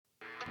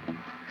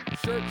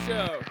Shirt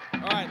Show.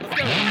 All right, let's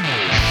go.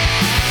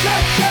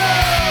 Shirt Show!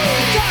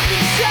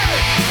 Talking shirt!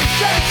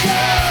 Shirt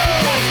Show!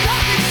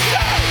 Talking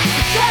shirt!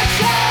 Shirt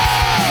Show!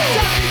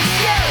 Talking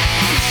shirt!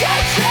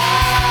 Shirt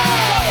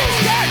Show!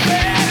 Shirt,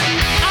 man!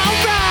 All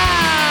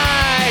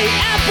right!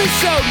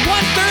 Episode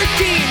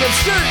 113 of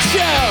Shirt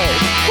Show.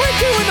 We're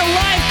doing a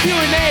live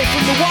Q&A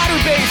from the water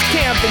base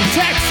camp in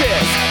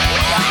Texas.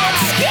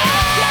 Let's go!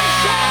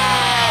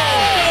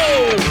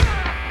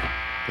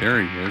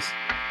 There he is.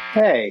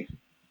 Hey.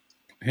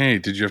 Hey,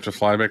 did you have to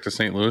fly back to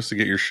St. Louis to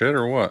get your shit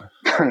or what?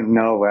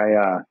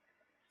 No,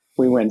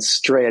 we went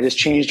straight. I just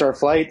changed our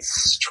flights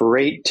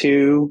straight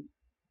to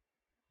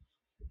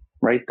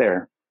right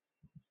there.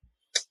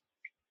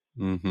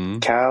 Mm-hmm.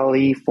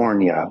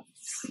 California.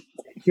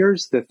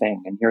 Here's the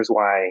thing, and here's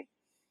why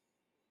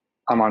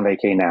I'm on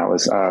vacay now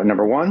is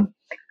number one,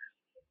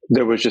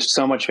 there was just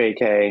so much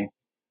vacay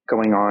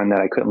going on that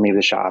I couldn't leave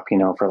the shop,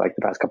 for like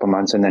the past couple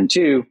months. And then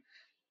two,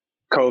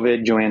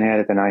 COVID, Joanne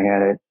had it, then I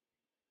had it.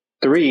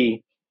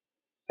 Three,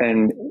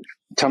 and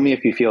tell me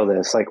if you feel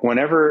this, like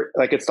whenever,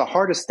 like it's the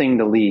hardest thing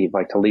to leave,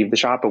 like to leave the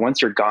shop, but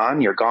once you're gone,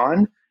 you're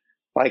gone.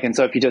 Like, and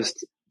so if you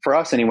just, for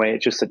us anyway,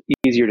 it's just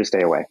easier to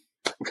stay away.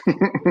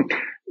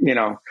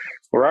 We're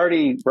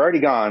already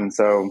gone.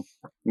 So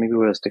maybe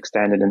we'll just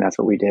extend it, and that's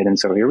what we did. And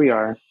so here we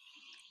are.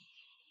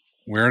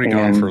 We're already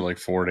gone for like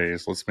 4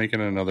 days. Let's make it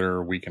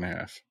another week and a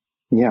half.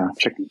 Yeah.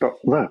 But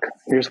look,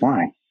 here's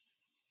why.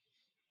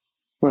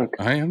 Look,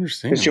 I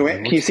understand. Is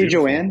Joanne, can you see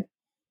beautiful. Joanne? Is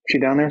she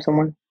down there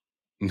somewhere?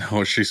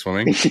 No, is she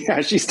swimming? Yeah,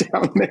 she's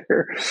down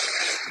there.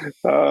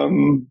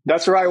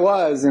 That's where I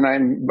was, and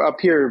I'm up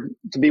here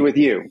to be with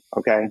you.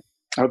 Okay,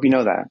 I hope you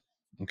know that.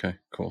 Okay,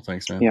 cool.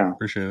 Thanks, man. Yeah,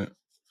 appreciate it.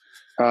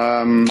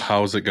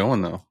 How's it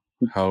going though?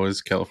 How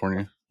is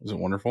California? Is it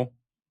wonderful?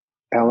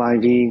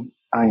 LIVIN,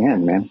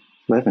 man,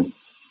 living.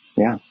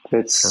 Yeah,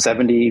 it's perfect.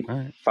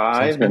 75,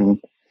 right. And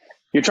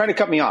you're trying to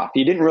cut me off.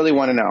 You didn't really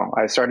want to know.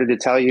 I started to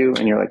tell you,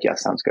 and you're like,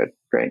 "Yes, sounds good,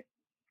 great."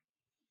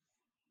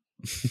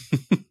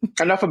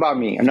 Enough about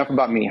me.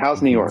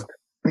 How's New York?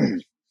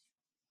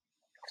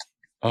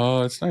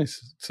 It's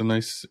nice. It's a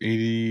nice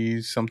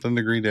 80-something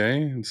degree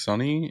day and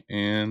sunny,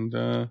 and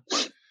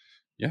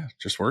yeah,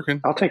 just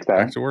working. I'll take that.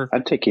 Back to work.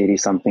 I'd take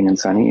 80-something and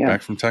sunny. Yeah.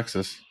 Back from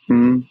Texas.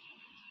 Mm-hmm.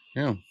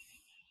 Yeah.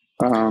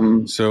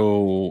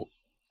 So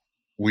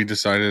we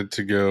decided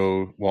to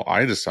go. Well,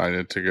 I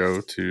decided to go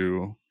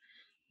to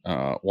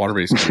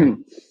water-based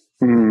camp,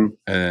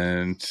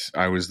 and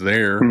I was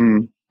there.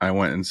 Mm-hmm. I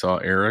went and saw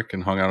Eric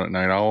and hung out at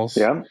Night Owls.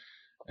 Yeah.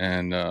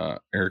 And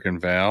Eric and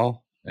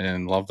Val,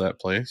 and loved that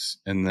place.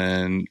 And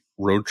then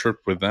road trip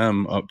with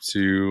them up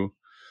to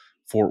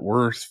Fort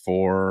Worth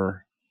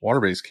for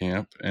water-based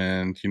camp.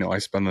 And, I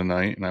spend the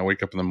night, and I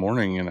wake up in the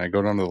morning, and I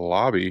go down to the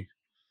lobby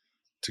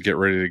to get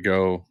ready to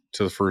go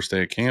to the first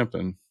day of camp.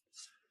 And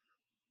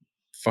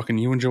fucking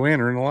you and Joanne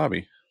are in the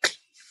lobby.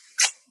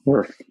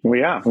 We're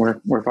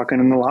fucking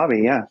in the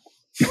lobby. Yeah.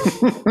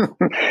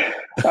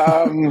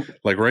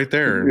 Like right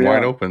there,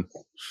 wide open.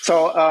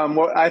 So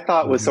what I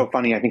thought was so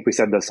funny, I think we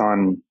said this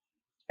in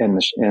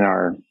the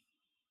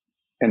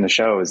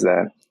show, is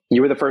that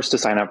you were the first to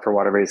sign up for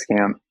water-based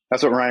camp.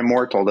 That's what Ryan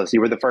Moore told us.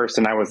 You were the first,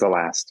 and I was the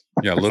last.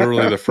 Yeah,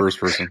 literally the first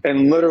person.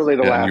 And literally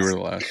the last. You were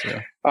the last.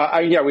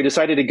 Yeah. We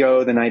decided to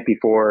go the night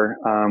before.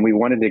 We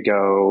wanted to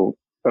go,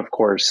 of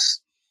course,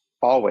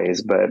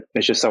 always, but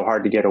it's just so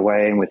hard to get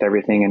away, and with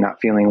everything and not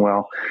feeling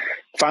well.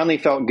 Finally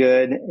felt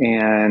good,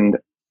 and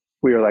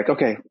we were like,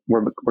 okay,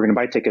 we're going to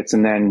buy tickets.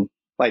 And then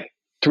like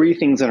 3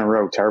 things in a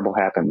row terrible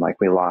happened. Like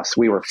we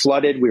were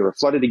flooded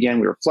again,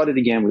 we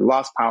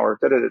lost power.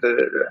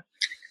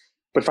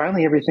 But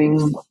finally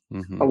everything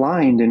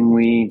aligned, and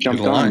we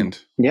jumped on.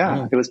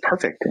 Yeah, it was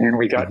perfect. And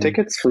we got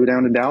tickets, flew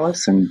down to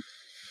Dallas, and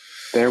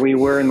there we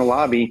were in the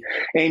lobby.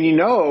 And you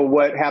know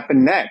what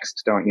happened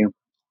next, don't you?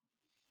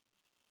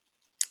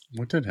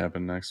 What did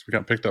happen next? We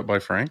got picked up by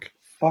Frank.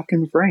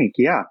 Fucking Frank.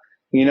 Yeah.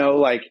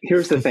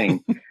 Here's the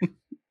thing.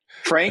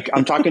 Frank,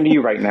 I'm talking to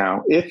you right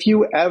now. If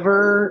you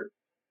ever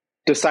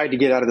decide to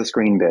get out of the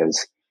screen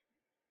biz,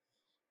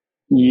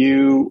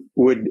 you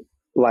would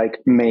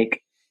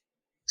make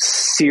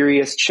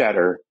serious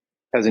cheddar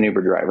as an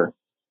Uber driver,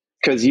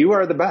 because you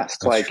are the best.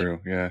 That's true.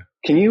 Yeah.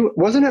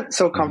 Wasn't it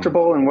so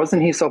comfortable, and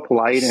wasn't he so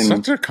polite? And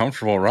such a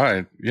comfortable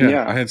ride.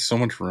 Yeah. I had so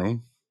much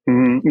room.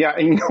 Mm-hmm. Yeah.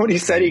 And you know what he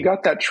said? He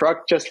got that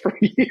truck just for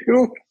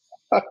you.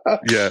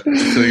 Yeah. So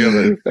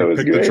they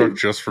picked the truck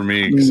just for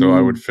me, so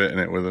I would fit in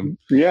it with him.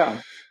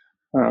 Yeah.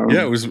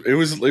 It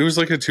was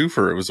like a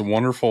twofer. It was a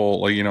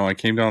wonderful, I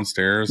came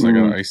downstairs, I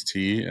got an iced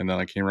tea, and then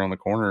I came around the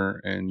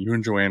corner, and you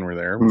and Joanne were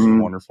there, which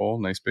was wonderful.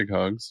 Nice big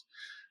hugs.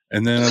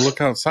 And then I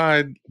look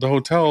outside the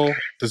hotel,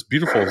 this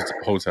beautiful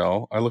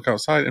hotel. I look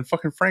outside, and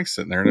fucking Frank's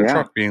sitting there in a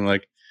truck being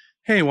like,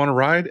 hey, want to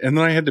ride? And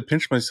then I had to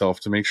pinch myself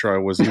to make sure I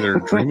was either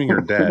dreaming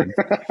or dead.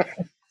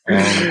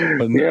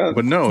 But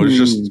no, it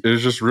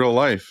was just real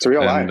life. It's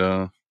real life.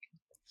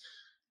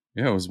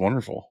 Yeah, it was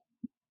wonderful.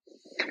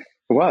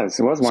 It was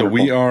wonderful. So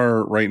we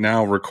are right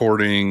now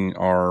recording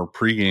our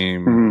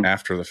pregame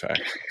after the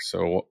fact.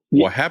 So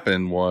what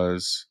happened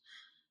was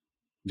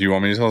Do you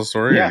want me to tell the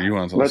story? Yeah, or do you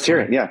want to tell let's the story?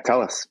 hear it. Yeah,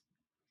 tell us.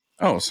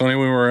 Oh, so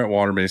anyway, we were at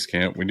Water Base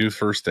Camp. We do the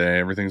first day.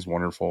 Everything's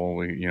wonderful.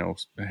 We,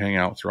 hang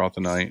out throughout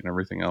the night and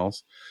everything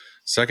else.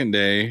 Second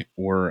day,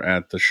 we're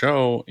at the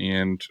show,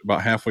 and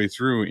about halfway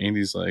through,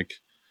 Andy's like,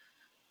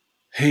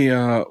 "Hey,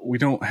 we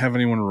don't have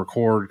anyone to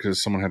record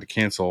because someone had to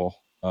cancel.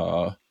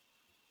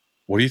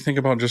 What do you think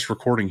about just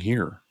recording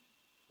here?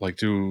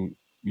 Like,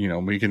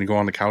 we can go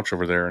on the couch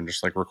over there and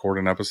just like record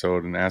an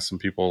episode and ask some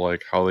people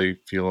like how they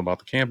feel about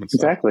the camp and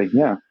stuff." Exactly.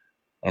 Yeah.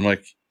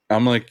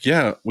 I'm like,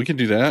 yeah, we can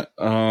do that.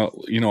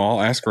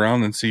 I'll ask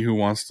around and see who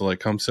wants to like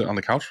come sit on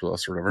the couch with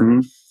us or whatever.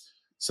 Mm-hmm.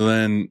 So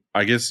then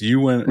I guess you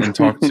went and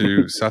talked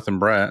to Seth and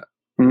Brett,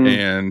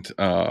 and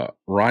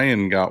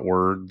Ryan got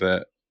word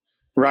that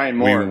Ryan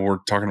Moore. we were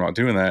talking about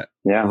doing that.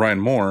 Yeah. Ryan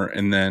Moore.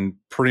 And then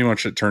pretty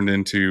much it turned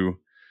into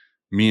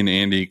me and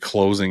Andy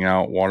closing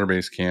out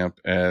Waterbase Camp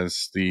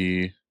as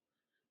the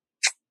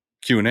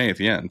Q&A at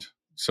the end.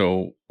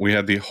 So we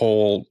had the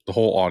whole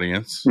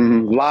audience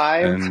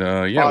live, and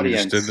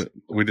audience.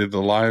 we did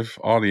the live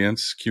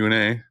audience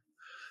Q&A,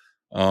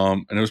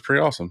 and it was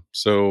pretty awesome.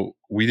 So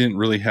we didn't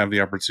really have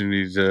the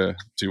opportunity to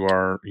do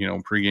our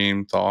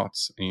pregame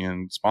thoughts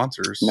and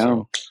sponsors.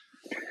 No.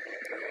 So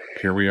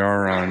here we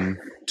are on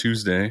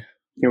Tuesday.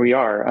 Here we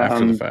are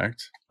after the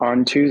fact.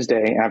 On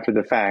Tuesday after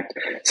the fact.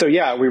 So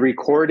yeah, we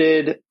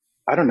recorded.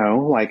 I don't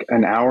know, like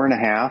an hour and a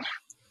half.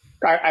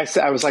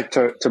 I was like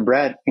to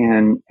Brett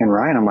and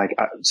Ryan, I'm like,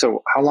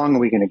 so how long are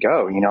we going to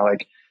go?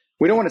 Like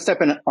we don't want to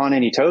step on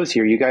any toes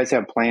here. You guys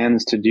have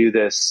plans to do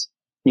this,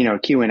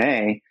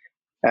 Q&A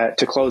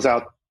to close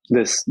out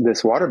this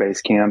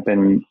Waterbase Camp.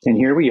 And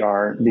here we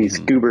are, these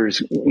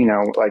goobers,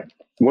 like,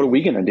 what are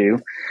we going to do?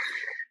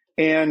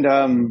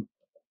 And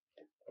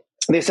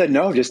they said,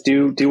 no, just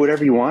do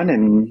whatever you want.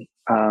 And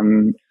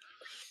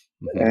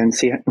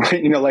see,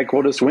 like,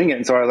 we'll just wing it.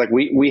 And so I was like,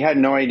 we had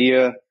no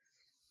idea.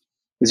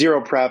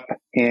 Zero prep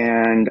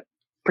and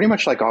pretty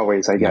much like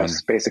always, I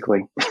guess,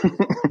 basically.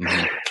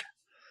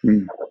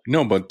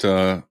 No,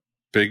 but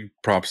big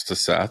props to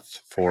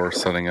Seth for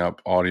setting up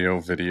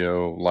audio,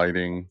 video,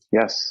 lighting.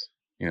 Yes.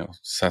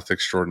 Seth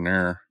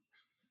extraordinaire.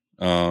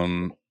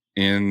 And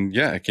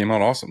yeah, it came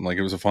out awesome. Like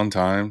it was a fun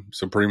time.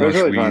 So pretty much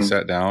really we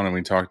sat down and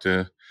we talked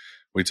to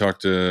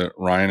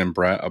Ryan and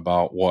Brett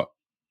about what,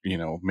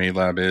 Made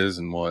Lab is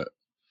and what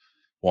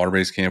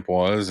Waterbase Camp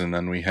was, and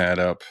then we had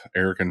up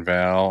Eric and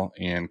Val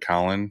and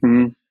Colin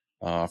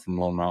from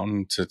Lone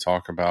Mountain to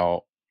talk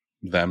about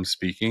them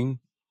speaking,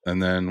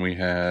 and then we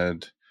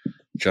had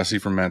Jesse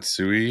from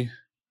Matsui,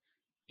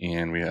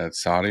 and we had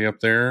Sadi up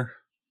there,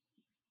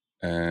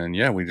 and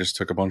yeah, we just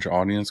took a bunch of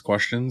audience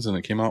questions, and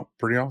it came out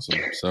pretty awesome.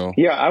 So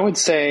yeah, I would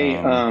say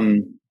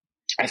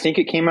I think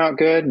it came out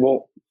good.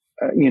 Well,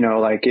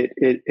 like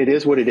it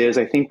is what it is.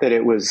 I think that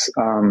it was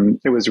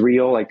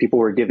real. Like people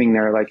were giving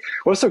their, like,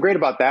 what's so great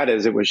about that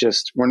is it was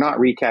just, we're not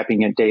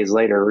recapping it days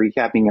later, we're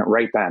recapping it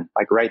right then,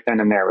 like right then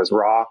and there. It was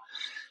raw.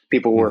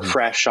 People were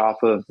fresh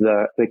off of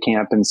the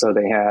camp. And so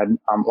they had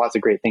lots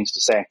of great things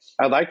to say.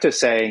 I'd like to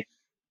say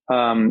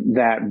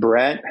that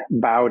Brett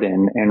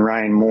Bowden and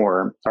Ryan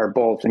Moore are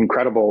both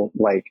incredible,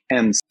 like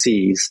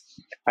MCs.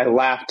 I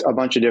laughed a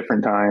bunch of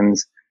different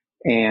times,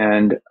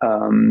 and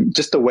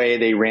just the way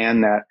they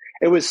ran that,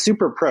 it was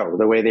super pro,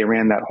 the way they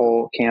ran that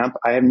whole camp.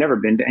 I have never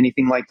been to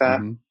anything like that.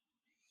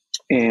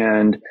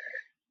 And,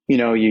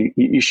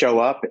 you show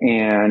up,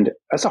 and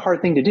that's a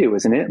hard thing to do,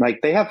 isn't it? Like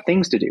they have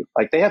things to do,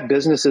 like they have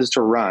businesses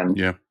to run.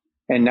 Yeah.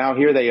 And now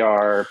here they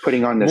are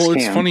putting on this camp.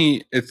 It's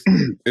funny.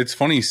 It's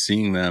funny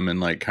seeing them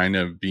and like kind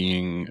of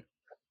being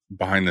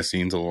behind the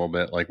scenes a little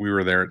bit. Like we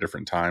were there at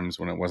different times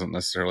when it wasn't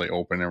necessarily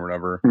open or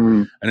whatever.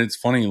 And it's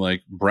funny,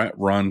 like Brett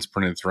runs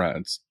Printed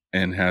Threads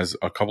and has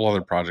a couple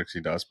other projects he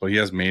does, but he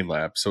has Made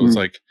Lab. So it's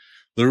like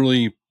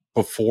literally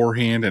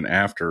beforehand and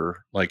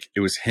after, like it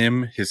was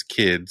him, his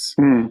kids,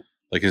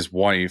 like his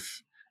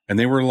wife, and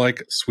they were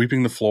like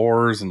sweeping the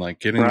floors and like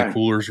getting the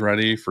coolers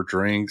ready for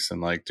drinks and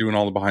like doing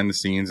all the behind the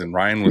scenes. And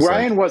Ryan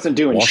wasn't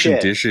doing washing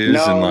shit. dishes.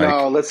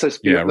 No, let's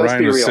just be, let's Ryan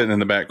be was real. sitting in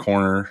the back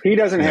corner. He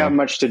doesn't have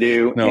much to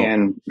do. No.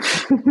 And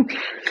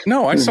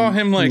no, I saw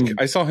him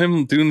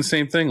doing the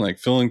same thing, like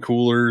filling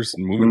coolers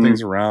and moving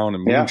things around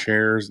and moving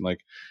chairs. And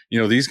like,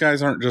 these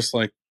guys aren't just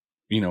like,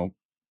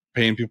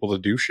 paying people to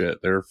do shit.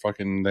 They're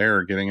fucking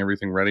there getting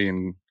everything ready.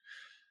 And,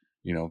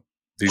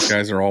 these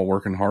guys are all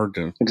working hard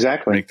to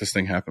make this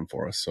thing happen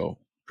for us. So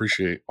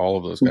appreciate all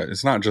of those guys.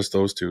 It's not just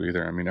those two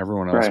either. I mean,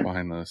 everyone else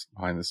behind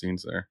the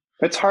scenes there.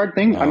 It's a hard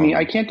thing. I mean,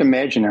 I can't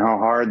imagine how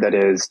hard that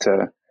is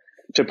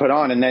to put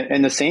on.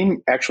 And the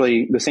same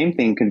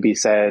thing can be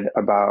said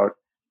about,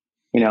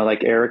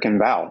 like Eric and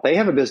Val. They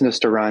have a business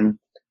to run.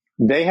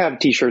 They have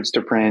t-shirts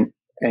to print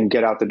and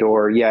get out the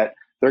door, yet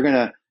they're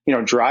going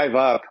to, drive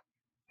up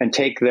and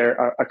take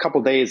a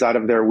couple days out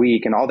of their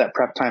week and all that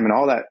prep time and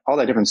all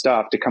that different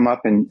stuff to come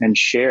up and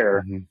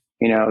share,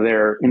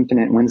 their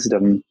infinite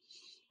wisdom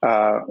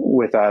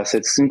with us.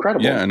 It's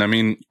incredible. Yeah. And I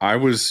mean, I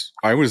was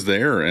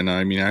there, and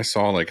I mean, I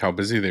saw like how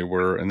busy they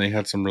were, and they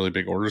had some really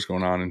big orders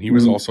going on, and he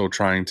was also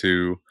trying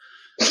to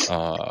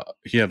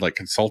he had like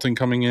consulting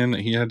coming in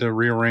that he had to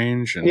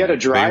rearrange, and He had a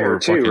dryer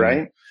too,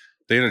 right?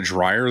 They had a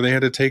dryer they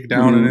had to take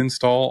down and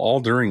install all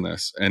during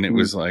this, and it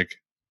was like,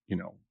 you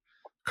know,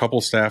 a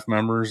couple staff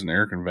members and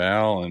Eric and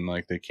Val, and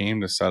like they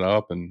came to set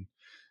up, and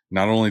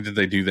not only did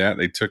they do that,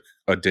 they took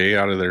a day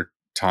out of their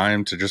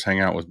time to just hang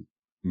out with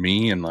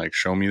me and like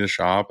show me the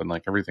shop and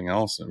like everything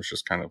else. It was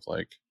just kind of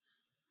like,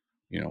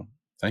 you know,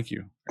 thank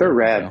you. They're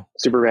rad,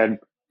 super rad.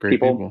 Great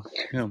people.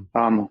 Yeah.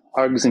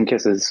 Hugs and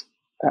kisses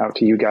out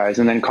to you guys.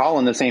 And then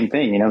Colin, the same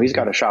thing. You know, he's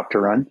got a shop to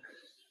run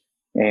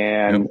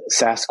and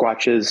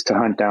Sasquatches to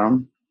hunt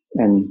down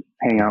and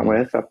hang out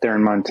with up there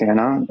in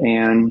Montana.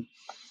 And,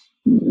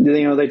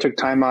 you know, they took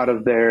time out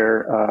of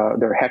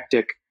their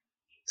hectic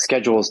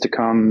schedules to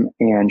come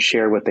and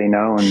share what they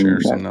know. And share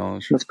some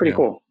knowledge. That's pretty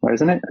cool,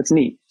 isn't it? It's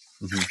neat.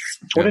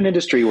 What an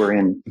industry we're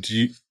in.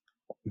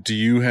 Do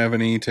you have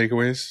any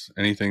takeaways?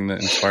 Anything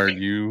that inspired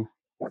you?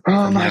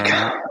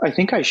 I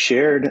think I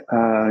shared,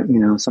 you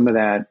know, some of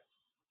that,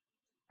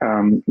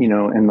 you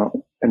know,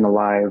 in the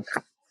live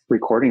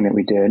recording that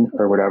we did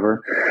or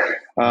whatever.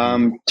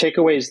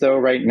 Takeaways though,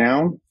 right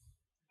now,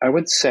 I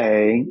would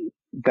say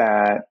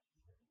that,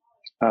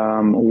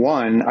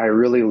 one, I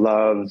really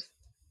love,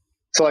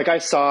 so like I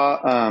saw,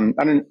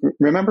 I don't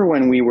remember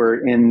when we were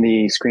in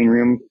the screen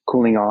room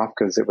cooling off,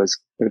 cause it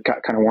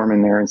got kind of warm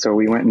in there. And so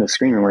we went in the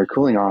screen room, we were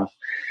cooling off.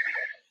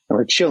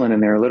 We're chilling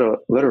in there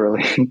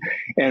literally.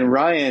 And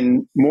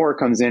Ryan Moore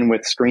comes in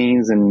with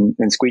screens and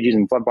squeegees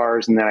and flood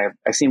bars. And then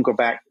I see him go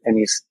back and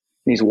he's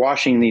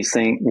washing the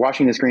screens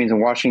and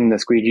washing the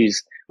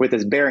squeegees with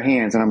his bare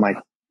hands. And I'm like,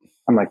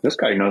 this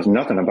guy knows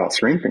nothing about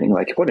screen printing.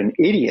 Like, what an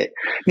idiot.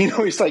 You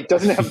know, he's like,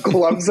 doesn't have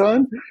gloves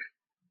on.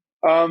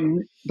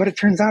 But it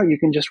turns out you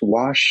can just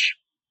wash,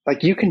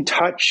 like you can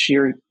touch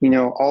your, you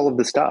know, all of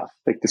the stuff,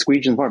 like the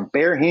squeegee and floor,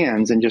 bare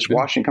hands and just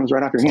wash and comes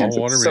right off your hands.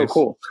 It's so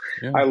cool.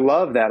 Yeah. I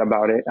love that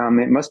about it.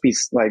 It must be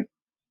like,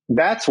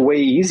 that's way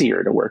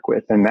easier to work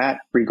with in that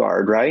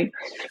regard. Right.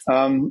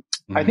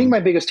 I think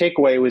my biggest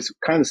takeaway was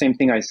kind of the same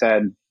thing I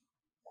said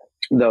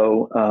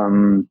though,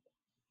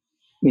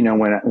 you know,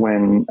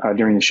 when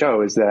during the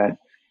show is that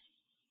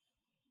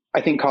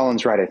I think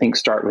Colin's right. I think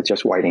start with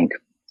just white ink,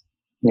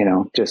 you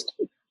know, just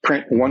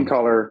print one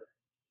color,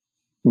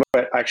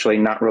 but actually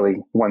not really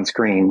one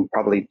screen,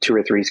 probably 2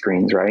 or 3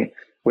 screens, right?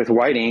 With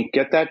white ink,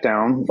 get that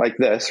down like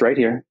this right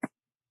here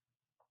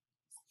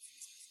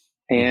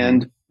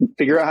and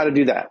figure out how to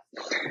do that.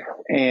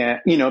 And,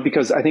 you know,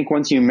 because I think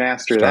once you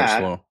master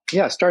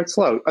start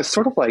slow.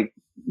 Sort of like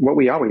what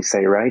we always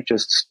say, right?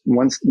 Just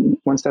one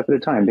step at a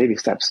time, baby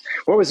steps.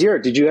 What was do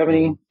you have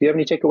any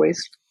takeaways?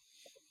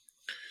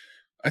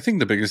 I think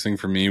the biggest thing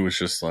for me was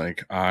just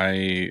like,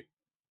 I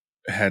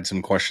had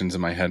some questions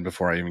in my head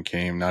before I even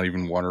came, not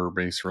even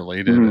water-based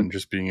related, and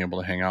just being able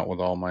to hang out with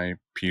all my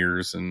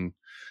peers and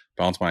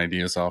bounce my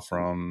ideas off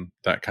from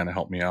that kind of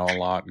helped me out a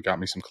lot and got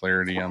me some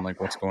clarity on like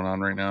what's going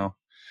on right now.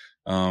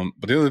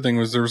 But the other thing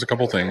was there was a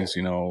couple things,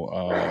 you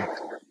know,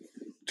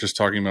 just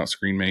talking about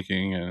screen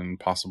making and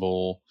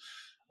possible,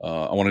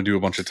 I want to do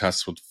a bunch of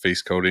tests with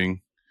face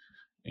coating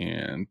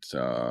and,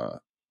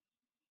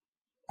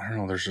 I don't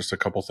know, there's just a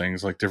couple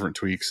things like different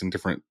tweaks and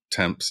different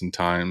temps and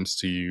times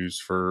to use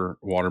for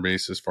water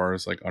base as far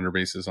as like under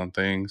bases on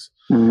things.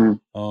 Yeah,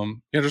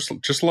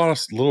 just a lot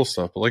of little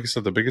stuff. But like I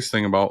said, the biggest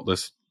thing about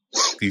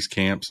these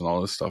camps and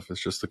all this stuff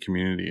is just the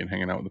community and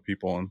hanging out with the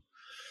people and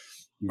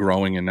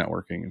growing and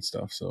networking and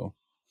stuff. So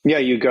yeah,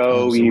 you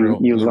go,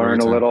 you learn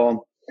a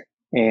little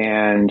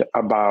and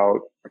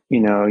about,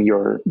 you know,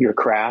 your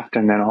craft.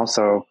 And then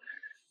also,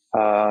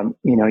 you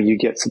know, you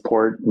get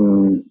support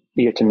and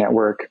you get to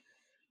network.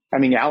 I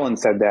mean, Alan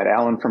said that.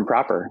 Alan from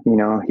Proper, you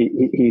know,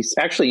 he's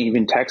actually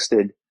even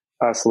texted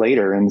us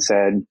later and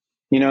said,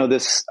 you know,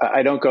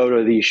 I don't go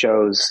to these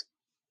shows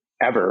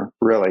ever,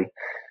 really.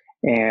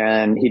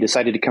 And he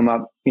decided to come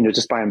up, you know,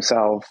 just by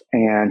himself.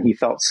 And he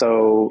felt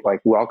so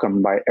like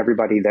welcomed by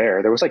everybody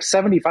there. There was like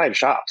 75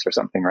 shops or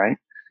something, right?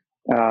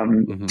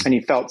 And he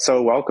felt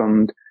so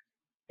welcomed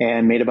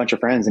and made a bunch of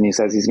friends. And he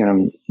says he's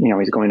going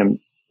to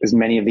as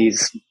many of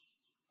these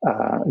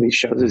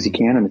shows as he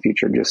can in the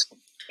future,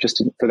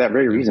 just for that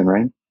very reason,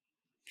 right?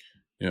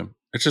 Yeah.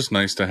 It's just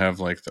nice to have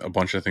like a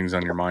bunch of things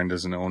on your mind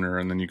as an owner.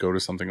 And then you go to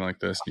something like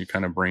this and you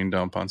kind of brain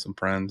dump on some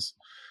friends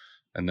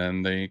and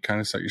then they kind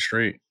of set you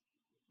straight.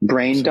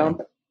 Brain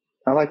dump?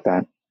 I like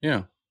that.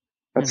 Yeah.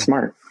 That's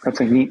smart. That's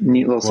a neat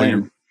little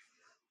saying.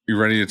 You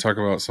ready to talk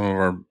about some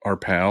of our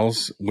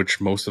pals, which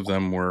most of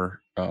them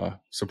were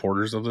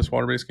supporters of this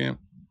water-based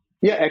camp?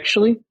 Yeah,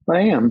 actually,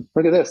 I am.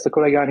 Look at this. Look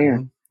what I got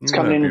here. It's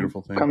coming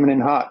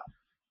in hot.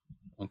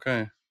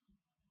 Okay.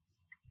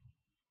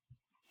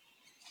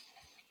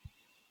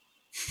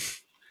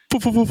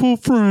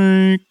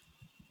 Frank.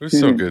 It was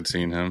so good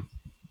seeing him.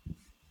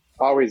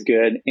 Always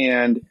good.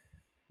 And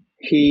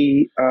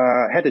he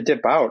had to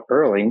dip out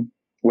early,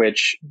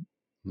 which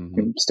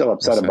I'm still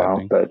upset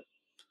about, but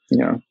you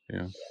know.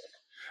 Yeah.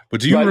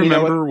 But do you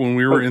remember when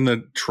we were in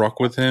the truck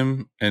with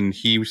him and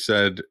he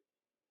said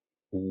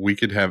we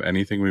could have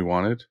anything we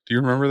wanted? Do you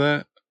remember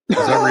that? Is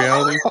that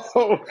reality?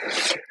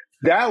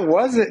 That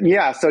wasn't,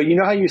 yeah. So you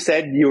know how you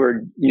said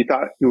you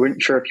thought you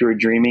weren't sure if you were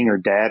dreaming or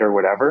dead or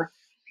whatever.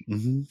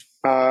 Mm-hmm.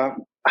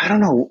 I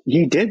don't know.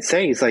 He did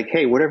say, he's like,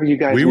 hey, whatever you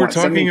guys We want.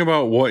 were talking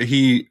about what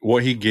he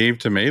gave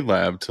to Made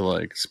Lab to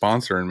like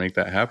sponsor and make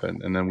that happen,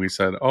 and then we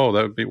said,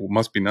 "Oh,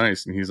 must be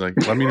nice." And he's like,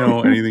 "Let me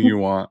know anything you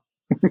want.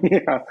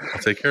 Yeah.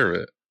 I'll take care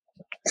of it."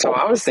 So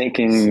I was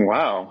thinking,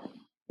 wow.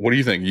 What do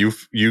you think? You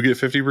get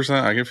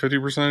 50%, I get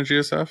 50% of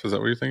GSF. Is that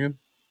what you're thinking?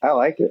 I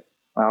like it.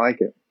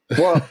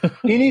 Well,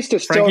 he needs to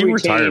still Frank, you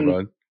retain. retire,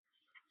 bud.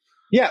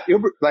 Yeah,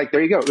 Uber. Like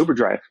there you go, Uber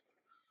Drive.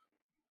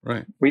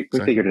 Right. We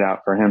figured it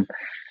out for him.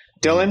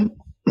 Dylan,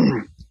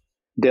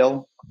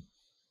 Dill.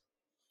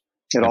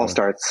 It all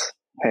starts.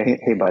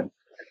 Hey, bud.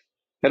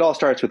 It all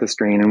starts with a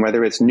screen, and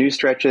whether it's new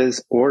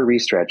stretches or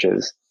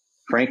restretches,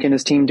 Frank and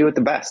his team do it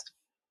the best.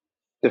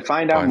 To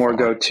find out By more,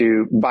 far. go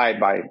to bye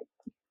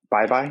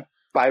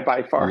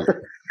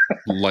far.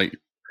 Light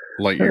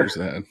years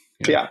ahead.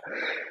 Yeah.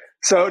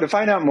 So to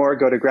find out more,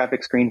 go to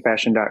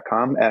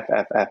graphicscreenfashion.com,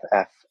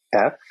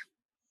 FFFFF,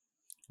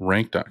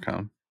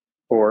 Rank.com.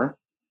 or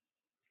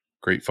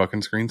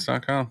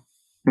GreatFuckingScreens.com.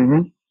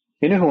 mm-hmm.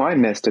 You know who I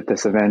missed at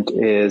this event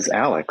is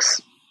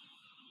Alex.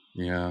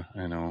 Yeah,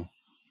 I know.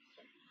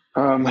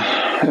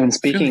 And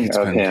speaking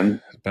of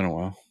him, it's been a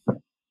while.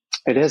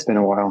 It has been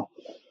a while.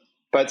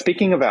 But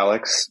speaking of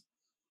Alex,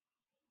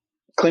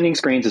 cleaning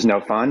screens is no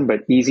fun,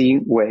 but Easy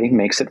Way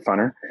makes it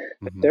funner.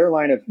 Mm-hmm. Their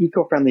line of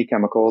eco-friendly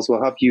chemicals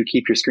will help you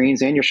keep your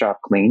screens and your shop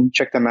clean.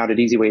 Check them out at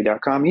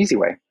easyway.com. Easy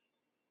Way.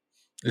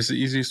 It's the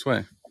easiest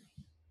way.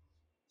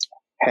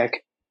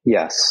 Heck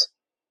yes.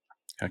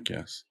 Heck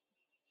yes.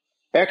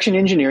 Action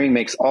Engineering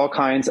makes all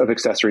kinds of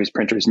accessories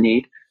printers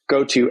need.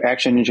 Go to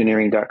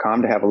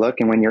actionengineering.com to have a look.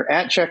 And when you're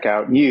at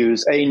checkout,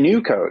 use a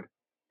new code,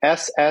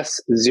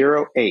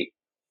 SS08.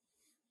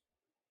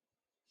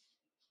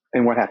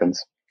 And what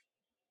happens?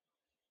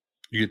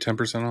 You get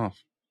 10% off.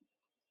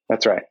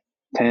 That's right.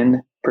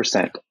 10%.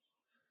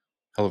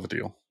 Hell of a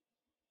deal.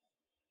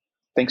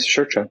 Thanks to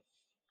Shirt Show.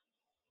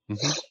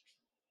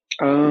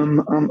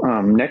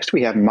 Mm-hmm. Next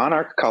we have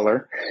Monarch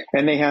Color,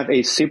 and they have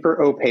a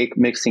super opaque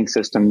mixing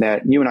system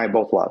that you and I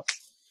both love.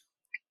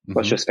 Mm-hmm.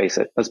 Let's just face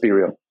it. Let's be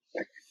real.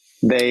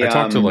 I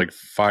talked to like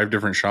 5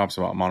 different shops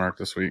about Monarch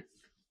this week.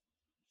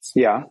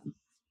 Yeah.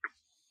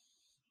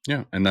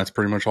 Yeah. And that's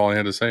pretty much all I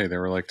had to say. They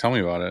were like, tell me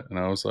about it. And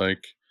I was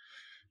like,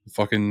 it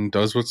fucking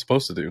does what's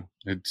supposed to do.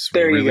 It's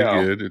really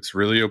good. It's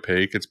really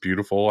opaque. It's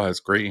beautiful. It has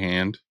great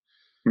hand.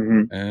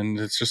 Mm-hmm. And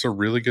it's just a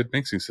really good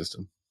mixing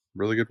system.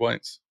 Really good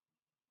whites.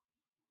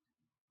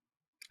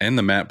 And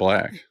the matte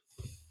black.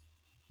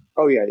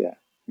 Oh, yeah.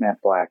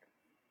 Matte black.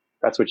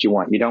 That's what you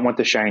want. You don't want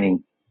the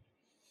shining.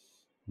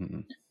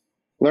 Mm-mm.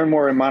 Learn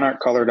more at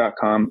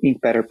monarchcolor.com.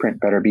 Ink better, print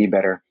better, be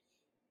better.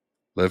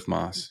 Live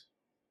Moss.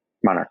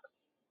 Monarch.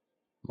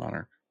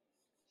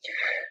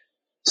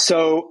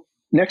 So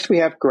next we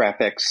have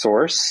GraphX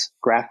Source.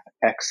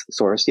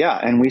 Yeah.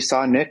 And we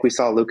saw Nick, we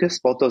saw Lucas,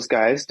 both those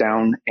guys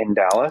down in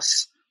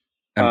Dallas.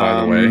 And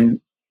by the way,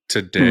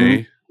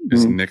 today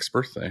is Nick's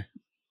birthday.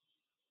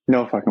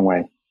 No fucking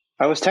way.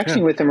 I was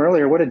texting with him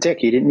earlier. What a dick.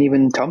 He didn't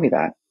even tell me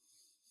that.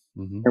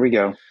 Mm-hmm. Here we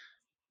go.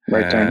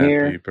 Right down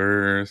here. Happy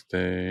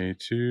birthday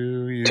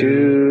to you.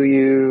 To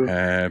you.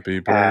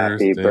 Happy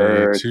birthday,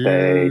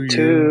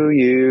 to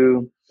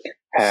you.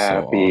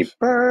 Happy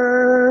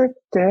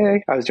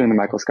birthday. I was doing the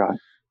Michael Scott.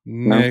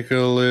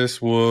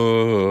 Nicholas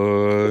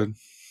Wood.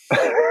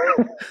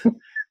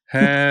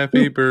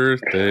 Happy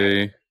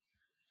birthday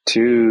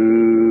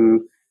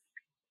to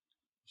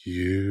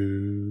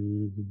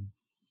you.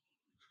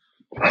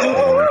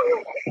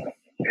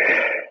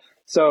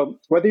 So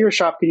whether your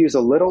shop could use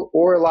a little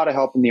or a lot of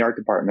help in the art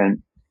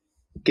department,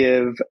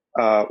 give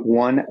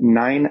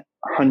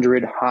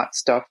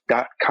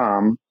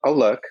 1-900hotstuff.com a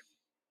look.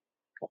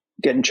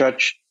 Get in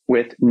touch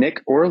with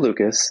Nick or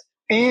Lucas,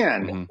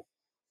 and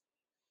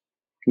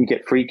you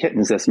get free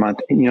kittens this month.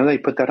 You know they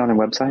put that on their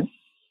website?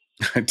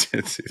 I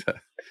did see that.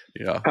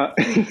 Yeah.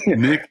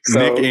 Nick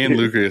and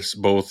Lucas,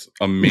 both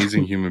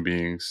amazing human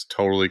beings,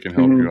 totally can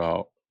help you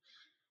out.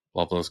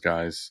 Love those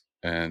guys.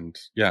 And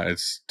yeah,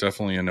 it's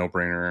definitely a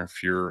no-brainer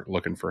if you're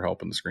looking for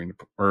help in the screen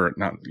or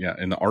not. Yeah,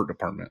 in the art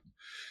department,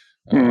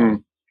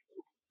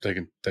 they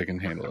can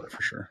handle it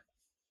for sure.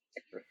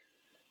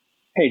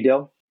 Hey,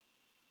 Dill.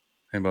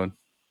 Hey, bud.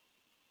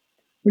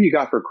 What do you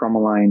got for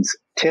Chromaline's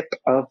tip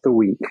of the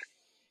week?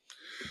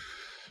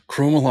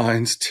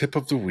 Chromaline's tip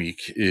of the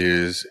week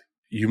is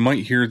you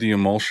might hear the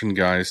emulsion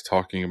guys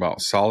talking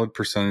about solid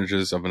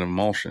percentages of an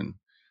emulsion,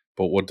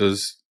 but what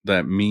does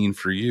that mean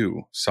for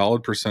you?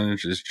 Solid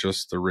percentage is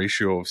just the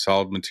ratio of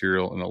solid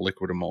material in a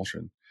liquid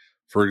emulsion.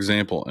 For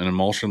example, an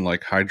emulsion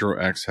like Hydro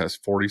X has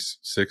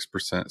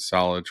 46%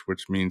 solids,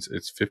 which means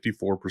it's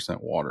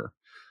 54% water.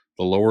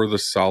 The lower the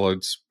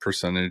solids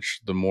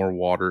percentage, the more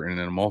water in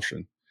an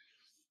emulsion.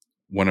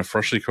 When a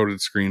freshly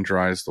coated screen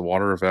dries, the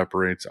water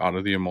evaporates out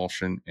of the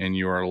emulsion and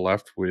you are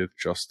left with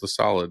just the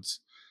solids.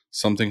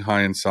 Something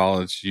high in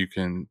solids, you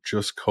can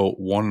just coat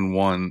 1 and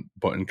 1,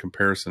 but in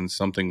comparison,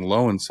 something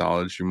low in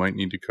solids, you might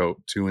need to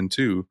coat 2 and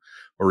 2,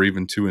 or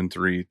even 2 and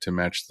 3 to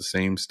match the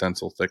same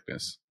stencil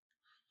thickness.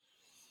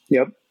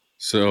 Yep.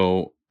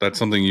 So that's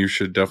something you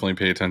should definitely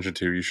pay attention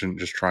to. You shouldn't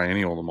just try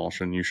any old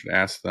emulsion. You should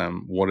ask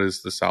them, what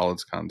is the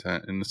solids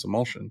content in this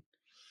emulsion?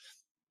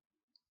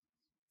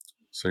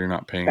 So you're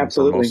not paying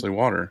for mostly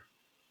water.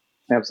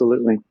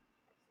 Absolutely.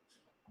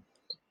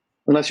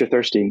 Unless you're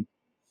thirsty,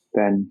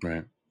 then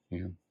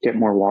get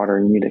more water.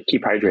 You need to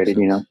keep hydrated,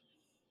 you know.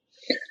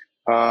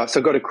 So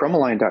go to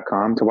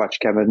chromaline.com to watch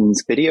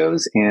Kevin's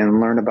videos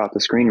and learn about the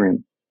screen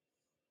room.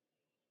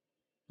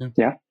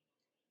 Yeah.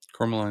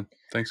 Chromaline.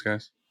 Thanks,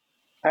 guys.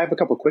 I have a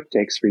couple quick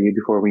takes for you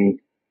before we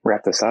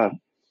wrap this up.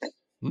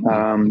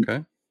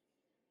 Okay.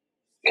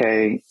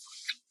 Okay.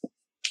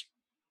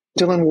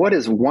 Dylan, what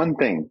is one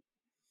thing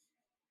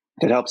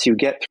that helps you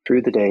get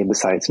through the day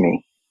besides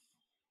me?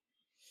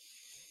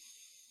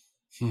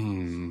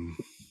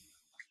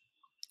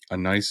 A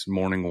nice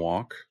morning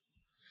walk.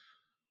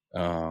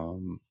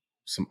 Some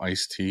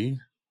iced tea.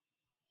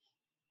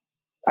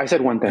 I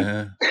said one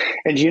thing.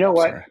 And you know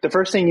what? Sorry. The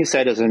first thing you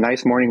said is a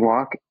nice morning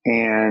walk.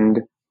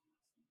 And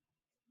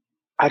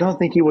I don't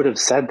think you would have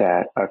said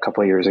that a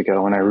couple of years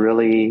ago. And I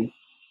really,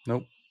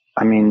 nope.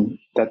 I mean,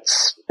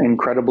 that's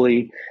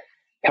incredibly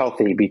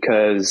healthy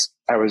because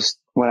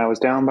when I was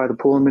down by the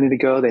pool a minute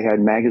ago, they had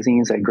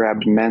magazines. I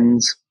grabbed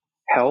Men's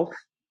Health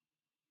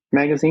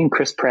magazine,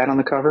 Chris Pratt on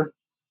the cover,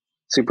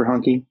 super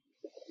hunky.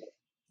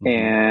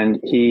 And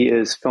he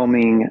is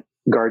filming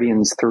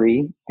Guardians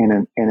 3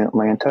 in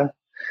Atlanta.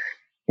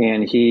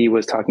 And he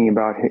was talking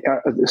about,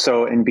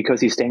 and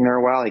because he's staying there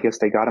a while, I guess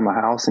they got him a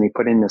house and he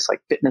put in this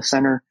like fitness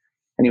center.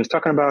 And he was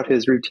talking about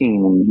his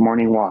routine, and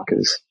morning walk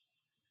is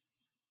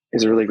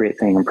a really great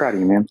thing. I'm proud of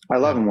you, man. I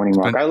love a morning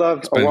walk. I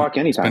love a walk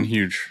anytime. It's been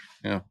huge.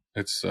 Yeah.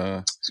 It's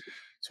one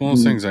of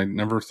those things. I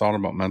never thought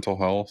about mental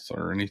health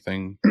or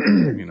anything,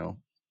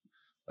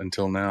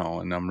 until now.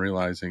 And I'm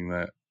realizing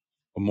that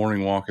a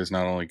morning walk is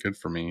not only good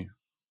for me,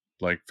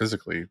 like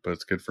physically, but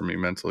it's good for me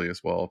mentally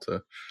as well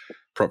to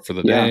prep for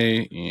the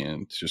day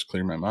and just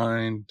clear my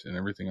mind and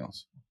everything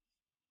else.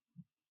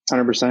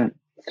 100%.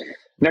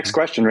 Next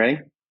question, ready?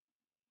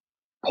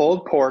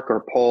 Pulled pork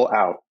or pull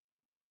out?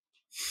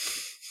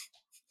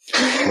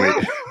 Wait,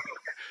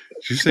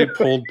 did you say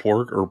pulled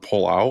pork or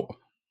pull out?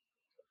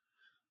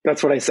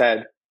 That's what I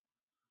said.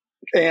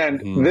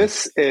 And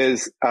this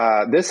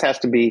has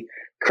to be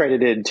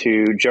credited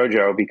to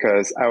JoJo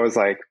because I was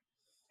like,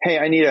 hey,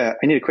 I need a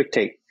quick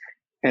take.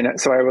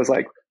 And so I was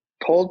like,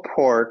 pulled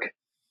pork.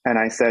 And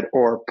I said,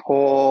 or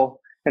pull,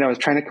 and I was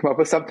trying to come up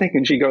with something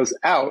and she goes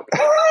out.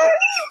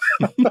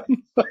 Fuck.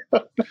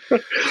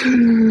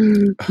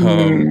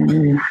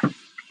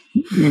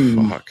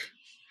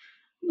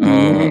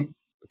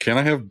 Can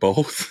I have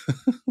both?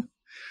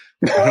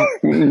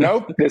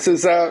 Nope. This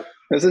is a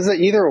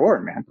either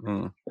or, man.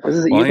 This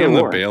is either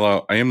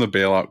or. I am the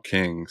bailout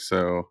king.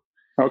 So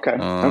okay.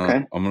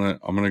 Okay. I'm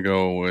gonna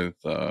go with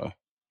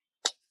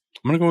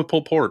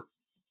pulled pork.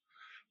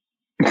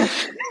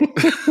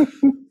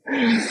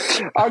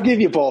 I'll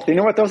give you both. You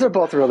know what? Those are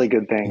both really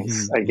good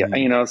things. I get,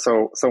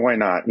 so why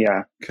not?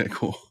 Yeah. Okay,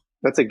 cool.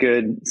 That's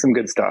some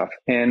good stuff.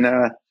 And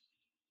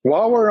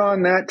while we're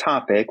on that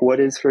topic, what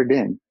is for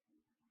din?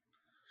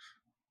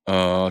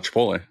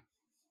 Chipotle.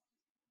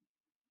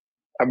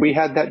 We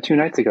had that 2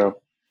 nights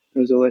ago. It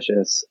was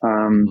delicious.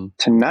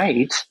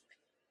 Tonight,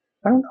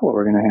 I don't know what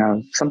we're gonna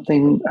have.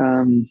 Something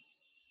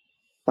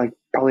like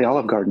probably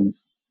Olive Garden.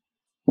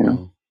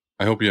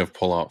 I hope you have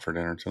pull out for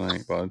dinner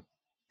tonight, bud.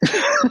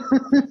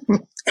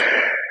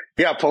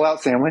 Yeah, pull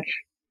out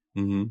sandwich.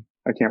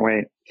 I can't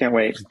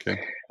wait. Okay.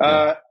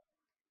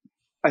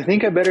 I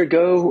think I better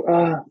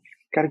go.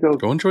 Gotta go.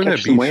 Go enjoy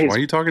that beach. Why are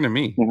you talking to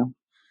me?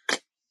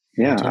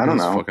 Yeah, I don't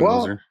know.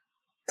 Well, loser.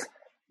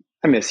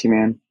 I miss you,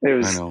 man. It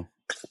was. I know.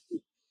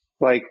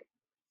 Like,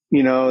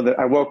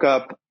 I woke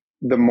up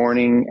the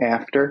morning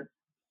after,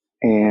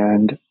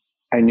 and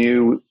I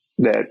knew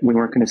that we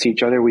weren't going to see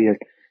each other. We had,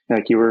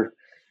 like, you were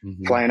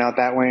flying out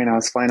that way, and I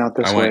was flying out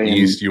this way. I went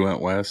east. You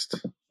went west.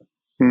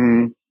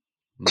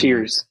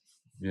 Tears.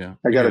 Yeah.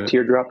 I got a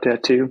teardrop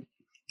tattoo.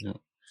 Yeah.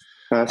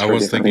 I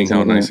was thinking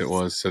how nice it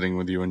was sitting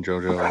with you and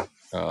JoJo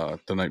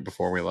the night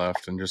before we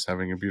left and just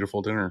having a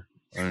beautiful dinner.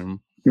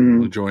 I'm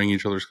enjoying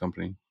each other's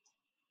company.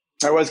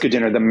 That was good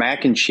dinner. The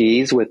mac and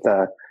cheese with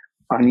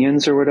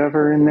onions or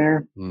whatever in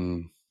there.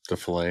 The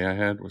filet I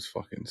had was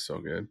fucking so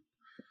good.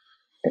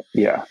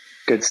 Yeah.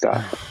 Good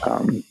stuff. All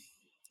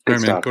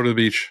right, man. Go to the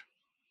beach.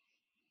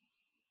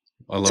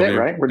 I love That's it, you.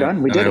 right? We're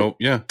done. We did it.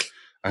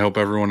 I hope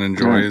everyone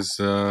enjoys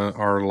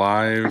our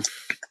live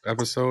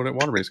episode at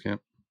Water Base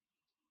Camp.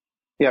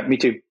 Yeah, me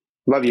too.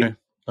 Love you. Okay.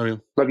 Love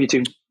you. Love you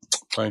too.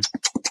 Bye.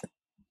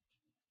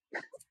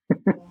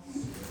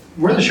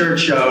 We're the Shirt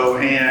Show,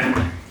 and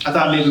I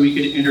thought maybe we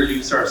could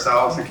introduce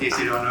ourselves in case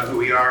you don't know who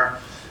we are.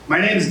 My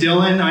name is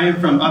Dylan. I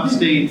am from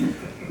upstate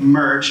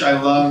Merch. I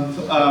love,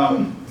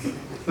 I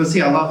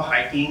love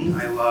hiking.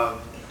 I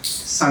love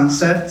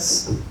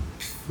sunsets,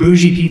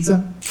 bougie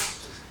pizza,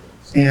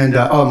 and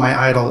my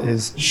idol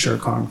is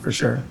Shirkong for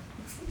sure.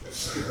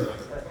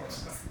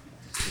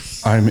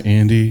 I'm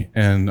Andy,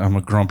 and I'm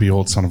a grumpy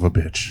old son of a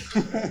bitch.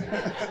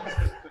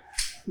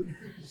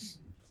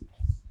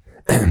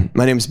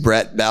 My name's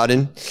Brett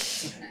Bowden.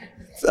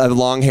 I have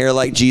long hair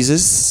like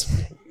Jesus.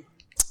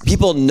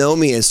 People know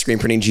me as Screen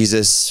Printing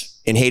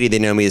Jesus. In Haiti, they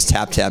know me as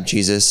Tap Tap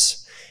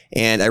Jesus.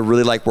 And I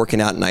really like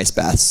working out in ice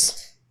baths.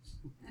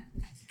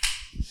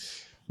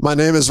 My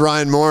name is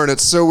Ryan Moore, and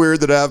it's so weird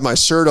that I have my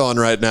shirt on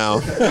right now.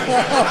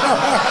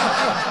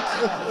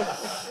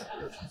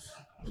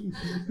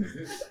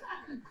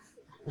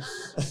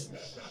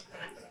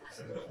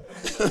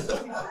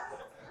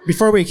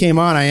 Before we came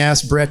on, I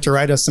asked Brett to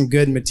write us some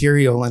good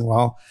material, and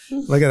well,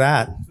 look at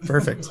that.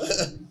 Perfect.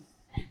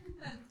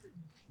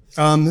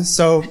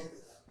 So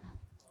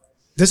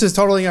this is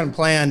totally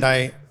unplanned.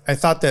 I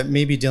thought that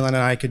maybe Dylan and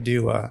I could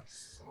do,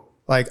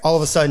 like all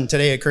of a sudden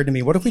today it occurred to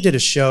me, what if we did a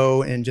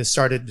show and just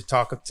started to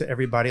talk to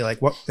everybody,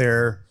 like what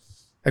their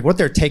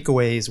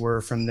takeaways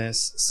were from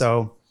this.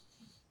 So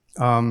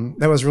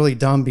that was really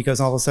dumb because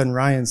all of a sudden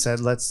Ryan said,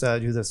 let's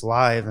do this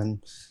live.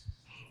 And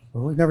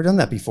well, we've never done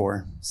that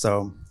before.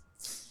 So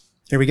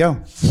here we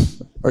go.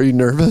 Are you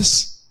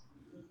nervous?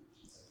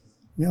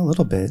 Yeah, a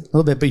little bit,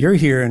 but you're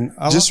here. And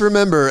Just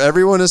remember,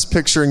 everyone is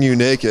picturing you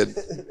naked.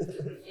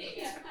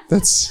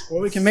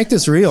 Well, we can make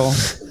this real.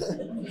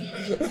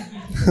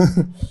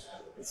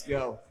 Let's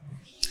go.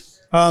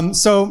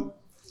 So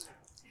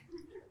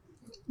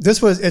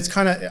it's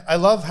kind of, I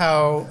love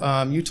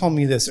how you told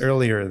me this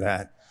earlier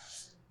that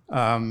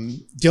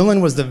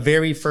Dylan was the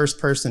very first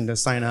person to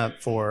sign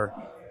up for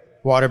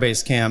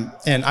Waterbase Camp,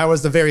 and I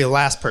was the very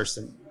last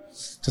person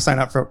to sign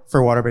up for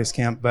Waterbase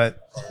Camp, but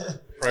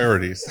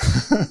Priorities.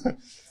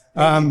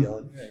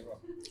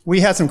 we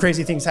had some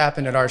crazy things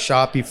happen at our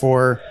shop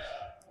before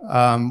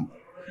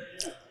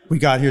we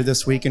got here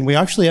this week, and we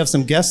actually have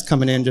some guests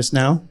coming in just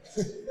now.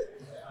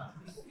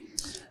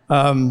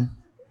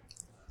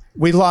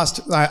 We lost,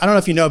 I don't know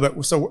if you know,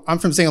 but so I'm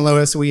from St.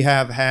 Louis. We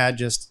have had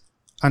just,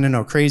 I don't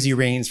know, crazy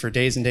rains for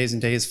days and days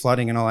and days,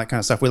 flooding and all that kind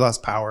of stuff. We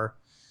lost power.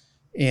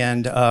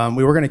 And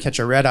we were going to catch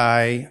a red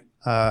eye,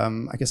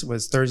 I guess it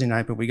was Thursday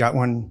night, but we got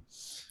one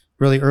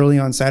really early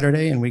on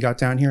Saturday, and we got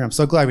down here. I'm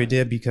so glad we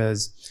did,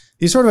 because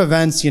these sort of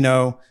events,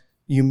 you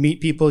meet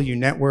people, you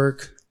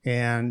network,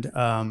 and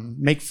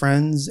make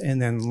friends,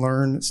 and then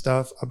learn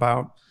stuff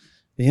about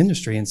the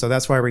industry. And so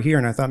that's why we're here.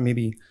 And I thought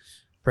maybe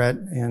Brett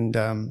and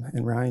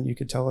Ryan, you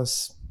could tell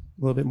us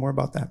a little bit more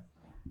about that.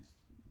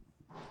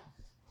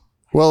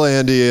 Well,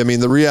 Andy, I mean,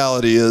 the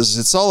reality is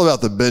it's all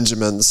about the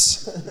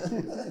Benjamins,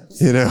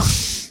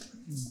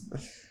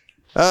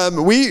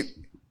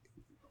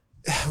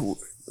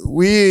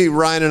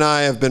 Ryan and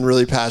I have been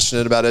really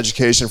passionate about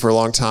education for a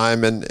long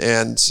time,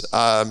 and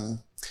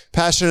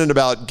passionate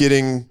about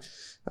getting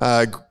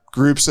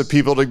groups of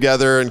people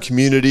together and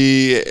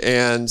community.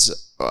 And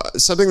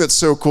something that's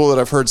so cool that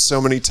I've heard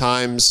so many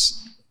times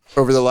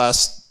over the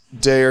last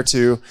day or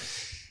two,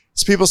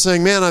 it's people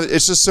saying, man,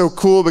 it's just so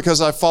cool because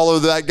I follow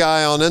that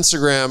guy on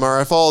Instagram, or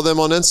I follow them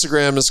on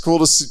Instagram. It's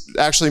cool to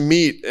actually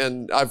meet.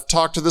 And I've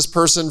talked to this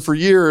person for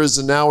years,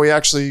 and now we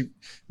actually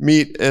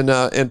meet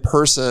in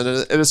person.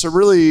 And it's a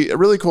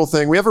really cool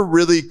thing. We have a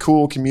really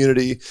cool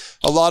community.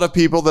 A lot of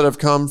people that have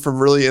come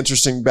from really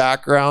interesting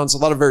backgrounds, a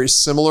lot of very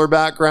similar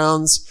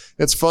backgrounds.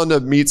 It's fun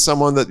to meet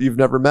someone that you've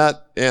never met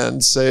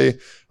and say,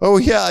 oh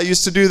yeah, I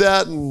used to do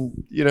that.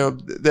 And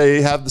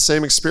they have the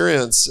same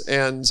experience.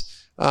 And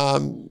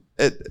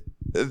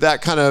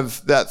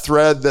that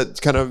thread that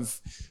kind of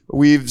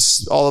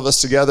weaves all of us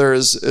together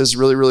is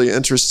really, really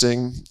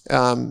interesting.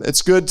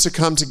 It's good to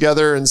come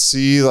together and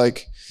see,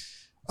 like,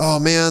 oh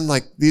man,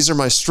 like these are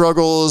my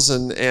struggles,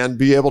 and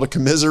be able to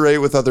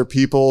commiserate with other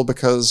people,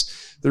 because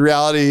the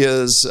reality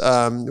is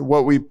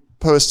what we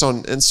post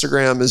on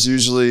Instagram is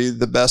usually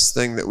the best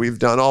thing that we've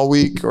done all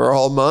week or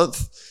all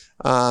month.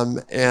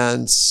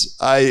 And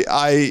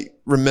I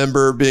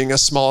remember being a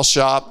small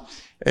shop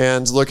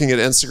and looking at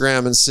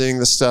Instagram and seeing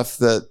the stuff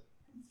that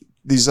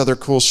these other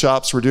cool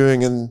shops were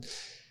doing. And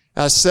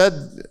I'll just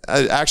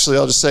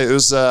say it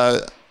was,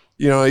 I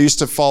used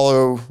to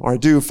follow, or I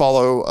do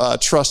follow,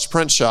 Trust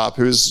Print Shop,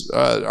 who's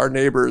our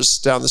neighbors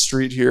down the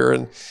street here.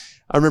 And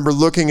I remember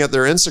looking at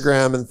their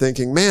Instagram and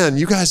thinking, man,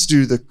 you guys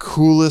do the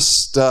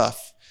coolest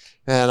stuff.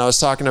 And I was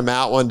talking to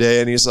Matt one day,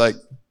 and he's like,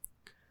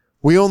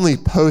 we only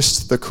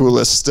post the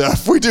coolest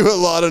stuff. We do a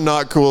lot of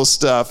not cool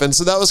stuff. And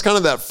so that was kind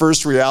of that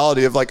first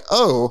reality of like,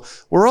 oh,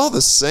 we're all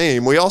the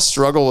same. We all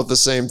struggle with the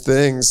same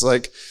things.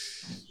 Like,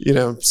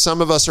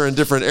 some of us are in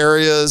different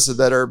areas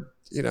that are,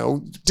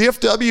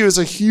 DFW is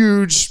a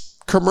huge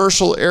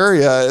commercial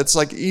area. It's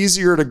like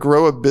easier to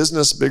grow a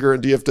business bigger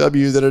in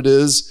DFW than it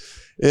is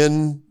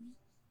in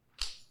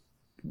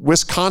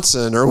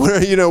Wisconsin or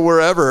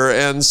wherever.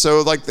 And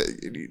so like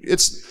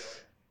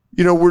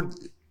we're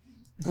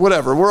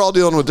whatever. We're all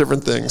dealing with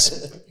different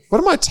things. What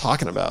am I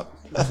talking about?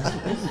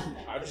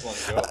 I just want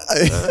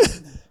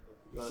to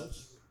go.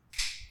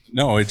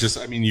 No,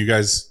 you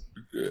guys,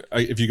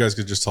 if you guys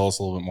could just tell us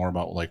a little bit more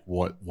about like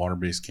what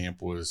Waterbase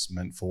Camp was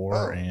meant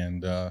for.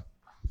 And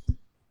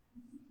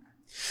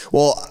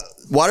well,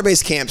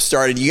 water-based camp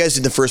started, you guys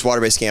did the first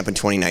water-based camp in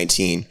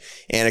 2019,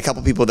 and a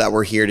couple people that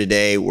were here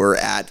today were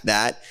at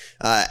that.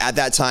 At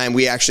that time,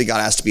 we actually got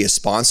asked to be a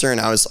sponsor, and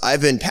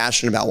I've been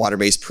passionate about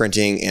water-based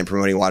printing and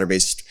promoting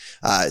water-based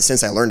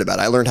since I learned about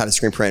it. I learned how to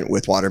screen print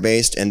with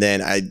water-based, and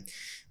then I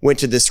went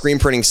to the screen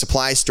printing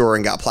supply store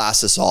and got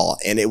Plastisol,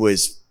 and it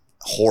was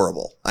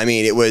horrible. I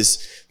mean, it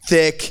was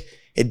thick.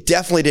 It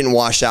definitely didn't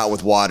wash out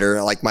with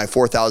water. Like my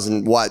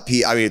 4,000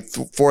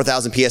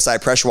 PSI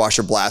pressure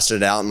washer blasted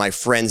it out, and my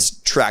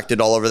friends tracked it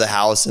all over the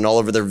house and all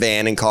over their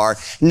van and car.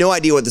 No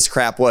idea what this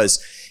crap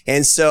was.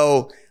 And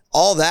so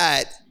all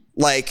that,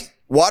 like,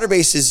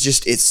 water-based is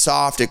just, it's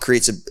soft. It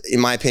creates, in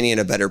my opinion,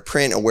 a better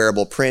print, a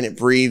wearable print. It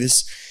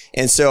breathes.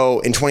 And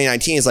so in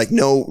 2019, it's like,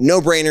 no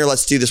brainer.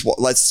 Let's do this.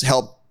 Let's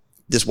help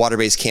this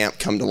water-based camp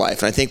come to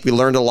life. And I think we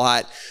learned a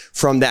lot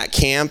from that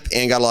camp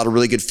and got a lot of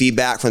really good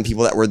feedback from the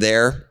people that were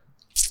there.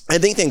 I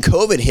think then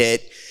COVID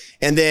hit,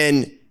 and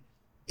then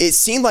it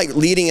seemed like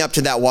leading up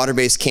to that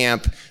water-based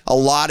camp, a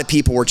lot of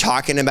people were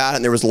talking about it,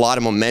 and there was a lot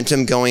of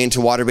momentum going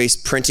into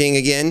water-based printing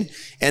again.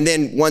 And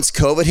then once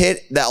COVID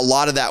hit, a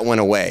lot of that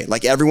went away.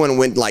 Like everyone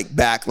went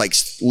back,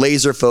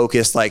 laser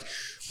focused, like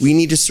we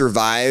need to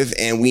survive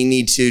and we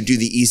need to do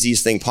the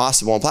easiest thing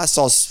possible. And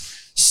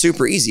Plastisol's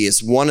super easy.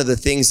 It's one of the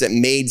things that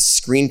made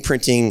screen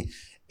printing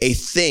a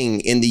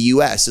thing in the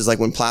US. Is like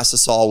when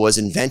Plastisol was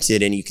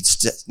invented, and you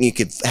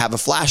could have a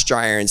flash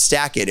dryer and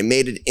stack it. It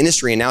made an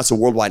industry, and now it's a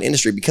worldwide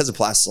industry because of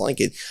Plastisol.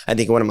 I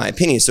think one of my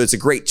opinions. So it's a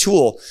great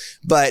tool,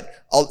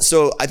 but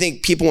also I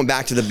think people went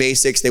back to the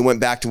basics. They went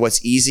back to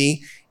what's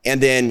easy, and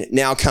then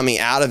now coming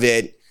out of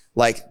it,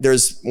 like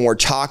there's more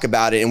talk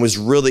about it, and it was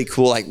really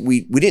cool. Like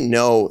we didn't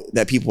know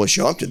that people would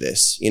show up to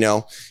this.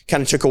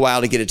 Kind of took a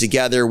while to get it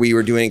together. We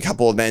were doing a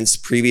couple events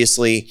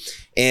previously,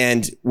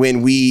 and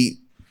when we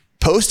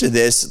posted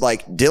this,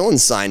 like Dylan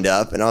signed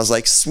up, and I was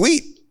like,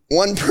 sweet,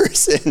 one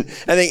person.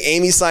 I think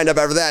Amy signed up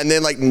after that, and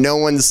then like no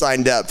one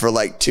signed up for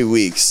like 2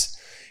 weeks.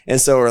 And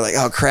so we're like,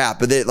 oh crap.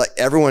 But then like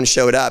everyone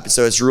showed up.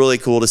 So it's really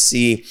cool to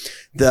see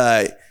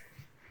the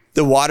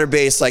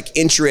water-based like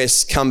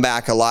interest come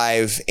back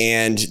alive.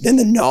 And then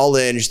the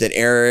knowledge that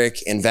Eric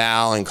and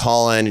Val and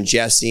Colin and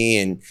Jesse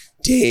and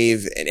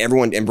Dave and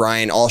everyone and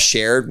Brian all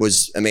shared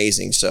was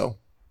amazing. So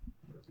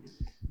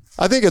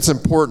I think it's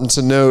important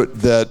to note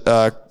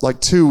that like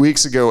 2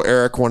 weeks ago,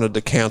 Eric wanted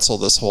to cancel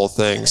this whole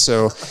thing.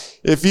 So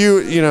if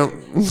you know.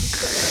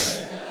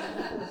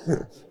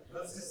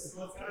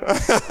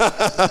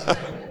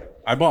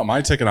 I bought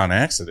my ticket on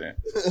accident.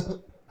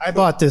 I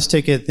bought this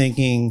ticket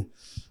thinking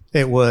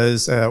it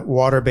was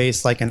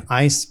water-based, like an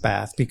ice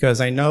bath,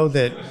 because I know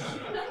that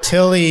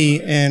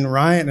Tilly and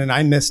Ryan and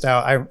I missed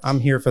out.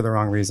 I'm here for the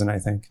wrong reason, I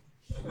think.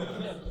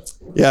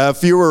 Yeah,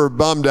 if you were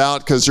bummed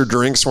out because your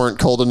drinks weren't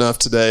cold enough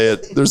today,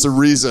 there's a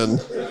reason.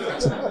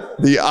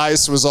 The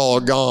ice was all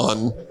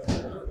gone. I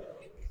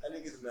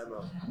didn't get the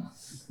memo.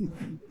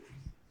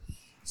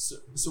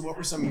 So what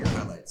were some of your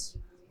highlights?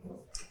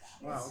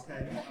 Wow,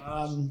 okay.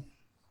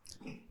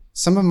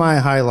 Some of my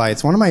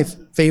highlights. One of my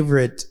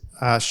favorite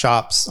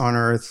shops on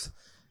earth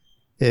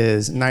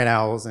is Night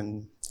Owls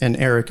and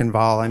Eric and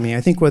Val. I mean,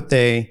 I think what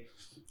they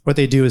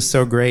do is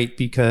so great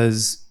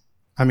because,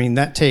 I mean,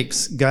 that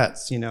takes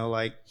guts,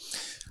 like,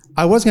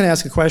 I was going to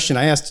ask a question.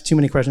 I asked too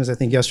many questions, I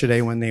think,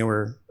 yesterday when they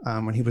were,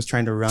 when he was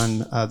trying to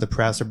run the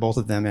press, or both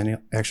of them,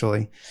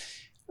 actually.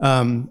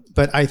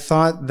 But I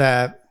thought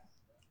that,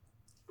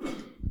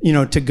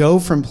 to go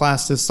from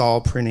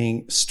Plastisol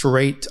printing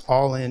straight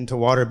all into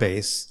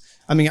water-based,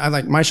 I mean,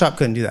 my shop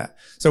couldn't do that.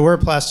 So we're a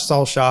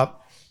Plastisol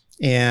shop,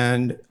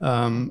 and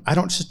I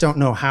don't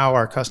know how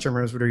our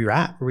customers would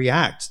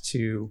react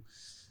to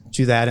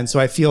that. And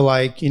so I feel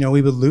like,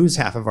 we would lose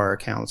half of our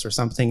accounts or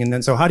something. And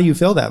then, so how do you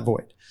fill that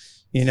void?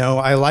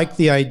 I like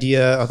the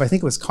idea of, I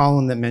think it was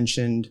Colin that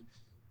mentioned,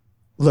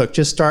 look,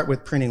 just start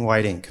with printing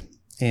white ink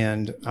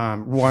and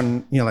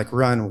run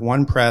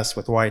one press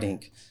with white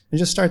ink and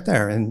just start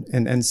there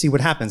and see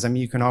what happens. I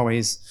mean, you can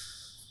always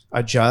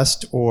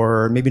adjust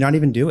or maybe not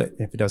even do it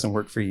if it doesn't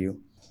work for you.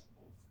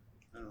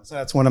 So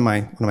that's one of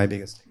my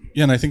biggest.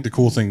 Yeah, and I think the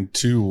cool thing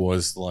too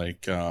was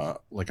like I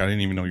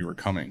didn't even know you were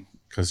coming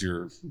because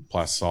you're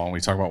Plastisol, and we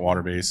talk about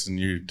water-based, and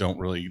you don't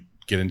really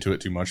get into it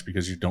too much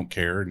because you don't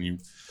care and you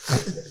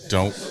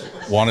don't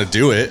want to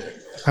do it.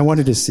 I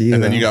wanted to see you.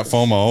 And then you got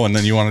FOMO, and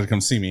then you wanted to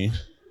come see me.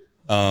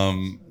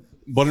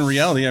 But in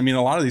reality, I mean,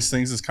 a lot of these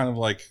things is kind of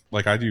like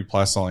I do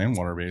Plastisol and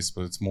water-based,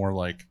 but it's more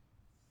like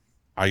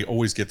I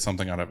always get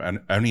something out of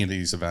any of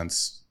these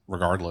events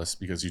regardless,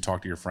 because you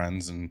talk to your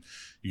friends and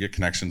you get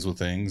connections with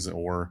things,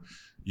 or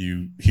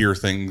you hear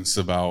things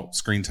about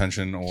screen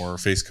tension or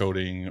face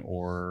coating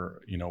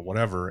or,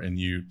 whatever, and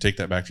you take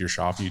that back to your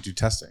shop and you do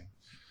testing.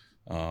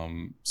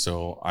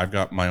 So I've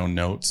got my own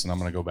notes, and I'm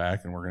going to go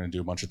back and we're going to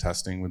do a bunch of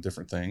testing with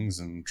different things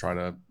and try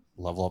to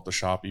level up the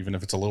shop, even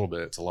if it's a little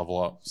bit, to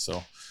level up.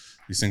 So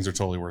these things are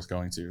totally worth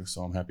going to.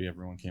 So I'm happy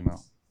everyone came out.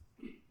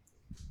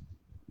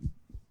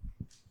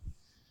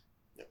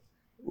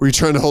 Were you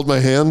trying to hold my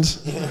hand?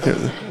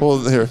 Here.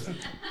 Well, here.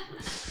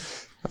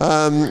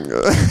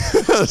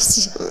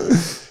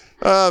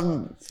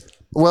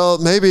 Well,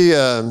 maybe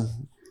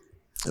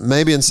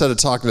instead of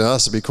talking to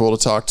us, it'd be cool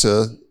to talk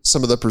to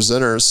some of the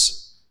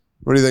presenters.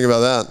 What do you think about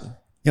that?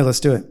 Yeah, let's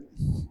do it.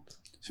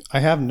 I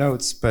have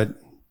notes, but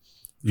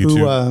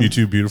You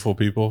two beautiful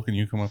people, can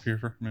you come up here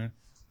for a minute?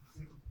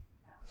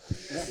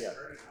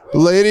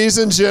 Ladies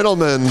and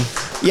gentlemen,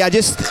 Yeah,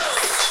 just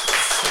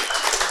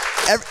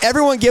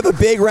everyone give a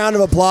big round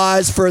of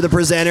applause for the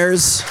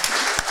presenters.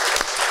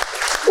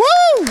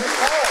 Woo!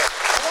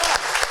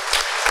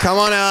 Come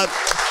on up.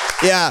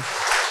 Yeah.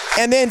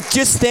 And then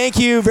just thank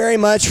you very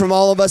much from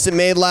all of us at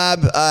Made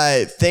Lab.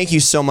 Thank you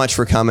so much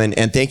for coming.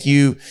 And thank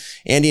you,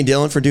 Andy and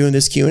Dylan, for doing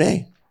this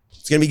Q&A.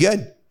 It's going to be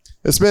good.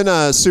 it's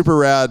been super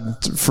rad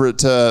for it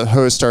to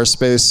host our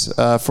space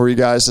for you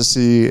guys to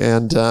see,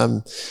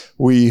 and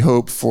we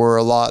hope for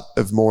a lot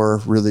of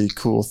more really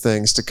cool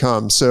things to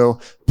come. So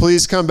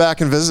please come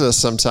back and visit us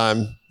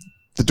sometime.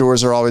 The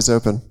doors are always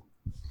open.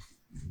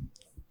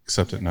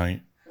 Except at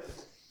night.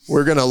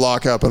 We're going to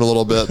lock up in a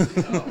little bit.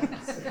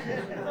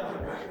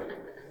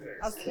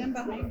 I'll stand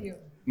behind you.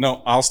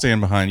 No, I'll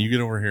stand behind. You get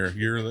over here.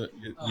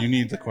 You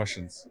need the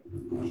questions.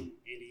 Andy,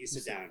 you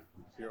sit down.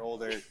 You're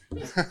older.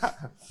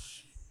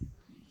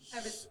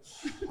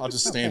 I'll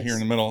just stand here in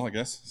the middle, I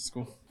guess. It's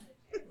cool.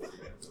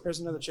 there's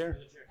another chair.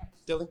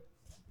 Dylan?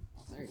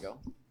 There you go.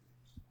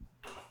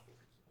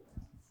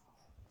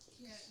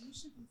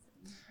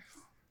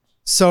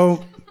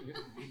 So,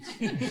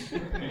 You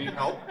need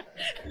help?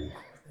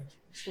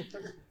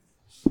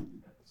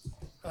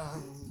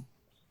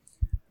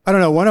 I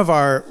don't know. One of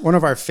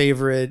our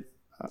favorite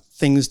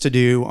things to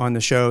do on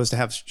the show is to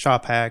have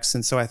shop hacks,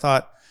 and so I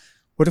thought,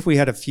 what if we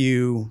had a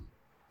few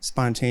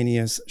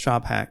spontaneous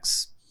shop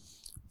hacks?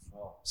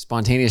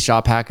 Spontaneous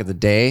shop hack of the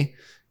day.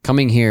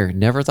 Coming here,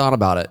 never thought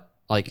about it.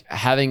 Like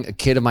having a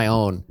kid of my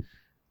own,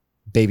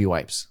 baby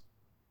wipes.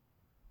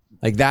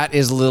 Like that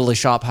is literally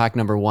shop hack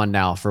number one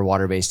now for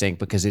water-based ink,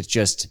 because it's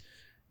just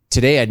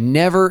today I'd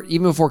never,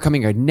 even before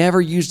coming here, I'd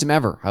never used them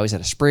ever. I always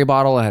had a spray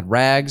bottle, I had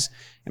rags,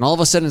 and all of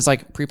a sudden it's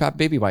like pre-packed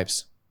baby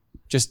wipes.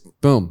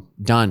 Just boom,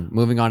 done.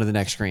 Moving on to the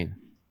next screen.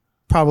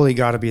 Probably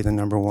got to be the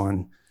number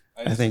one.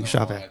 I think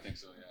shop hack. I think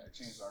so, yeah. It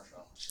changed our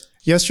shop. Sure.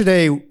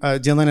 Yesterday,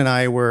 Dylan and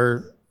I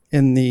were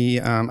in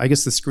the, I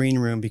guess the screen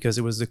room, because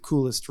it was the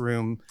coolest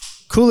room.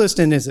 Coolest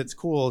in is it's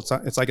cool.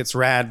 It's like it's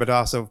rad, but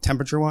also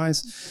temperature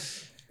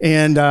wise.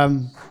 And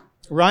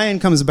Ryan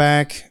comes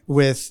back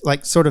with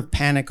like sort of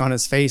panic on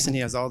his face, and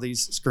he has all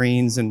these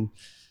screens and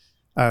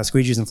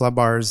squeegees and flood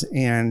bars,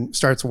 and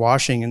starts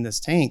washing in this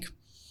tank,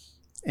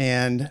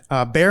 and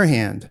bare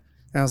hand.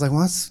 And I was like,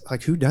 well, that's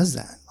like, who does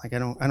that? Like, I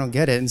don't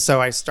get it. And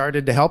so I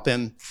started to help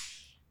him.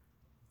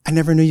 I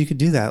never knew you could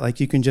do that. Like,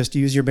 you can just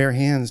use your bare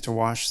hands to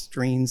wash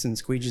screens and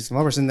squeegees and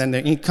flood bars, and then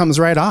the ink comes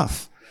right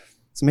off.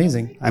 It's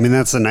amazing. I mean,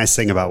 that's the nice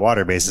thing about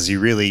water-based is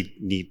you really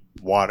need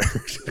water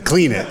to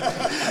clean it.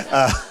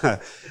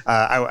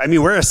 I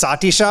mean, we're a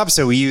Sati shop,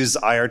 so we use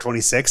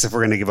IR26 if we're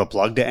going to give a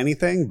plug to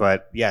anything.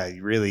 But yeah,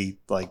 you really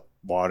like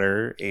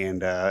water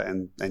and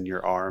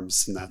your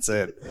arms, and that's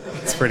it.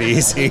 It's pretty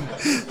easy.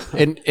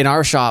 In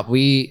our shop,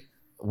 we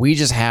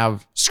just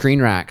have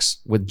screen racks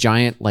with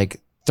giant like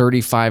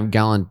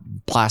 35-gallon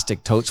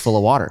plastic totes full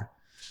of water.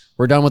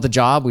 We're done with the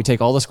job. We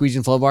take all the squeegee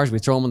and flow bars, we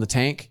throw them in the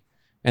tank,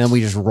 and then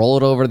we just roll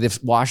it over to the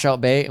washout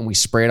bay and we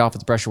spray it off with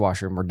the pressure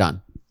washer, and we're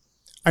done.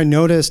 I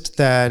noticed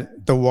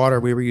that the water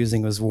we were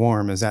using was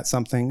warm. Is that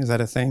something? Is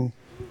that a thing?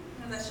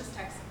 No, that's just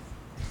Texas.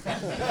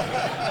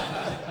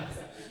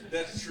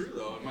 That's true,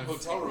 though. In my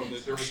hotel room,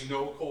 there was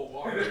no cold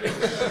water. It was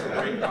just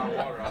straight hot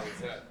water out of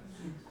his head.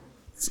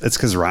 It's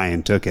because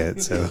Ryan took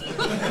it. So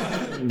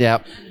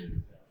Yep.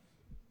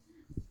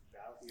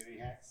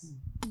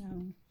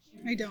 No,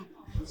 I don't.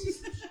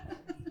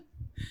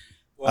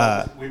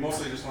 Well, we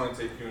mostly just want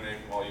to take Q&A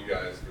from all you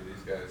guys for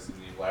these guys.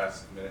 Any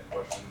last minute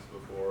questions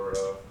before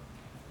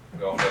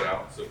we all head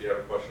out? So if you have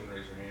a question,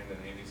 raise your hand, and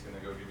Andy's going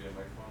to go give you a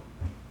microphone.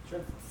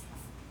 Sure.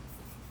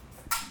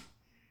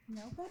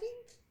 Nobody?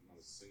 Not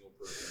a single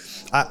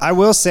person. I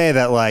will say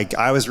that like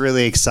I was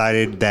really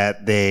excited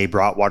that they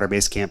brought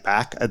Water-Based Camp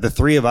back. The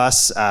three of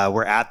us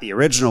were at the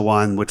original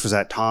one, which was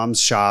at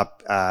Tom's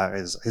shop,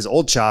 his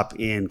old shop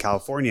in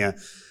California.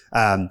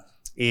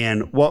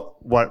 And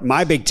what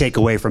my big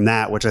takeaway from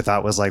that, which I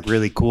thought was like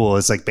really cool,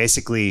 is like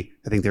basically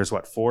I think there's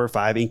 4 or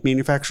 5 ink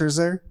manufacturers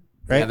there,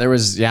 right? Yeah, there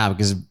was,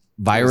 because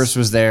Virus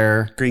was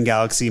there. Green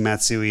Galaxy,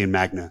 Matsui, and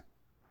Magna.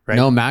 Right?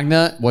 No,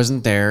 Magna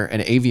wasn't there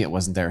and Avient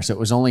wasn't there. So it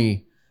was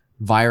only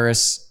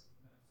Virus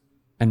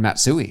and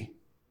Matsui.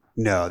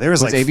 No, there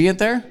was Was like Avient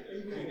there?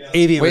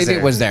 Avient was Avient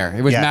there. was there.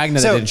 It was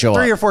Magna that didn't show up.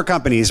 3 or 4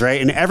 companies,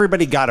 right? And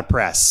everybody got a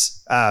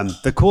press.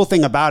 The cool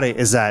thing about it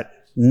is that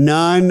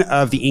none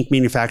of the ink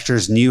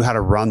manufacturers knew how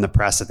to run the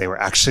press that they were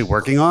actually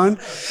working on.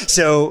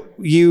 So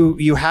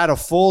you had a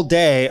full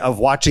day of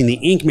watching the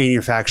ink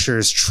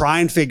manufacturers try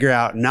and figure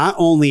out not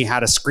only how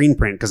to screen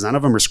print, because none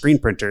of them are screen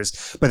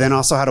printers, but then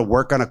also how to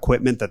work on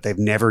equipment that they've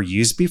never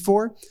used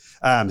before.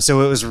 So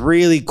it was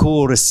really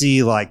cool to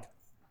see like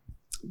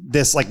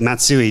this like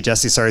Matsui,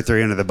 Jesse, sorry, threw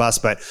you under the bus,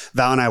 but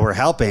Val and I were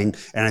helping,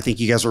 and I think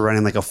you guys were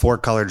running like a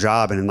 4-color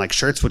job, and like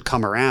shirts would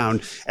come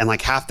around and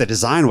like half the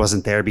design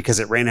wasn't there because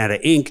it ran out of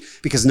ink,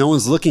 because no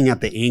one's looking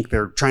at the ink.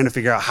 They're trying to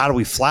figure out, how do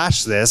we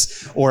flash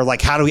this, or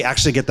like how do we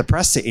actually get the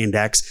press to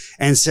index?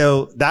 And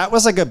so that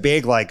was like a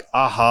big like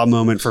aha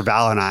moment for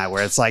Val and I,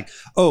 where it's like,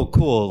 oh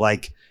cool,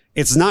 like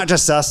it's not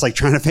just us like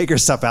trying to figure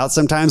stuff out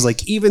sometimes.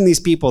 Like even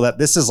these people that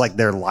this is like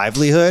their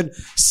livelihood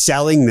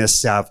selling this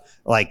stuff,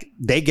 like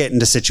they get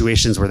into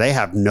situations where they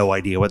have no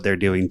idea what they're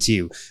doing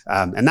too.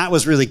 And that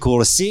was really cool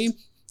to see.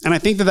 And I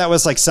think that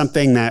was like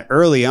something that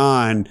early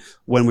on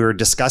when we were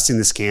discussing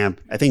this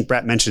camp, I think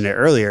Brett mentioned it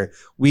earlier,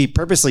 we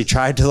purposely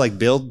tried to like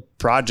build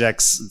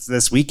projects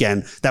this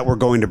weekend that were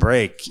going to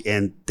break,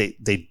 and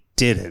they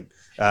didn't.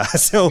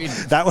 So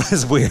that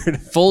was weird.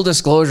 Full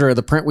disclosure,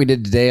 the print we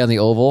did today on the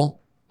oval,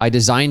 I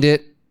designed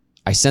it.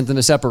 I sent them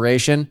to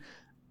separation.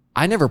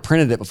 I never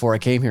printed it before I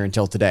came here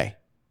until today,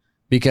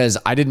 because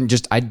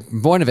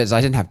one of it is I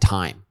didn't have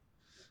time,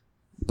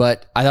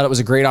 but I thought it was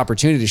a great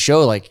opportunity to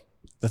show like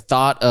the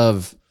thought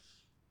of,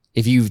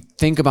 if you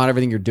think about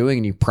everything you're doing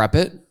and you prep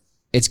it,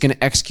 it's going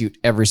to execute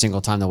every single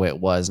time the way it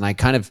was. And I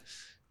kind of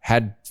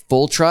had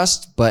full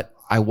trust, but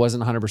I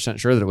wasn't 100%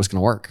 sure that it was going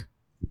to work.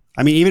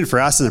 I mean, even for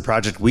us in the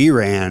project we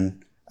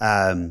ran,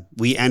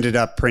 we ended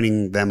up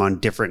printing them on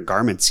different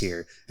garments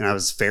here, and I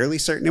was fairly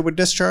certain it would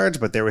discharge,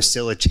 but there was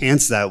still a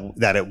chance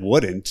that it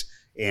wouldn't.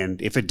 And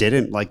if it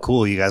didn't, like,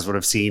 cool, you guys would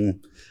have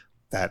seen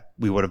that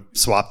we would have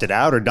swapped it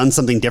out or done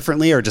something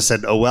differently, or just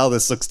said, oh, well,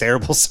 this looks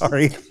terrible.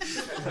 Sorry.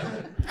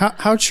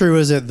 How true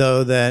is it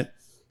though that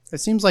it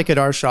seems like at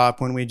our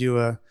shop when we do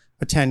a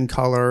 10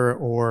 color,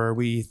 or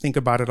we think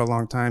about it a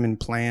long time and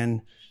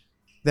plan,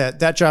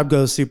 that job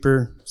goes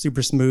super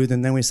smooth,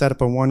 and then we set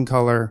up a 1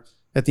 color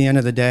at the end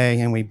of the day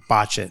and we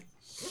botch it,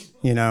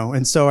 you know?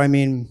 And so, I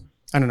mean,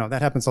 I don't know,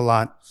 that happens a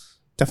lot,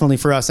 definitely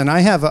for us. And I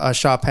have a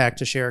shop hack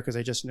to share because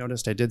I just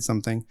noticed I did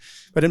something.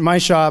 But in my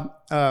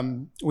shop,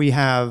 we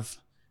have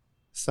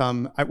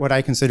some, what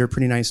I consider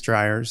pretty nice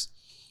dryers.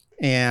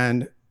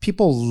 And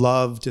people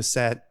love to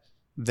set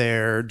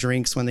their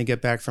drinks when they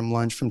get back from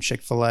lunch from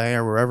Chick-fil-A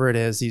or wherever it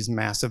is, these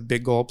massive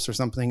big gulps or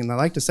something. And they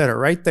like to set it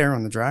right there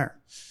on the dryer.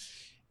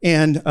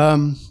 And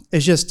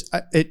it's just,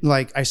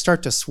 I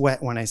start to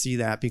sweat when I see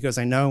that, because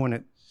I know when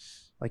it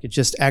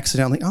just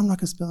accidentally, oh, I'm not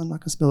gonna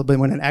spill it. But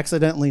when it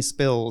accidentally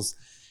spills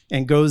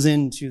and goes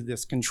into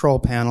this control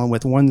panel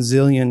with 1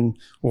 zillion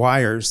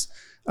wires,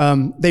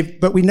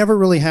 but we never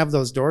really have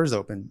those doors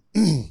open.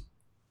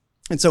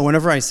 And so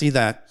whenever I see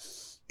that,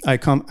 I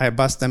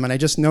bust them, and I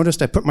just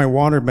noticed I put my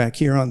water back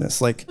here on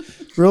this like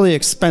really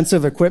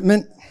expensive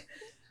equipment.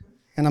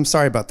 And I'm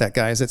sorry about that,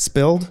 guys. It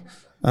spilled.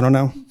 I don't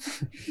know.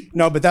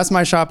 No, but that's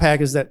my shop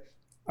hack, is that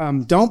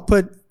don't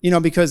put,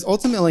 because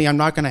ultimately I'm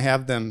not going to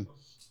have them.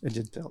 It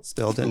did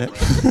spill, didn't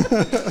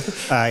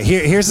it?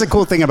 Here's the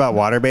cool thing about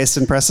water-based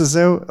impresses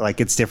though. Like,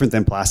 it's different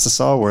than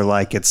Plastisol, where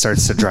like it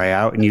starts to dry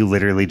out and you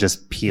literally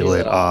just peel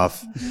it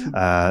off.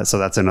 So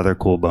that's another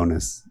cool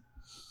bonus.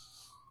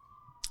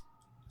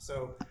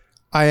 So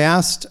I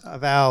asked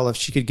Val if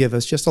she could give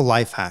us just a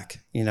life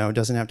hack. It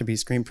doesn't have to be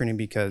screen printing,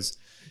 because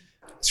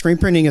screen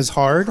printing is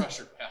hard.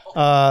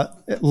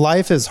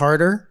 Life is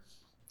harder.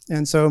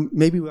 And so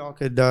maybe we all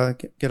could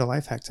get a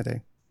life hack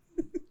today.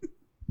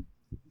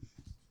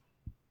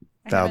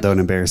 Val, don't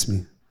embarrass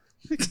me.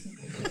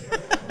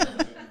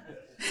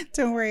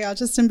 Don't worry, I'll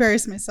just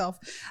embarrass myself.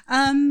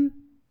 I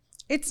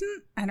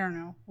don't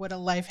know what a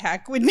life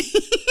hack would be.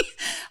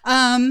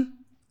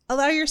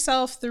 Allow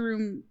yourself the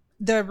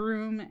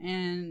room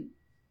and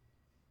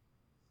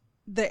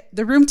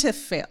the room to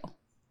fail.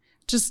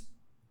 Just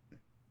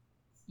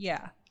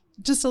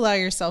allow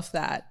yourself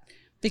that,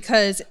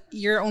 because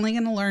you're only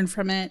going to learn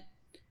from it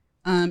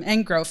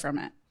and grow from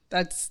it.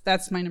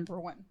 That's my number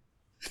one.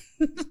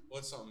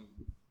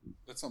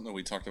 That's something that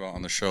we talked about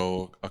on the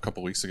show a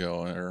couple weeks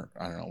ago, or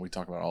I don't know, we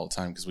talk about it all the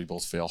time because we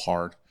both fail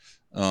hard.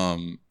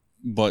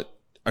 But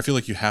I feel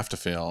like you have to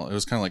fail. It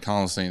was kind of like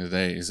Colin was saying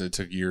today, is it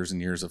took years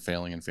and years of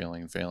failing of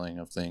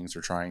things,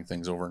 or trying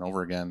things over and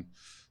over again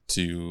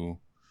to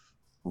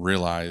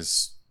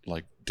realize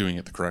like doing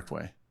it the correct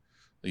way.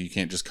 You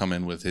can't just come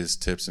in with his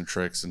tips and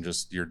tricks and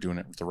just you're doing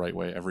it the right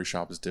way. Every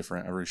shop is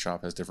different. Every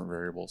shop has different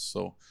variables.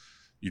 So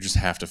you just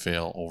have to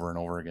fail over and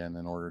over again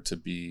in order to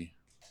be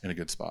in a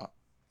good spot.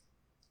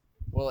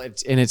 Well,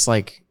 it's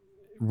like,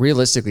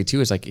 realistically too,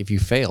 it's like, if you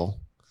fail,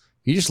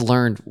 you just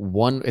learned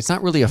one. It's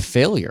not really a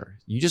failure.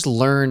 You just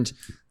learned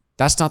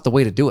that's not the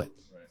way to do it.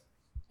 Right.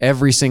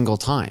 Every single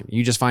time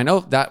you just find,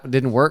 oh, that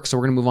didn't work, so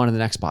we're going to move on to the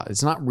next spot.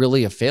 It's not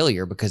really a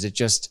failure, because it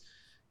just,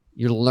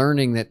 you're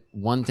learning that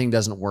one thing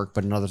doesn't work,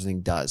 but another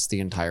thing does the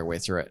entire way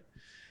through it.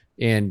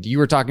 And you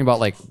were talking about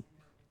like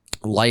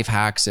life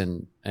hacks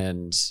and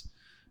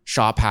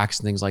shop hacks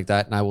and things like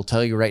that. And I will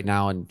tell you right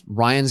now, and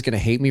Ryan's going to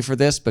hate me for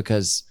this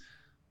because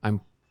I'm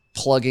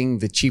plugging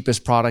the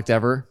cheapest product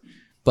ever,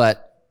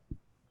 but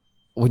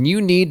when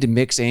you need to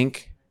mix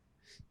ink,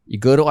 you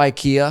go to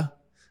IKEA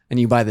and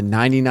you buy the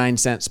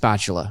 99-cent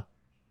spatula,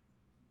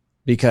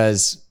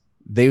 because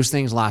those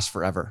things last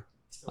forever.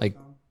 Like,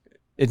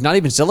 it's not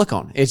even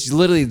silicone. It's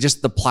literally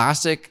just the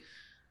plastic.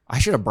 I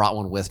should have brought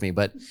one with me,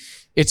 but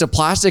it's a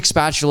plastic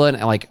spatula and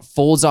it like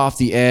folds off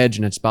the edge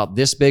and it's about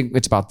this big.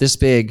 It's about this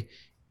big.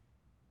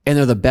 And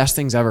they're the best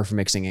things ever for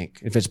mixing ink.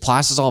 If it's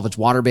Plastisol, if it's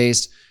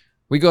water-based,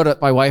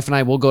 my wife and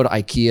I will go to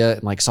IKEA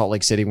in like Salt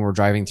Lake City when we're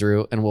driving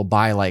through and we'll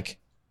buy like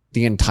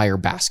the entire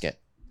basket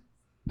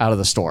out of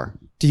the store.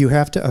 Do you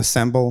have to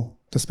assemble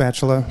the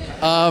spatula?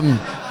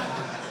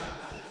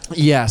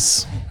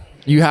 Yes.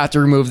 You have to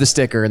remove the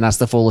sticker and that's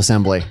the full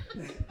assembly.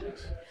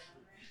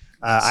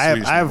 I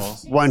have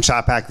one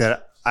shop hack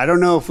that I don't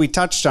know if we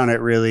touched on it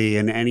really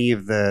in any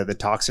of the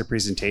talks or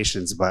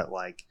presentations, but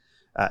like,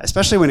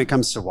 especially when it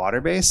comes to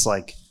water-based,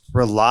 like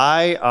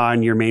rely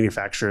on your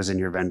manufacturers and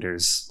your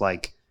vendors.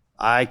 Like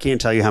I can't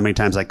tell you how many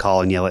times I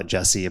call and yell at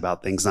Jesse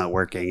about things not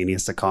working and he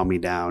has to calm me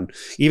down.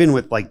 Even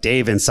with like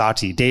Dave and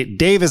Sati.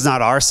 Dave is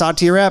not our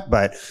Sati rep,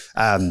 but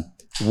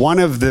one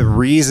of the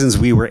reasons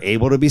we were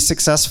able to be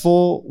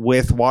successful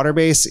with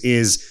water-based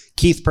is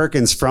Keith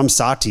Perkins from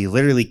Sati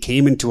literally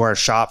came into our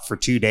shop for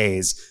 2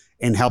 days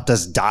and helped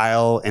us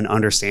dial and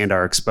understand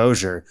our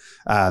exposure.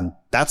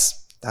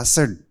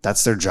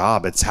 That's their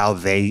job. It's how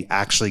they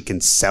actually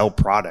can sell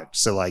product.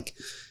 So like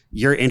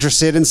you're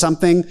interested in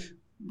something,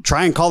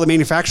 try and call the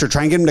manufacturer,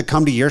 try and get them to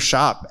come to your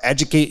shop,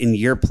 educate in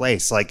your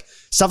place. Like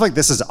stuff like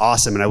this is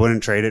awesome and I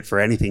wouldn't trade it for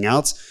anything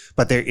else,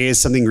 but there is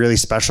something really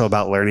special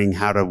about learning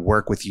how to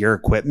work with your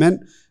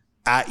equipment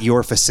at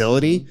your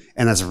facility.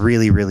 And that's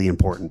really, really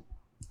important.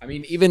 I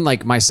mean, even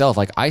like myself,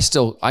 like I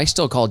still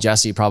call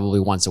Jesse probably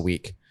once a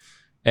week.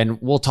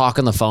 And we'll talk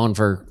on the phone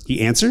for...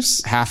 He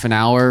answers? Half an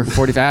hour,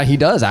 45... He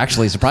does,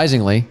 actually,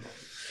 surprisingly.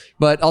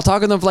 But I'll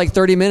talk on them for like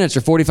 30 minutes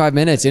or 45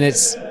 minutes. And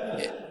it's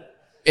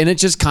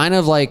just kind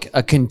of like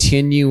a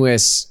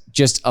continuous,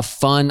 just a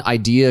fun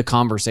idea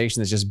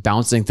conversation that's just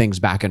bouncing things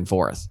back and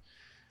forth.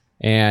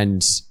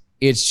 And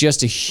it's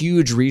just a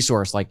huge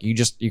resource. Like you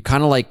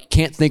kind of like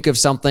can't think of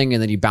something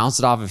and then you bounce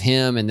it off of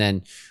him and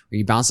then or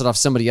you bounce it off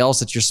somebody else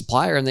that's your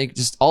supplier and they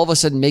just all of a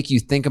sudden make you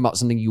think about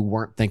something you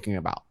weren't thinking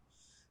about.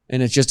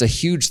 And it's just a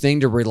huge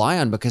thing to rely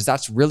on because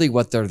that's really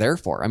what they're there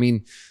for. I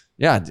mean,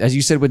 yeah, as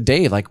you said with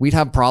Dave, like we'd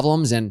have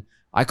problems and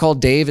I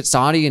called Dave at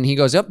Saudi and he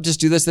goes, yep, just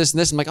do this, this,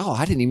 and this. I'm like, oh,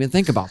 I didn't even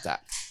think about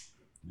that.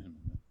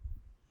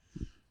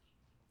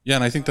 Yeah,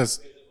 and I think that's...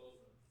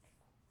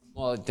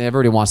 Well,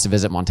 everybody wants to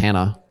visit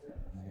Montana.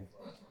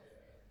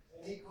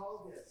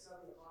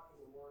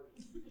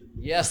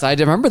 Yes, I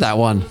remember that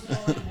one.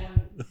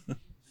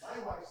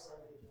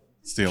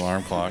 It's the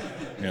alarm clock,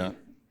 yeah.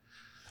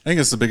 I think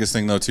it's the biggest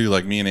thing though too.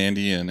 Like me and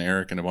Andy and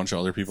Eric and a bunch of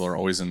other people are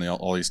always in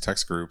all these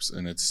text groups,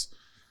 and it's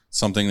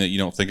something that you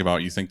don't think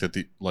about. You think that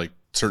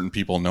certain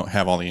people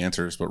have all the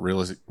answers, but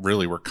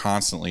really we're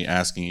constantly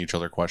asking each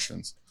other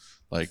questions,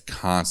 like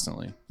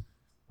constantly.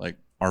 Like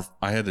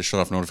I had to shut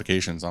off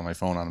notifications on my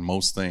phone on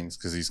most things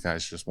because these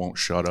guys just won't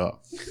shut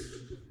up.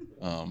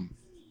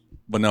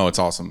 But no, it's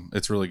awesome.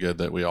 It's really good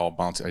that we all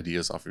bounce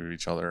ideas off of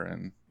each other,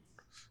 and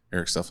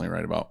Eric's definitely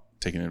right about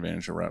taking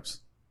advantage of reps.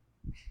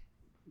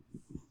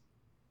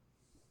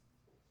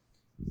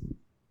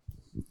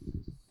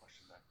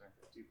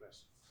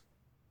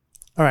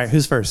 All right,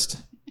 who's first?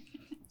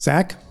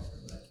 Zach?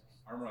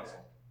 Arm wrestle.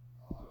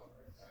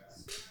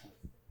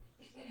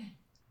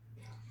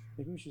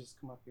 Maybe we should just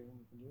come up here and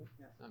we can do it.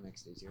 Yeah. That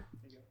makes it easier.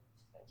 There you go.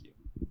 Thank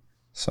you.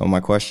 So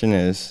my question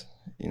is,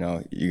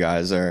 you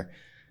guys are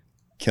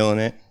killing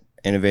it,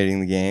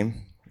 innovating the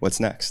game. What's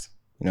next?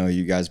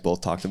 You guys both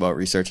talked about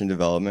research and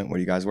development. What are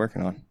you guys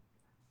working on?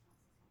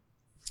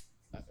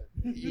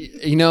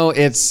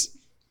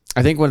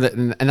 I think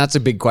and that's a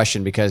big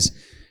question because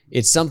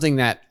it's something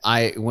that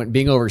when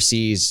being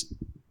overseas,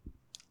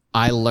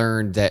 I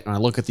learned that when I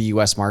look at the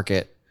US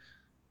market,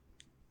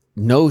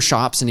 no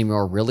shops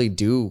anymore really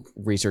do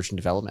research and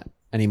development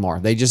anymore.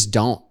 They just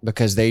don't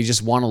because they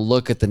just want to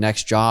look at the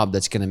next job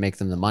that's going to make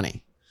them the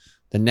money,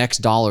 the next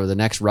dollar, the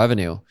next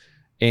revenue.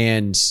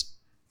 And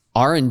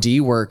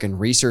R&D work and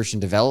research and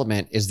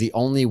development is the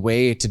only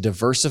way to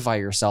diversify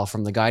yourself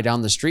from the guy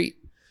down the street.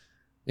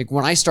 Like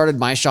when I started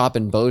my shop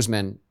in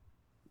Bozeman,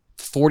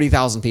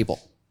 40,000 people.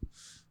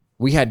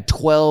 We had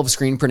 12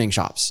 screen printing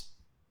shops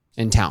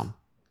in town.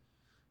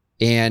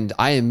 And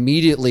I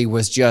immediately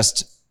was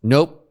just,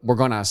 nope, we're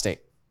going out of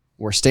state.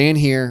 We're staying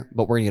here,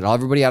 but we're going to get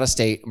everybody out of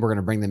state and we're going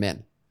to bring them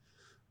in.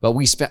 But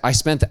I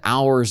spent the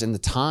hours and the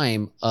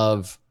time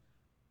of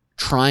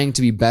trying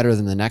to be better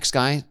than the next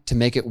guy to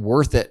make it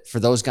worth it for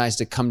those guys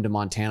to come to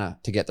Montana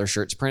to get their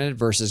shirts printed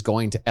versus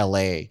going to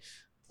LA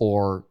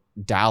or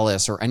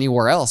Dallas or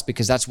anywhere else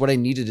because that's what I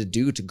needed to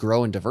do to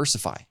grow and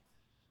diversify.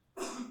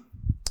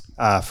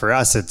 For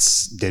us,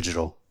 it's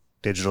digital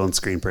and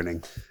screen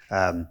printing.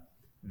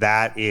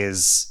 That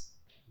is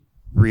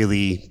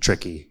really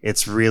tricky.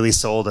 It's really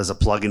sold as a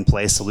plug and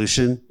play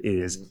solution. It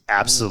is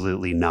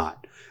absolutely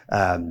not.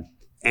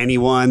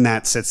 Anyone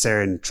that sits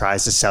there and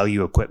tries to sell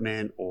you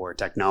equipment or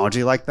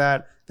technology like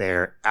that,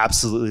 they're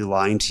absolutely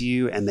lying to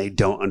you and they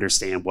don't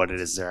understand what it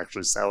is they're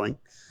actually selling.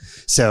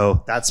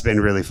 So that's been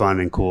really fun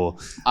and cool.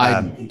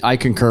 I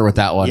concur with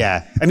that one.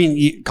 Yeah. I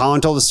mean,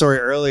 Colin told a story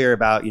earlier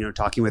about,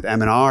 talking with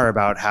M&R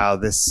about how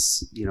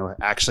this,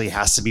 actually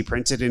has to be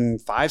printed in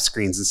 5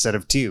 screens instead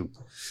of 2.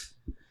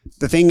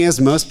 The thing is,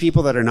 most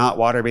people that are not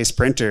water-based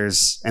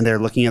printers and they're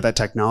looking at that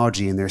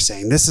technology and they're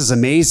saying, this is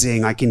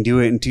amazing, I can do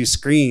it in 2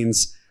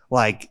 screens.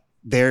 Like,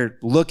 they're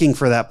looking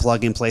for that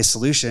plug-and-play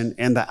solution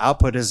and the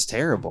output is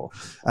terrible.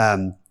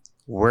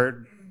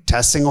 We're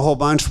testing a whole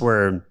bunch.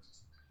 We're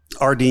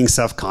RDing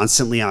stuff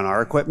constantly on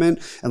our equipment.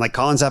 And like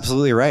Colin's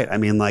absolutely right. I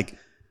mean, like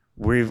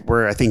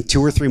we're I think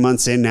 2 or 3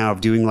 months in now of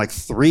doing like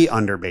 3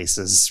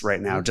 underbases right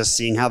now, just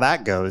seeing how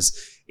that goes.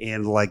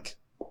 And like,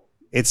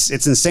 it's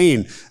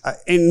insane.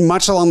 And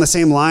much along the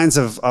same lines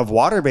of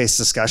water-based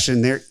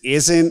discussion, there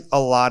isn't a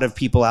lot of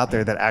people out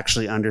there that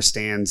actually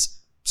understands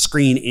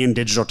screen and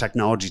digital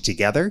technology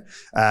together.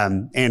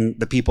 And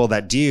the people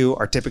that do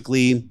are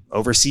typically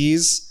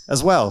overseas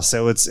as well.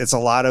 So it's a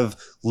lot of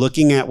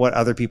looking at what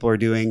other people are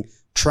doing,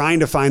 trying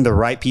to find the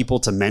right people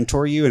to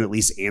mentor you and at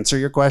least answer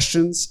your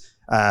questions.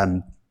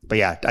 But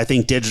yeah, I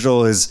think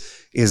digital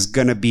is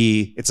going to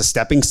be, it's a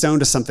stepping stone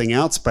to something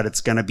else, but it's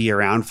going to be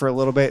around for a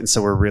little bit. And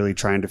so we're really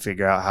trying to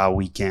figure out how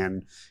we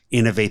can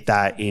innovate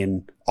that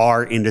in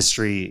our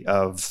industry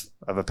of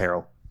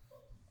apparel.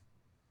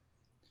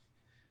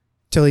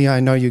 Tilly,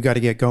 I know you got to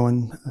get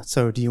going.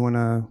 So do you want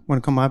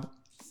to come up,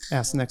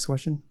 ask the next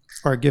question,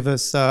 or give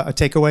us a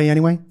takeaway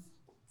anyway?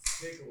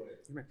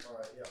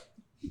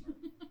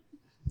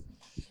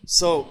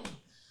 So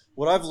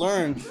what I've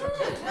learned,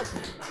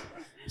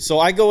 so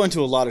I go into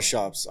a lot of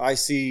shops. I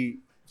see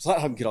a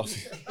lot of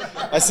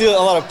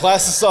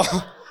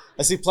plastisol.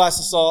 I see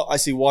plastisol. I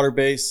see water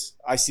base.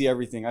 I see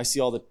everything. I see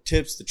all the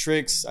tips, the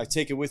tricks. I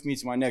take it with me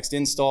to my next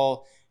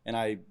install and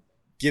I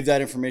give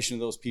that information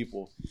to those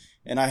people.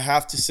 And I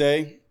have to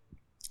say,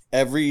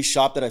 every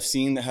shop that I've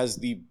seen that has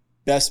the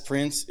best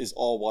prints is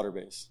all water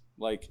based.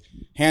 Like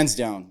hands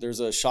down. There's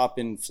a shop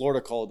in Florida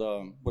called,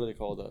 what are they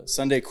called?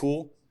 Sunday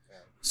Cool.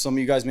 Some of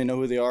you guys may know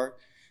who they are.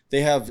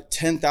 They have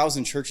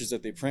 10,000 churches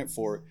that they print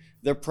for.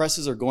 Their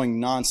presses are going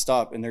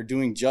nonstop and they're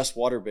doing just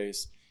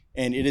water-based.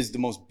 And it is the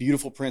most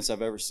beautiful prints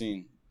I've ever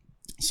seen.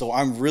 So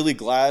I'm really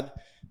glad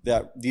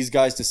that these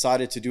guys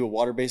decided to do a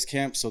water-based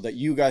camp so that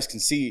you guys can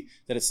see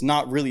that it's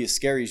not really as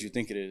scary as you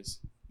think it is.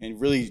 And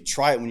really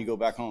try it when you go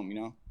back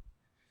home,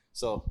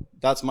 So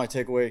that's my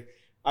takeaway.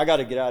 I got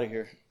to get out of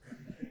here.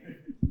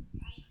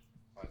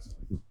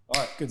 All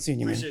right. Good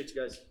seeing you, man. Appreciate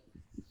you guys.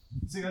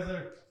 See you guys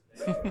later.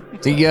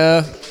 See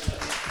ya.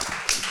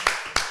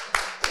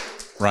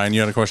 Ryan, you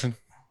had a question?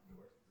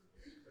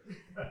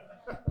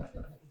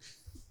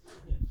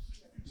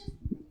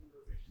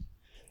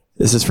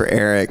 This is for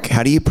Eric.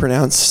 How do you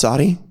pronounce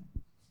Saudi?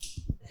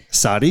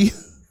 Saudi?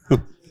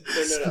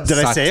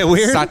 Did I say it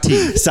weird?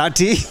 Sati.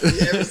 Sati?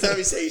 Every time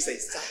you say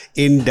Saudi.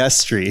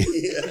 Industry.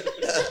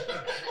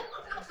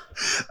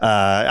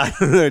 I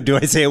don't know. Do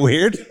I say it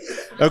weird?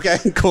 Okay,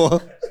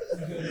 cool.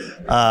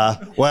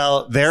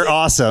 Well, they're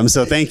awesome,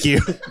 so thank you.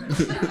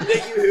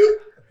 Thank you, who?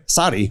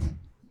 Saudi.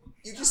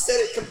 You just said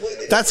it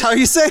completely. That's how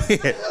you say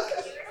it.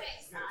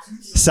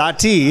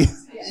 Sati.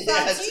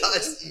 Yeah,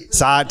 Saudi.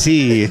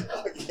 Sati.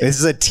 This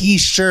is a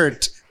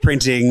t-shirt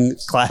printing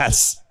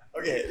class.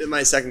 Okay, then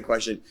my second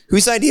question.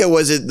 Whose idea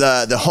was it,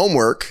 the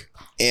homework?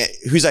 And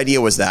whose idea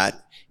was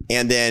that?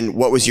 And then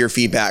what was your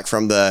feedback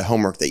from the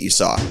homework that you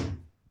saw?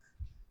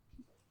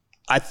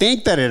 I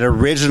think that it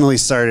originally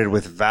started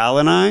with Val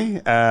and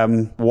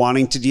I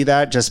wanting to do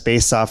that just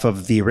based off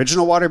of the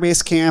original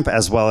water-based camp,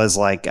 as well as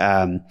like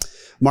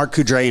Mark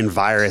Coudray and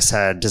Virus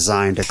had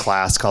designed a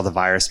class called the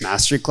Virus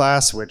Mastery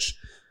Class, which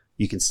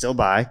you can still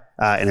buy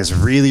and is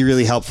really,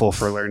 really helpful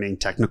for learning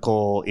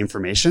technical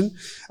information.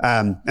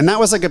 And that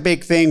was like a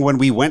big thing when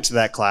we went to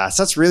that class.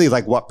 That's really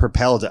like what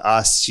propelled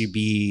us to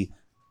be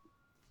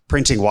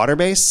printing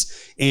water-based.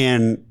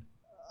 And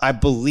I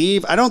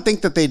don't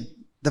think that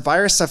the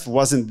Virus stuff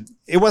wasn't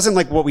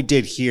like what we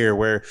did here,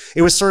 where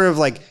it was sort of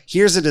like,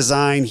 here's a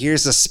design,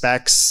 here's the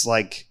specs,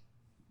 like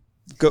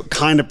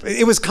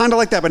it was kind of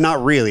like that, but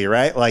not really,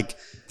 right? Like,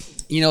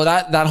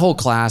 that whole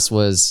class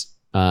was,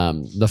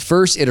 the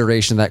first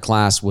iteration of that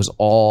class was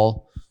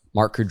all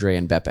Mark Coudray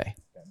and Beppe.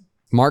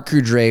 Mark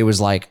Coudray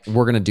was like,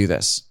 we're going to do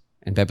this.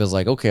 And Beppe's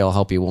like, okay, I'll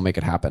help you. We'll make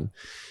it happen.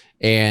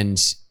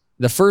 And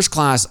the first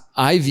class,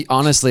 I'll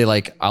honestly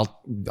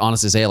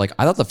say,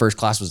 I thought the first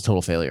class was a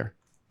total failure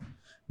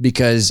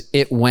because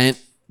it went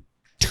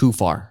too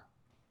far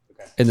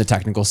in the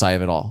technical side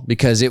of it all,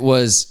 because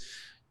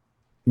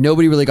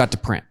nobody really got to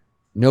print.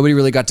 Nobody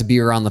really got to be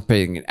around the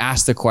thing and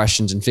ask the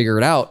questions and figure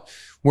it out.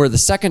 Where the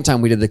second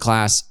time we did the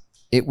class,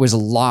 it was a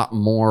lot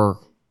more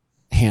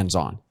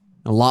hands-on,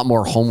 a lot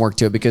more homework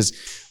to it, because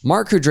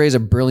Mark Coudray is a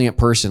brilliant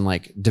person,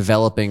 like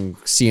developing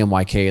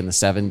CMYK in the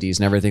 70s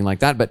and everything like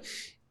that, but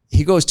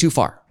he goes too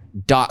far.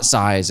 Dot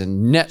size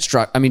and net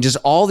structure. I mean, just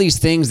all these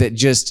things that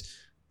just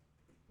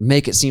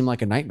make it seem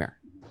like a nightmare.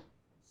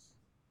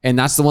 And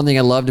that's the one thing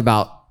I loved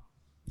about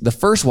the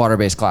first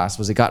water-based class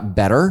was it got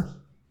better,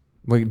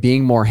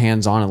 being more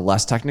hands-on and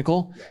less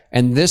technical.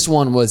 And this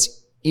one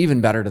was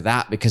even better to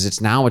that because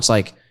it's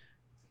like,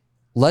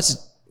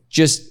 let's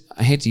just,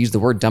 I hate to use the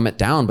word dumb it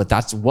down, but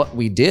that's what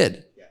we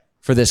did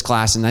for this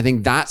class. And I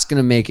think that's going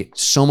to make it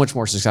so much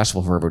more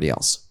successful for everybody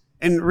else.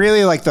 And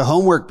really, like, the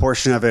homework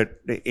portion of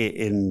it,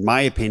 in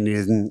my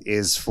opinion,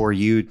 is for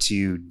you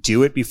to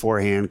do it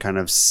beforehand, kind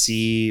of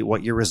see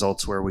what your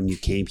results were when you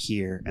came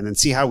here, and then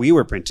see how we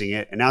were printing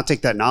it, and now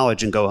take that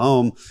knowledge and go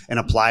home and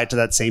apply it to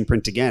that same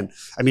print again.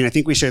 I mean, I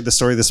think we shared the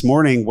story this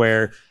morning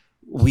where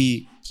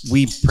we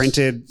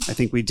printed, I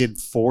think we did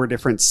 4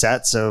 different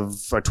sets of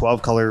a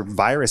 12 color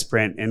virus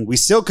print, and we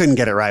still couldn't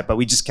get it right, but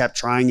we just kept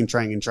trying and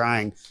trying and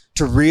trying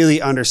to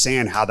really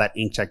understand how that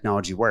ink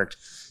technology worked.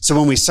 So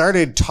when we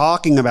started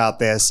talking about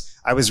this,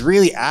 I was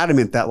really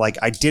adamant that, like,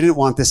 I didn't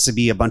want this to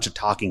be a bunch of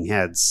talking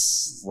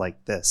heads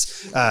like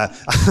this.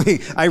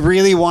 I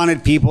really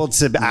wanted people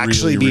to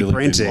actually be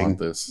printing. Want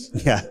this.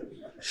 Yeah.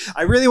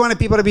 I really wanted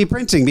people to be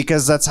printing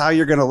because that's how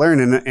you're going to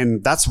learn.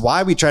 And that's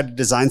why we tried to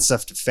design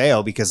stuff to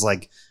fail, because,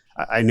 like,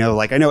 I know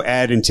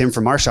Ed and Tim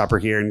from our shop are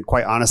here, and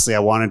quite honestly, I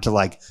wanted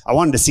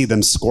to see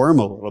them squirm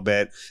a little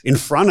bit in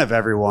front of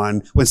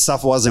everyone when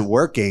stuff wasn't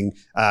working,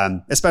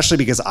 especially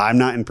because I'm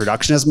not in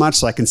production as much,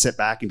 so I can sit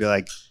back and be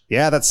like,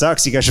 yeah, that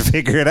sucks. You guys should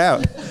figure it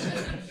out.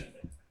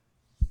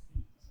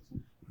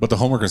 But the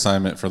homework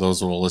assignment for those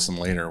who will listen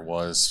later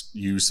was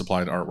you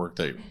supplied artwork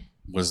that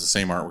was the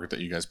same artwork that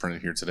you guys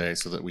printed here today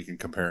so that we can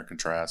compare and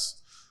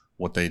contrast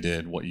what they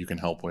did, what you can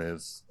help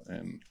with,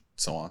 and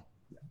so on.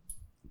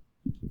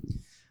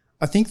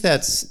 I think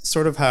that's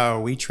sort of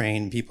how we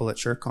train people at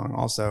SureCon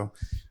also.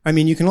 I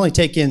mean, you can only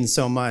take in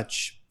so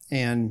much.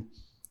 And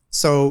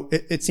so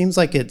it seems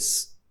like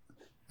it's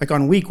like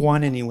on week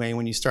 1 anyway,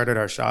 when you started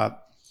our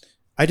shop,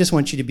 I just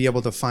want you to be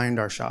able to find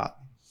our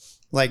shop.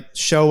 Like,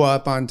 show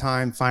up on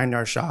time, find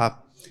our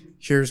shop.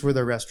 Here's where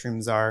the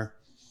restrooms are.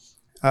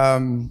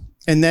 And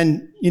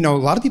then, a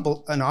lot of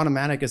people, an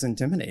automatic is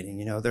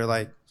intimidating. They're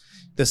like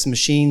this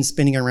machine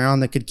spinning around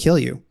that could kill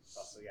you.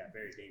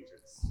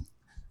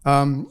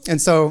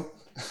 And so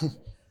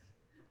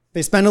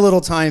they spend a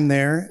little time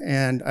there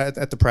and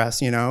at the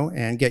press,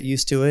 and get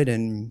used to it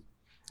and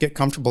get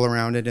comfortable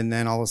around it. And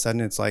then all of a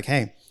sudden it's like,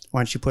 hey, why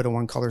don't you put a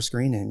 1-color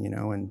screen in,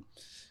 and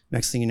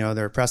next thing you know,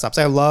 they're press ops.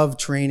 I love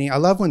training. I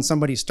love when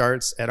somebody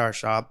starts at our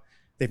shop.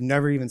 They've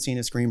never even seen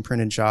a screen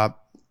printed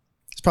shop.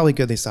 It's probably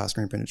good they saw a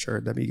screen printed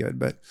shirt. That'd be good.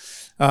 But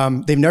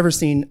they've never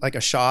seen like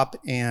a shop.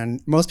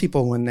 And most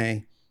people,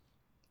 when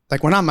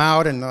I'm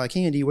out and they're like,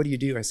 hey, Andy, what do you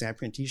do? I say, I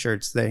print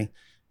t-shirts. They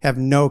have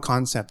no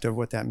concept of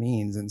what that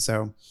means. And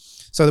so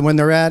when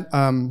they're at,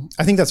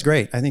 I think that's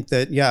great. I think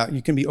that, yeah,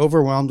 you can be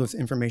overwhelmed with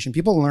information.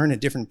 People learn at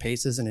different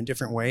paces and in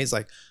different ways.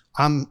 Like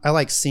I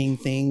like seeing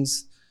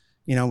things,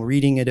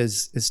 reading it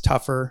is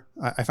tougher.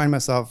 I find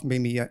myself,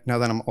 maybe now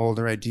that I'm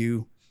older, I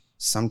do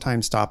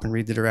sometimes stop and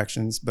read the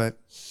directions. But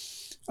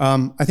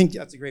I think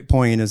that's a great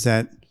point, is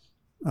that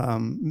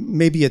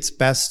maybe it's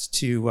best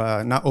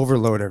to not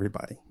overload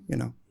everybody,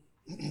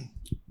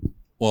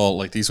 Well,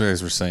 like these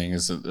guys were saying,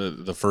 is that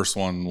the first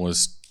one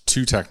was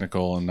too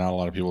technical and not a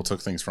lot of people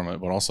took things from it,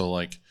 but also,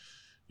 like,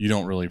 you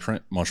don't really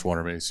print much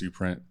water-based. You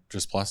print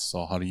just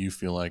plastisol. How do you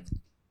feel like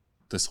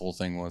this whole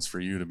thing was for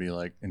you to be,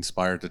 like,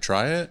 inspired to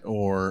try it?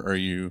 Or are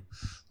you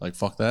like,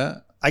 fuck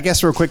that? I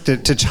guess real quick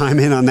to chime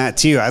in on that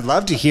too. I'd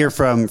love to hear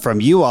from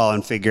you all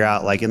and figure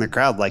out, like, in the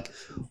crowd, like,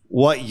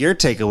 what your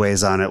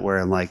takeaways on it were.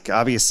 And, like,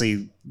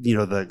 obviously,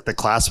 the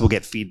class will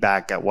get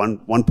feedback at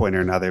one point or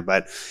another,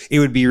 but it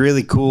would be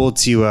really cool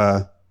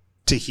to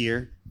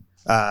hear,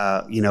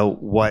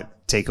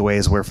 what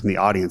takeaways were from the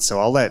audience. So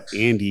I'll let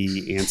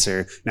Andy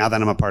answer now that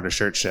I'm a part of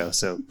Shirt Show.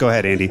 So go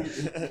ahead, Andy.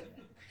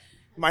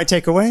 My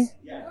takeaway?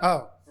 Yeah.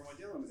 Oh. From what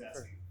Dylan was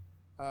asking.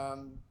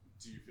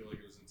 Do you feel like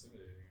it was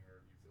intimidating,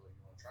 or do you feel like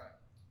you want to try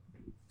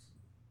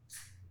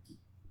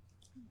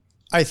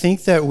it?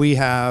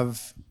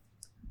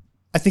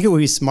 I think it would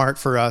be smart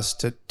for us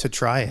to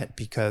try it,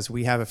 because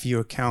we have a few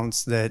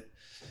accounts that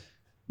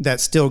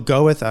still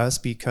go with us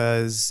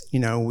because,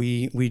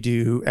 we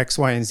do X,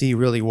 Y, and Z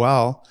really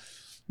well.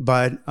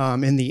 But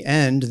in the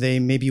end, they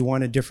maybe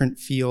want a different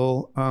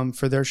feel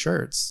for their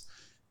shirts.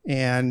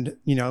 And,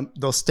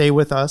 they'll stay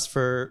with us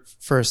for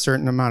a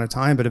certain amount of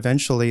time, but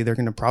eventually they're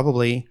going to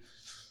probably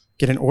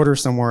get an order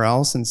somewhere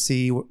else and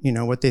see,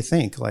 what they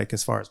think, like,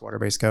 as far as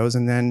water-based goes.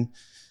 And then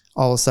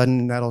all of a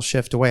sudden that'll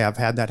shift away. I've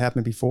had that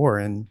happen before.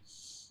 And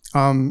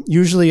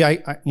usually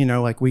I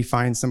we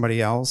find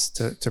somebody else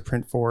to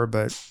print for,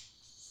 but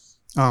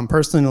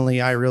personally,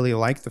 I really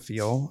like the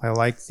feel. I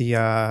like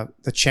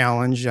the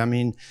challenge. I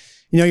mean,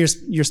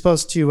 you're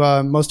supposed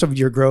to, most of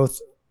your growth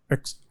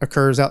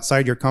occurs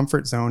outside your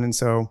comfort zone. And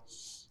so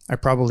I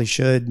probably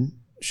should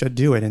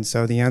do it. And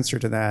so the answer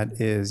to that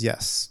is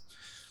yes.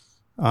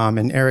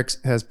 And Eric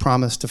has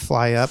promised to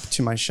fly up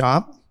to my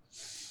shop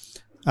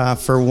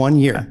for 1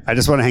 year. I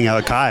just want to hang out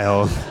with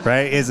Kyle,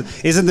 right?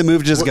 Isn't the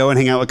move just go and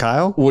hang out with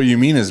Kyle? What you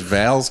mean is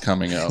Val's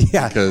coming up.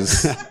 Yeah.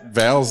 Because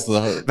Val's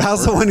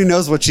the one who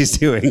knows what she's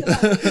doing.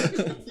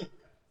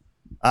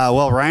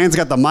 Well, Ryan's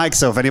got the mic,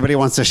 so if anybody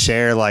wants to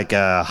share like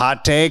a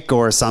hot take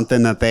or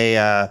something that they,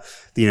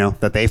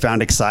 that they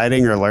found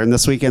exciting or learned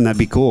this weekend, that'd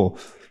be cool.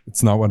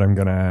 It's not what I'm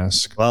going to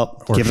ask.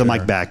 Well, give the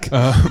mic back.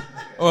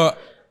 Well,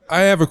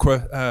 I have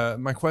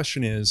my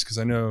question is, because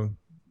I know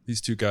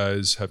these two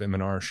guys have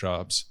M&R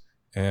shops,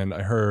 and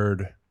I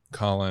heard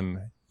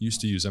Colin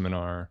used to use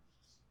M&R,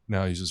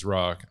 now uses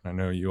Rock. And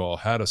I know you all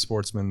had a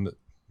Sportsman that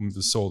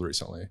was sold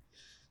recently.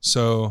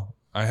 So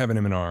I have an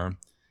M&R,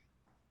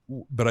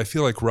 but I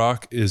feel like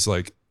Rock is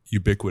like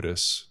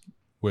ubiquitous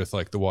with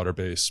like the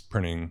water-based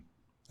printing,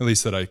 at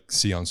least that I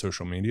see on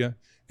social media.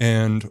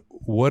 And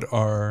what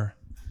are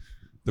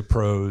the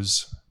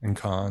pros and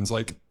cons?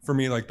 Like for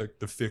me, like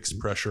the fixed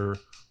pressure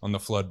on the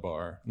flood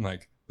bar, and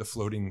like the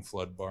floating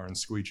flood bar and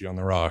squeegee on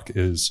the Rock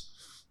is,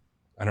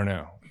 I don't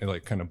know, it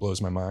like kind of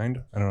blows my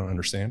mind. I don't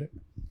understand it.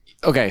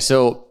 Okay,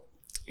 so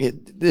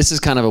this is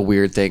kind of a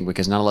weird thing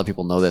because not a lot of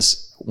people know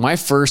this. My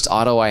first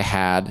auto I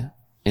had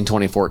in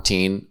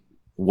 2014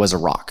 was a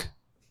Rock.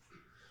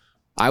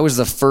 I was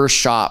the first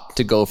shop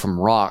to go from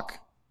Rock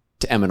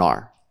to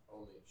M&R.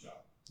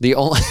 The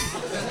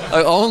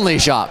only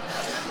shop.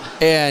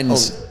 And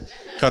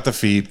cut the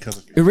feed.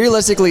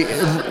 Realistically,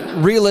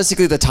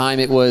 at the time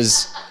I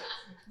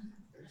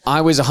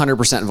was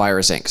 100%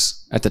 Virus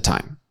Inks at the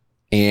time.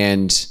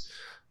 And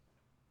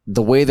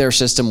the way their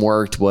system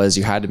worked was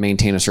you had to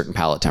maintain a certain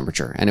pallet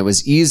temperature. And it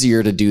was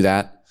easier to do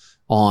that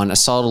on a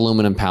solid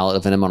aluminum pallet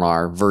of an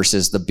M&R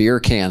versus the beer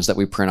cans that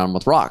we print on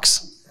with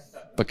Rocks,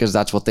 because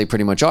that's what they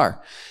pretty much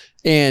are.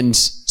 And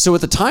so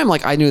at the time,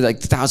 like I knew like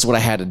that's what I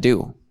had to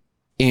do.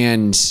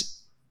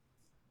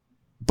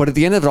 But at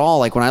the end of it all,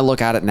 like when I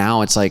look at it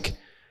now, it's like,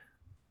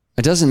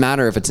 it doesn't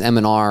matter if it's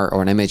M&R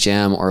or an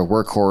MHM or a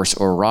Workhorse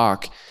or a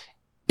Rock.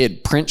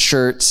 It prints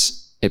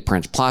shirts, it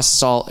prints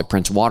Plastisol, it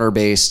prints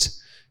water-based.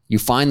 You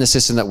find the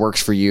system that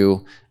works for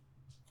you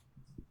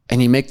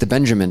and you make the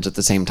Benjamins at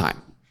the same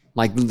time.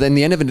 Like in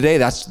the end of the day,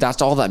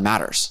 that's all that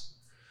matters.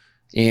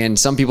 And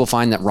some people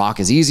find that Rock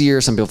is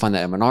easier. Some people find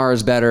that M&R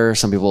is better.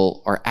 Some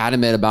people are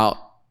adamant about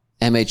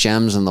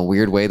MHMs and the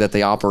weird way that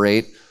they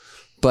operate.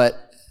 But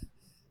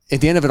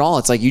at the end of it all,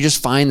 it's like you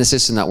just find the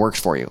system that works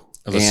for you.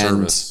 The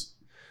service.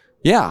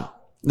 Yeah,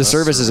 the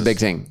service is a big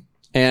thing.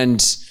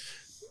 And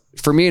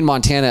for me in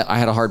Montana, I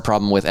had a hard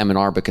problem with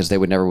M&R because they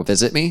would never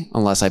visit me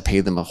unless I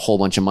paid them a whole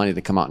bunch of money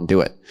to come out and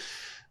do it.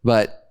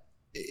 But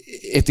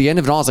at the end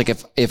of it all, it's like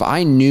if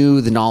I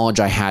knew the knowledge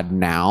I had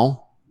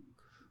now,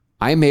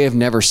 I may have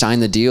never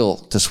signed the deal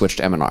to switch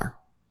to M&R.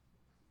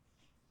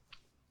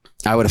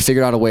 I would have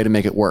figured out a way to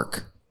make it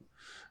work.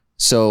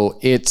 So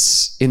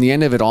it's, in the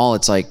end of it all,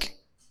 it's like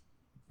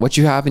what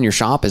you have in your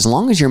shop, as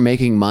long as you're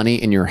making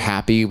money and you're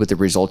happy with the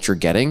results you're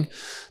getting,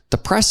 the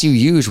press you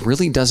use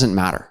really doesn't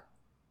matter.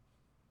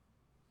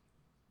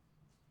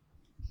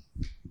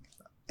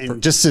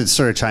 And just to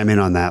sort of chime in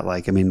on that,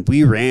 like, I mean,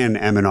 we ran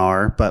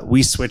M&R, but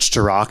we switched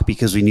to Rock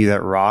because we knew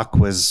that Rock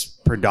was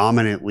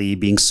predominantly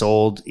being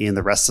sold in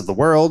the rest of the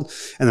world,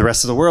 and the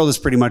rest of the world is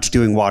pretty much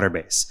doing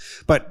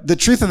water-based. But the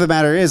truth of the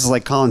matter is,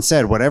 like Colin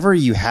said, whatever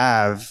you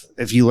have,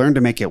 if you learn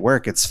to make it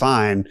work, it's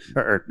fine.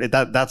 Or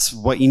that's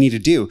what you need to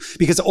do.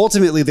 Because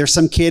ultimately, there's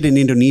some kid in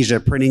Indonesia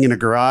printing in a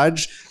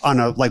garage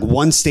on a like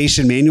one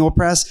station manual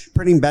press,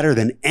 printing better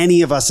than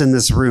any of us in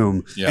this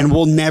room, and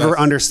we'll never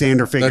understand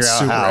or figure out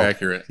how. That's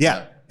super accurate.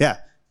 Yeah.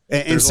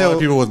 And there's so a lot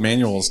of people with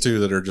manuals too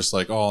that are just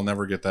like, oh, I'll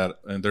never get that.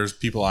 And there's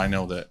people I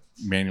know that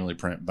manually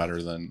print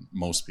better than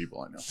most people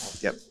I know.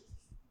 Yep.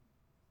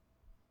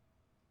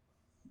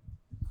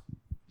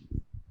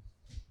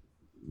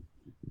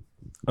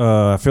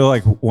 I feel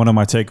like one of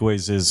my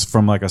takeaways is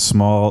from like a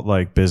small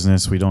like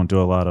business, we don't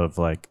do a lot of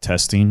like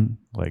testing.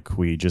 Like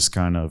we just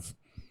kind of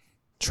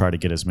try to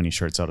get as many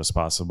shirts out as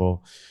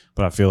possible.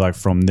 But I feel like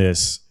from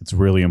this, it's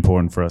really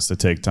important for us to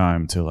take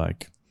time to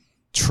like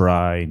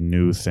try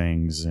new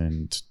things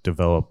and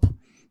develop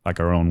like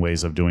our own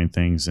ways of doing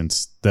things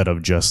instead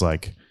of just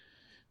like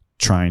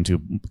trying to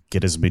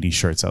get as many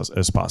shirts out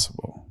as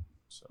possible.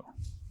 So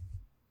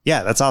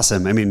yeah, that's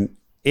awesome. I mean,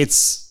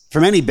 it's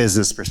from any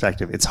business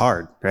perspective, it's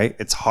hard, right?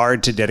 It's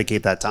hard to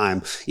dedicate that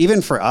time.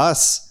 Even for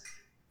us,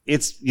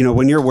 it's, you know,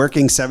 when you're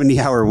working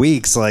 70-hour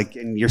weeks, like,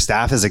 and your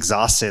staff is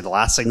exhausted, the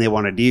last thing they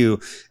want to do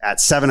at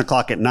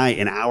 7:00 at night,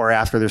 an hour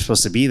after they're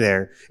supposed to be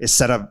there, is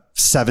set up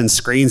 7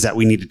 screens that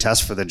we need to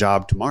test for the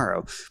job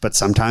tomorrow. But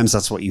sometimes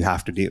that's what you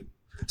have to do.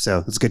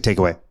 So it's a good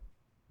takeaway.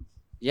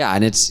 Yeah,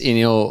 and it's,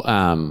 you know,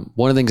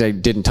 one of the things I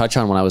didn't touch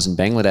on when I was in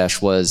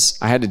Bangladesh was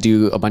I had to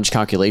do a bunch of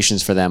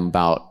calculations for them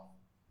about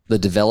the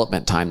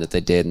development time that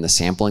they did and the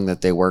sampling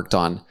that they worked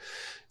on.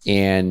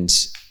 And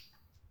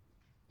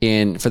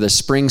for the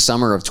spring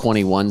summer of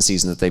 21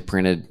 season that they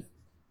printed,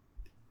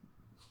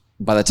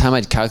 by the time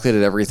I'd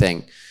calculated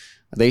everything,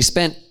 they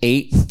spent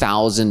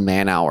 8,000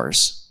 man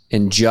hours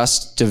in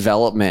just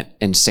development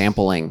and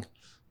sampling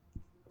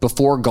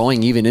before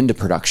going even into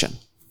production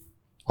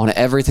on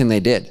everything they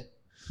did.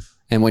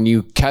 And when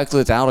you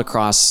calculate that out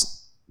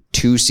across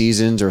 2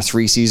 seasons or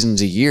 3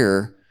 seasons a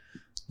year,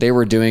 they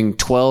were doing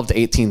 12 to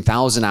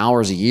 18,000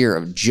 hours a year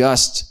of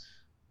just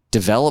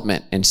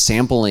development and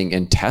sampling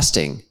and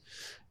testing.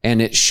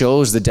 And it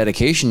shows the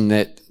dedication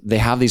that they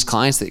have these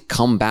clients that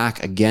come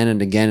back again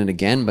and again and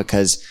again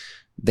because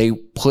they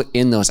put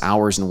in those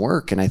hours and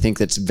work. And I think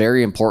that's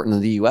very important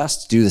in the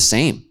US to do the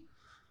same.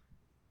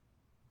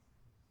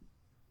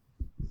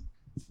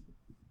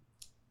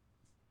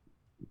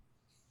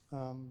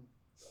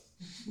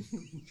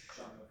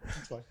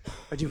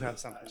 I do have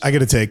something. I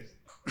got a take.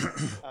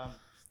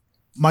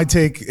 My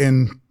take,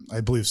 and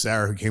I believe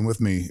Sarah, who came with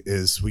me,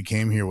 is we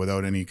came here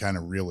without any kind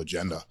of real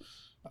agenda.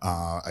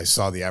 I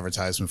saw the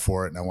advertisement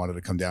for it and I wanted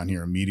to come down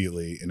here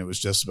immediately, and it was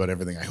just about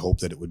everything I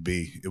hoped that it would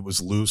be. It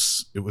was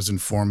loose, it was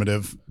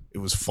informative, it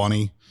was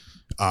funny.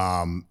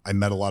 I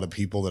met a lot of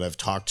people that I've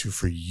talked to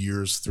for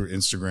years through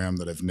Instagram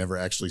that I've never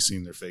actually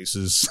seen their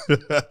faces.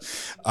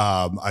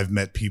 I've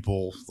met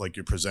people like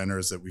your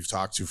presenters that we've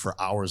talked to for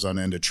hours on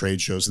end at trade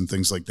shows and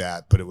things like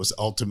that. But it was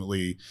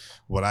ultimately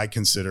what I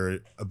consider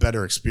a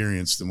better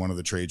experience than one of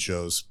the trade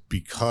shows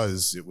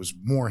because it was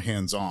more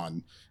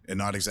hands-on and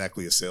not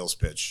exactly a sales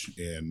pitch.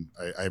 And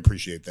I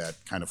appreciate that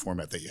kind of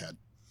format that you had.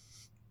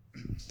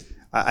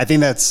 I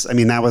think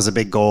that was a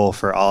big goal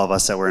for all of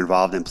us that were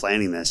involved in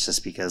planning this,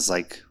 just because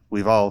like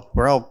we're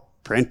all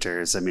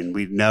printers. I mean,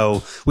 we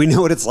know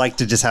what it's like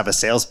to just have a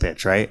sales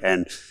pitch, right?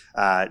 And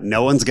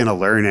no one's going to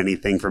learn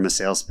anything from a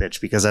sales pitch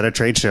because at a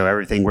trade show,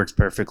 everything works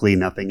perfectly.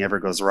 Nothing ever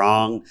goes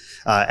wrong.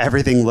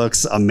 Everything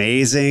looks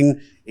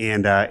amazing.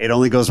 And it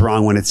only goes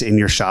wrong when it's in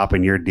your shop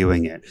and you're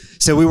doing it.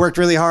 So we worked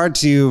really hard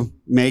to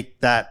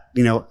make that,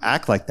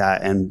 act like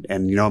that. And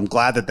I'm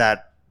glad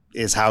that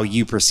is how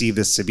you perceive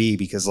this to be,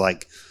 because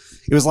like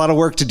it was a lot of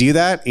work to do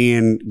that.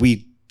 And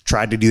we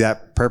tried to do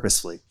that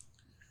purposefully.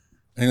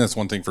 I think that's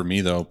one thing for me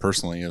though,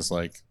 personally, is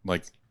like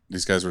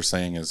these guys were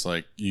saying is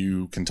like,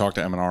 you can talk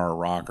to M&R or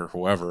Rock or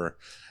whoever,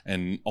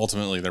 and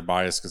ultimately they're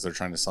biased because they're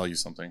trying to sell you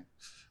something.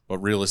 But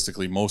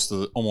realistically,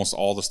 almost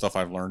all the stuff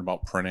I've learned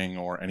about printing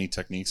or any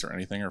techniques or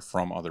anything are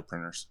from other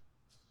printers,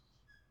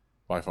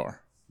 by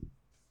far.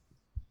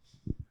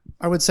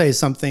 I would say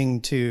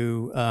something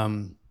to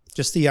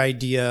just the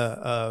idea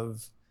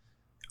of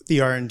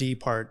the R&D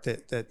part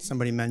that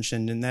somebody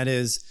mentioned, and that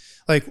is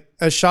like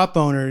as shop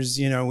owners,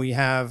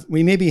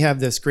 we maybe have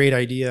this great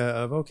idea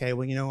of, okay,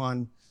 well,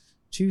 on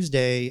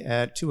Tuesday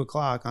at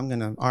 2:00, I'm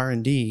going to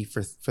R&D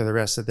for the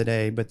rest of the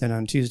day. But then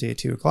on Tuesday at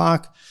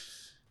 2:00,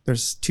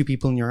 there's two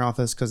people in your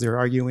office because they're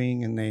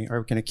arguing and they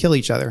are going to kill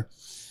each other.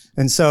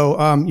 And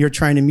so you're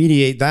trying to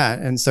mediate that.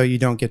 And so you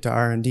don't get to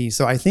R&D.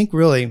 So I think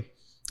we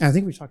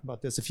talked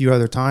about this a few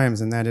other times,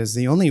 and that is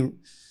the only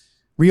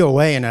real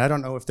way. And I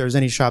don't know if there's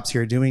any shops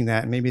here doing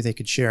that. And maybe they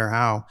could share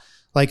how,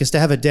 is to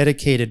have a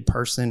dedicated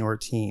person or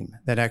team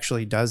that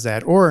actually does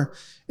that.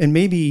 And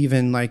maybe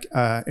even like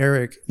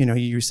Eric,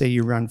 you say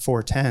you run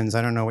 410s.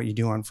 I don't know what you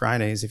do on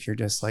Fridays if you're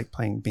just like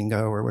playing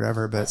bingo or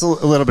whatever, but it's a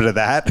little bit of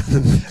that.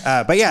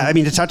 But yeah,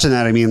 to touch on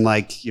that,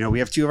 we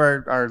have two of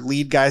our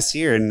lead guys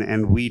here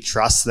and we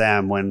trust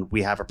them when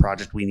we have a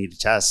project we need to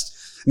test.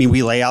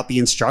 We lay out the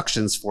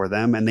instructions for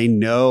them and they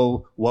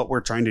know what we're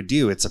trying to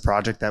do. It's a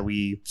project that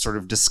we sort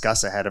of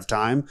discuss ahead of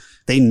time.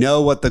 They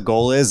know what the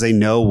goal is. They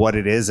know what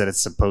it is that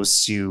it's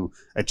supposed to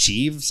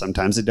achieve.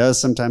 Sometimes it does,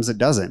 sometimes it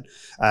doesn't.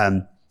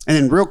 And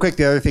then real quick,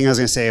 the other thing I was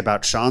going to say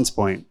about Sean's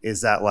point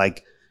is that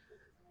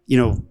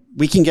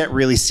we can get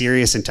really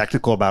serious and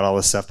technical about all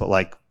this stuff,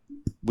 but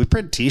we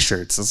print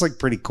t-shirts. It's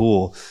pretty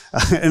cool.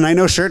 And I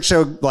know Shirt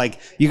Show,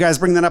 you guys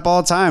bring that up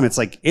all the time.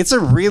 It's a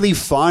really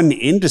fun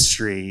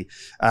industry.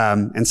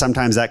 And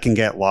sometimes that can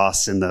get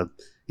lost in the,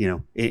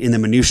 in the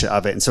minutia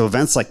of it. And so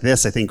events like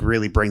this, I think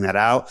really bring that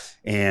out.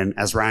 And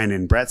as Ryan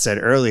and Brett said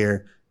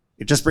earlier,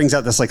 it just brings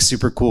out this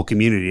super cool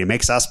community. It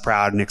makes us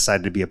proud and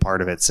excited to be a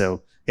part of it.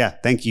 So yeah,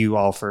 thank you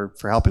all for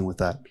helping with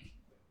that.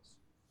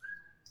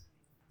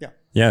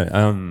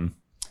 Yeah.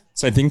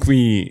 So I think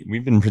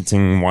we've been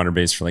printing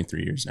water-based for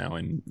 3 years now,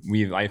 and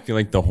I feel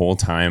like the whole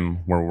time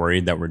we're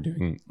worried that we're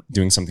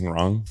doing something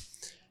wrong.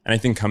 And I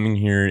think coming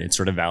here, it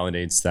sort of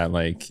validates that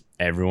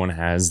everyone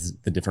has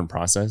the different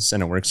process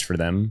and it works for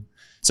them.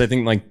 So I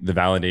think the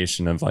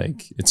validation of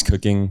it's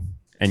cooking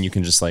and you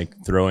can just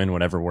throw in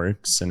whatever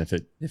works, and if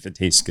it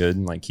tastes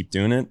good, keep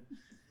doing it.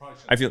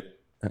 I feel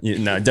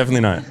no,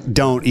 definitely not.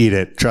 Don't eat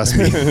it. Trust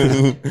me.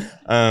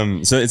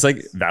 So it's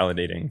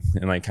validating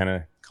and kind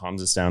of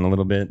calms us down a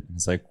little bit.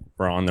 It's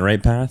we're on the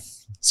right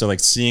path. So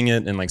seeing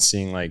it and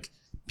seeing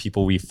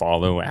people we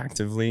follow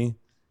actively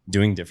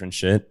doing different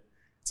shit.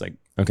 It's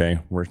okay,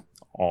 we're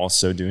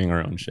also doing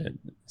our own shit.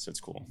 So it's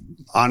cool.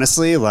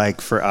 Honestly,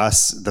 for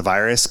us, the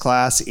virus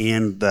class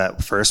and the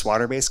first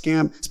water-based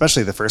camp,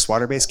 especially the first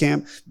water-based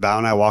camp, Val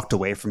and I walked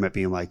away from it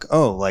being we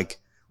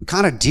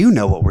kind of do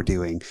know what we're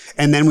doing.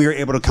 And then we were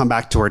able to come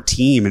back to our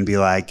team and be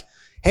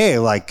hey,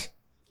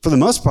 for the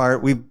most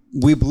part, we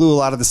blew a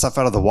lot of the stuff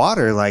out of the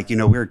water. We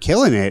were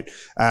killing it.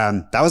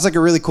 That was a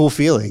really cool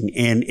feeling.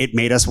 And it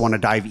made us want to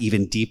dive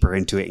even deeper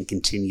into it and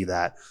continue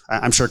that.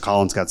 I'm sure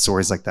Colin's got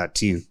stories like that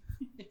too.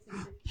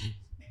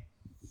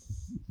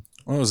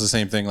 Well, it was the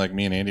same thing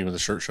me and Andy with the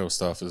Shirt Show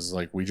stuff is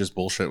we just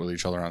bullshit with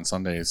each other on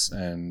Sundays.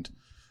 And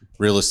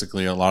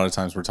realistically, a lot of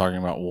times we're talking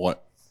about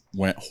what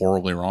went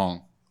horribly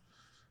wrong.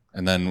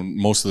 And then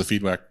most of the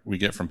feedback we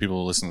get from people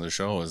who listen to the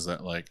show is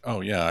that like,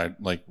 oh yeah, I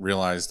like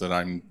realized that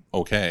I'm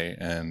okay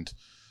and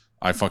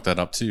I fucked that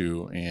up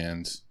too.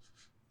 And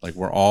like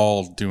we're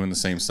all doing the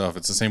same stuff.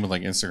 It's the same with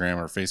like Instagram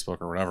or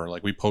Facebook or whatever.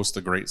 Like we post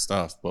the great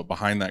stuff, but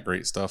behind that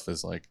great stuff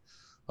is like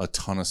a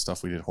ton of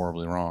stuff we did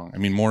horribly wrong. I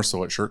mean, more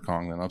so at Shirt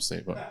Kong than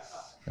Upstate, but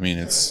I mean,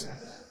 it's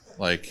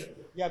like,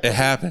 it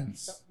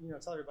happens.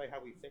 Tell everybody how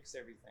we fix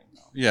everything.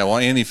 Yeah, well,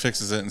 Andy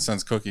fixes it and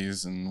sends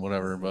cookies and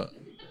whatever, but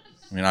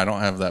I mean, I don't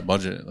have that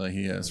budget that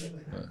he has.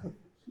 But.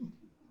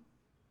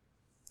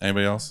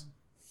 Anybody else?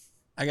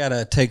 I got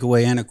a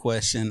takeaway and a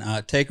question.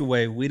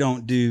 Takeaway, we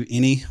don't do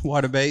any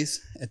water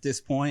base at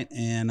this point,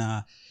 and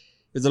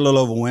it's a little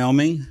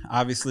overwhelming,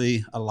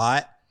 obviously a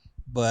lot,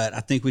 but I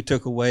think we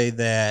took away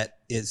that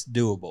it's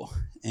doable,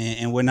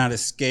 and we're not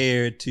as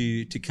scared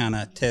to kind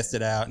of test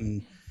it out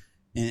and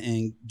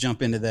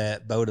jump into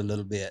that boat a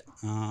little bit.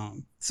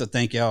 So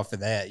thank y'all for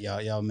that.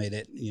 Y'all made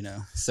it,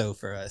 so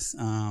for us.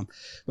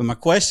 But my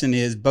question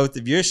is, both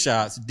of your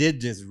shops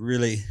did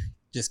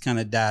just kind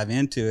of dive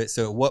into it.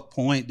 So at what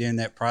point during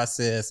that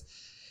process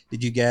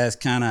did you guys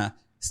kind of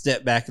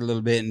step back a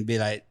little bit and be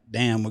like,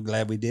 damn, we're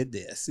glad we did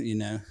this,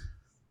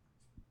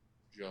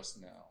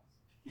 Just now.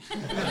 I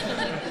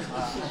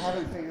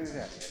haven't figured it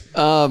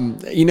out.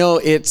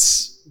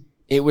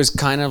 It was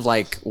kind of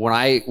like when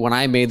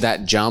I made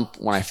that jump,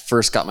 when I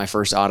first got my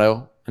first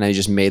auto and I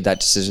just made that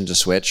decision to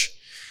switch,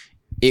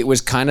 it was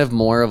kind of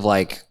more of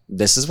like,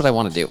 this is what I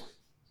want to do.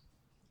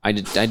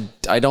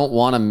 I don't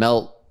want to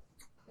melt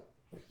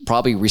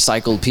probably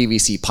recycled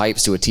PVC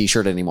pipes to a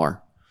t-shirt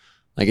anymore.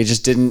 Like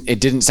it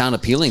didn't sound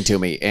appealing to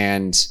me.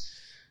 And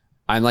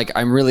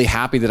I'm really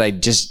happy that I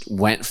just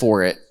went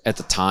for it at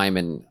the time.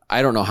 And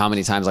I don't know how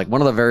many times, like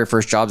one of the very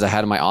first jobs I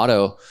had in my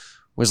auto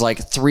was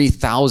like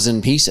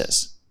 3,000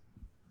 pieces.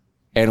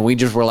 And we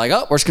just were like,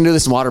 oh, we're just gonna do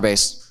this in water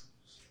base.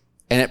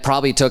 And it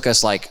probably took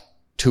us like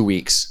 2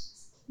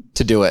 weeks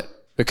to do it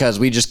because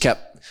we just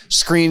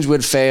screens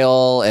would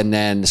fail and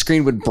then the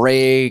screen would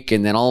break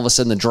and then all of a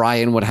sudden the dry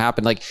in would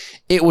happen. Like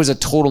it was a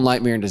total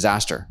nightmare and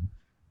disaster,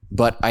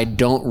 but I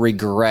don't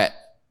regret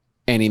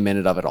any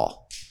minute of it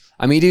all.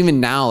 I mean, even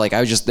now, like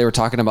they were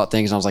talking about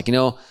things and I was like,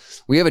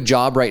 we have a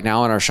job right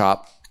now in our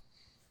shop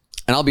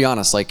and I'll be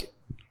honest, like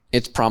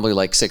it's probably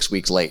like 6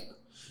 weeks late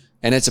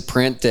and it's a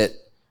print that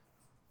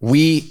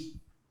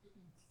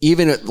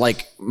even at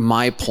like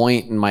my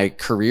point in my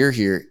career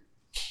here,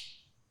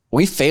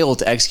 we failed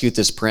to execute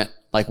this print.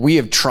 Like we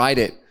have tried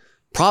it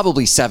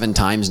probably 7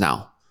 times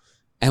now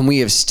and we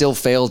have still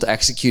failed to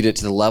execute it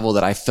to the level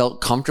that I felt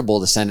comfortable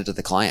to send it to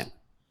the client.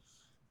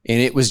 And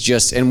it was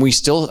just, and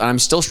I'm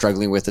still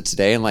struggling with it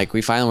today. And like,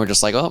 we finally were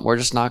just like, oh, we're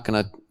just not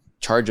going to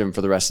charge him for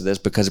the rest of this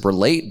because we're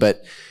late.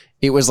 But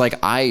it was like,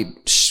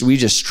 we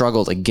just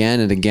struggled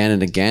again and again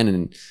and again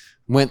and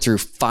went through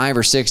 5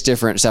 or 6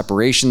 different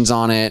separations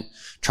on it,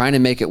 trying to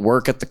make it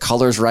work at the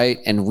colors right.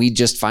 And we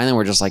just finally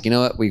were just like, you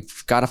know what,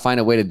 we've got to find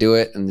a way to do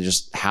it and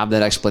just have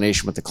that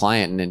explanation with the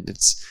client. And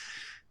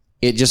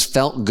it just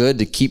felt good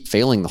to keep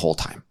failing the whole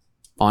time,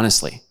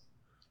 honestly.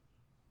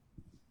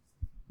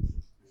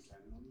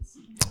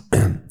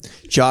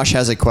 Josh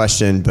has a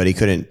question, but he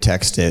couldn't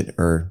text it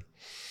or.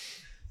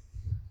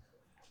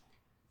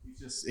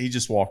 He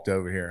just walked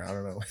over here. I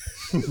don't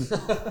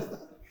know.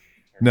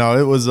 No,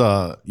 it was,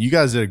 you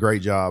guys did a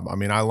great job. I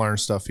mean, I learned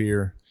stuff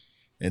here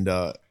and,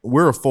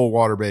 we're a full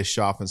water-based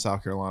shop in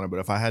South Carolina, but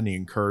if I had any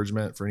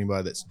encouragement for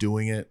anybody that's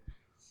doing it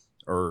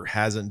or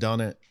hasn't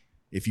done it,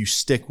 if you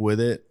stick with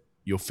it,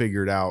 you'll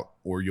figure it out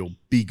or you'll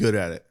be good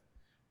at it.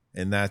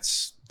 And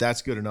that's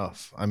good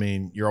enough. I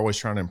mean, you're always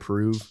trying to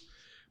improve,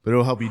 but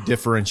it'll help you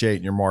differentiate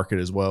in your market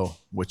as well,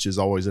 which is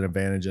always an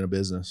advantage in a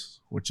business,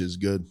 which is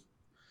good.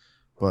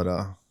 But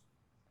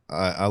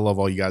I love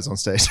all you guys on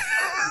stage.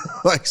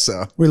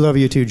 So. We love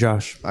you too,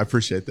 Josh. I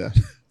appreciate that.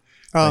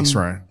 Thanks,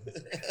 Ryan.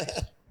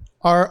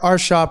 Our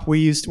shop,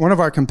 one of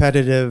our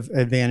competitive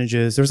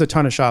advantages, there's a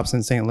ton of shops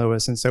in St.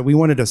 Louis, and so we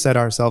wanted to set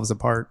ourselves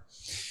apart.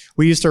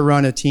 We used to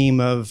run a team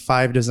of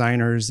 5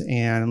 designers,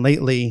 and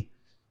lately,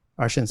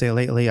 I shouldn't say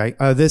lately,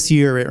 this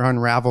year it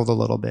unraveled a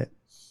little bit.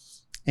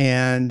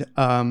 And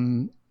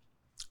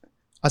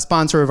a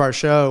sponsor of our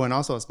show and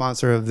also a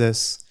sponsor of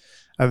this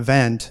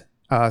event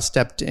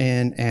stepped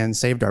in and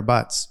saved our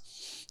butts.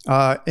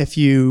 If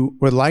you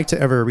would like to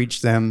ever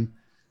reach them,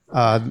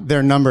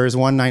 their number is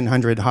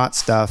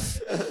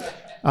 1-900-HOT-STUFF.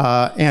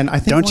 And I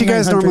think don't you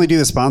guys normally do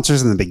the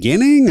sponsors in the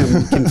beginning?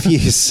 I'm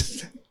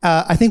confused.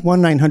 I think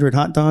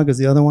 1-900-HOT-DOG is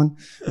the other one,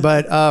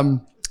 but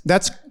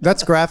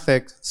that's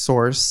Graphic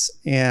Source.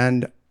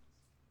 And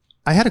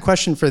I had a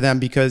question for them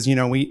because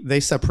they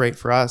separate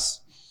for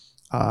us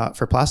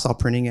for Plastol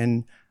printing,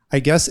 and I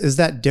guess is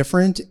that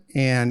different?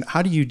 And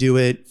how do you do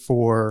it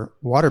for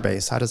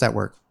water-based? How does that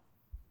work?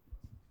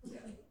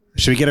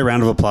 Should we get a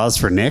round of applause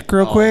for Nick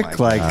real quick?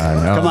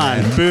 Come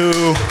on.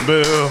 Boo,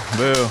 boo,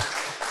 boo.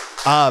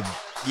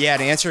 Yeah,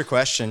 to answer your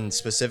question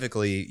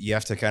specifically, you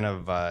have to kind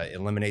of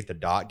eliminate the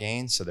dot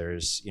gain. So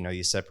there's,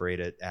 you separate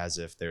it as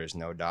if there's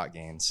no dot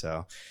gain.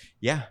 So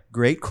yeah,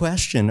 great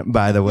question,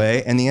 by the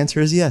way. And the answer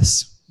is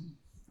yes.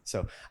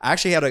 So I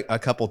actually had a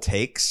couple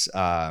takes.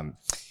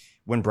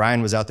 When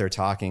Brian was out there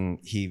talking,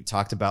 he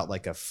talked about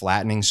like a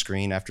flattening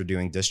screen after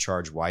doing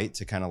discharge white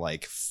to kind of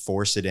like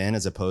force it in,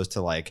 as opposed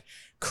to like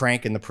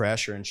cranking the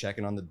pressure and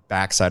checking on the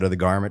backside of the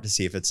garment to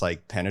see if it's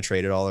like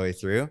penetrated all the way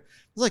through. I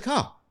was like,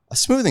 oh, a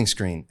smoothing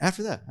screen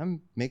after that.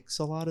 Makes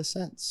a lot of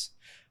sense.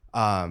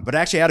 But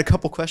I actually had a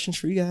couple questions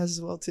for you guys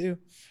as well too.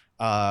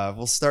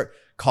 We'll start.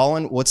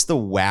 Colin, what's the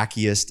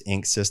wackiest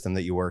ink system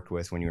that you worked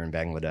with when you were in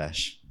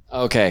Bangladesh?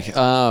 Okay.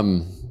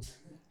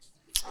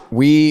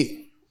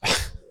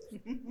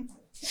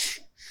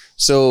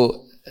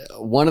 So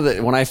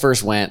when I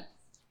first went,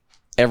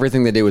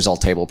 everything they do is all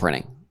table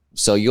printing.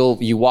 So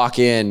you walk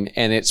in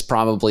and it's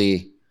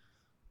probably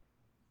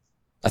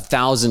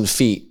 1,000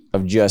 feet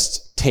of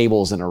just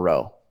tables in a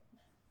row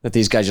that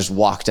these guys just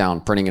walk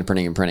down, printing and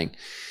printing and printing.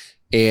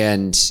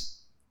 And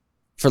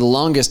for the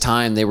longest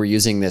time, they were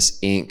using this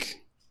ink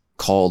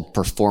called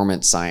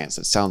Performance Science.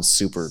 It sounds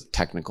super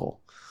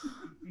technical.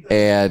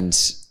 And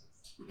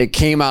it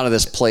came out of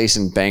this place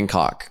in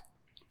Bangkok.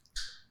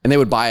 And they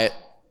would buy it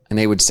and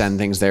they would send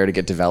things there to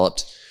get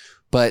developed.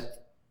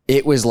 But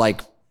it was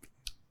like,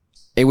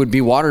 it would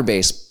be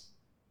water-based,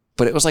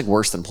 but it was like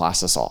worse than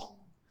Plastisol.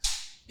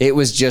 It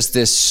was just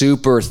this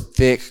super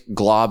thick,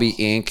 globby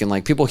ink. And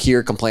like people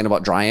here complain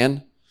about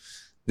dry-in.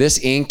 This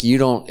ink, they'd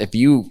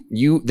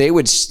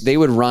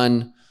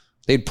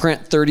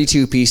print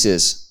 32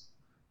 pieces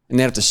and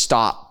they'd have to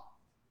stop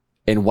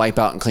and wipe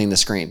out and clean the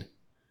screen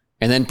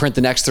and then print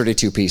the next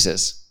 32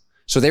 pieces.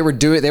 So they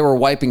were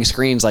wiping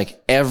screens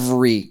like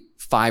every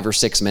 5 or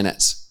 6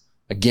 minutes,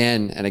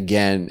 again and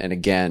again and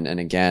again and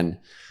again.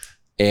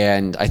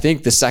 And I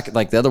think the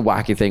other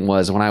wacky thing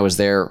was when I was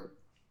there,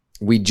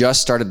 we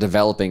just started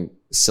developing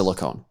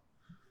silicone.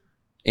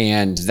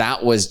 And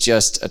that was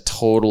just a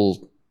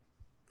total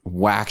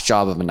whack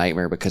job of a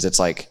nightmare because it's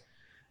like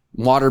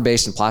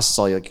water-based and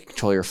Plastisol, you like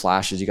control your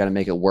flashes, you got to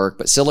make it work.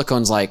 But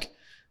silicone's like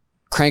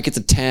crank it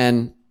to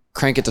 10,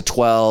 crank it to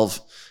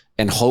 12,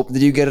 and hope that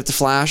you get it to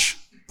flash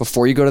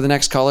before you go to the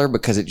next color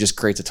because it just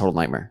creates a total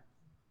nightmare.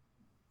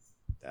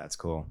 That's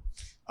cool.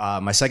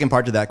 My second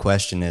part to that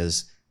question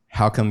is,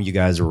 how come you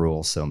guys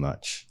rule so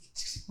much?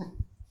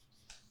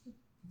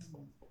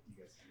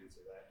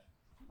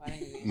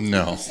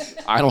 No.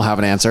 I don't have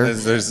an answer.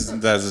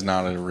 That is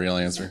not a real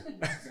answer.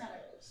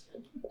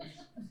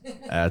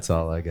 That's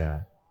all I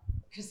got.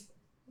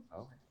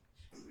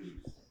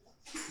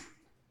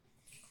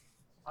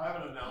 I have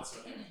an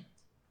announcement.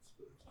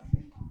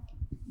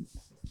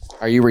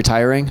 Are you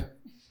retiring?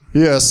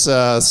 Yes.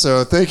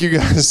 So thank you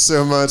guys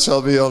so much.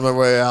 I'll be on my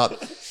way out.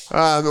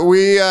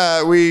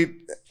 We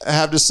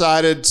have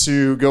decided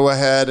to go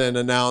ahead and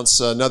announce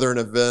another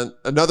event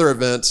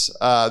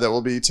that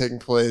will be taking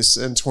place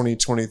in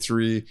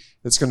 2023.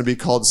 It's going to be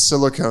called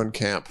Silicone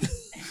Camp.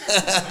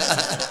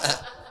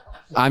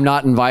 I'm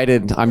not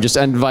invited. I'm just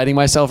inviting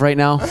myself right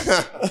now.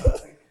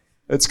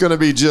 It's going to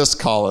be just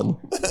Colin.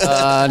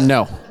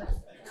 No.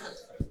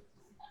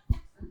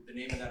 The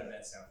name of that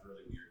event sounds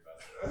really weird, by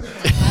the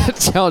way. It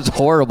sounds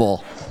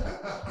horrible.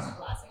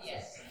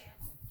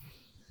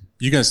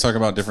 You guys talk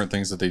about different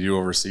things that they do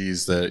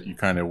overseas that you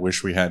kind of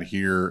wish we had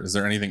here. Is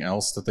there anything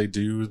else that they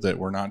do that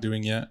we're not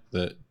doing yet?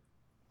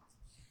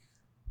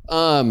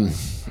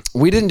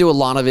 We didn't do a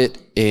lot of it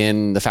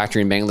in the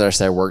factory in Bangladesh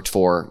that I worked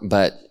for,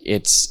 but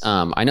it's,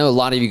 I know a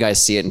lot of you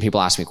guys see it and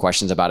people ask me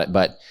questions about it,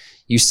 but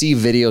you see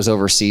videos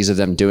overseas of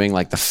them doing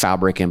like the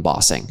fabric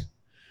embossing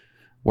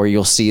where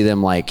you'll see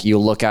them like,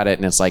 you'll look at it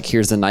and it's like,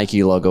 here's the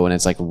Nike logo and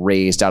it's like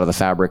raised out of the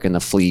fabric and the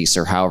fleece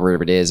or however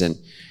it is. And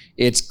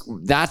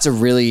that's a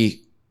really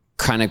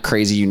kind of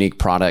crazy, unique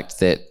product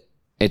that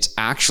it's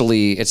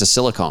a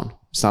silicone.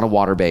 It's not a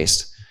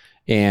water-based.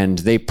 And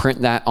they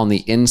print that on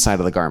the inside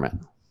of the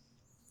garment.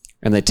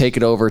 And they take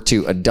it over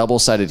to a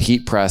double-sided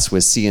heat press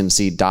with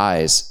CNC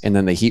dies, and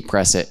then they heat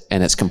press it,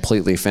 and it's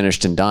completely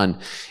finished and done.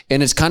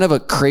 And it's kind of a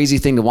crazy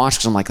thing to watch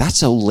because I'm like, that's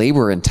so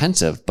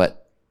labor-intensive,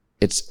 but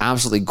it's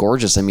absolutely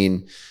gorgeous. I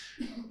mean,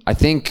 I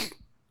think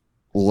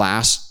the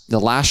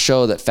last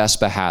show that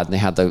FESPA had, they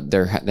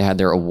had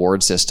their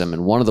award system,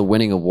 and one of the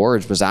winning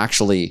awards was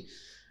actually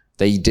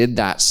they did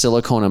that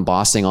silicone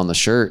embossing on the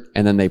shirt,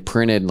 and then they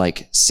printed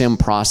like sim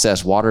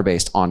process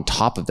water-based on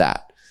top of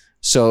that.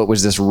 So it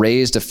was this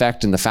raised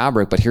effect in the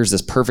fabric, but here's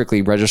this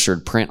perfectly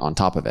registered print on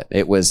top of it.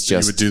 It was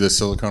just... You would do the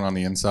silicone on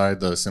the inside,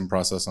 the sim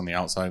process on the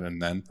outside,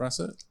 and then press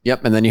it?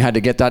 Yep, and then you had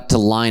to get that to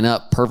line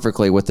up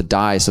perfectly with the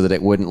die so that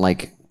it wouldn't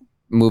like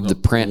move the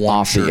print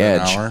off the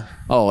edge.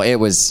 Oh, it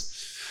was...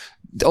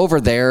 Over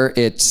there,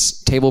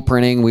 it's table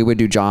printing. We would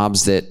do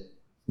jobs that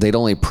they'd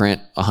only print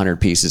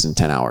 100 pieces in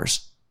 10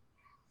 hours.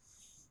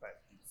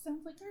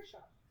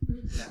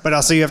 But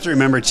also you have to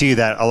remember too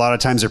that a lot of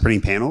times they're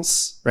printing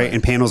panels, right?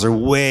 And panels are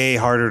way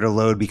harder to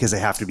load because they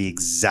have to be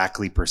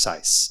exactly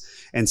precise.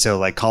 And so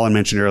like Colin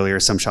mentioned earlier,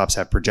 some shops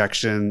have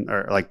projection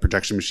or like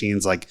projection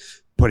machines like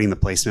putting the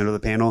placement of the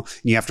panel.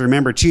 And you have to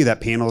remember too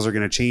that panels are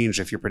going to change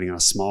if you're putting on a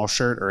small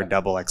shirt or a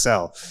double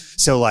XL.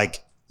 So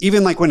like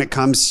even like when it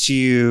comes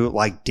to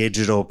like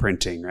digital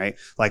printing, right?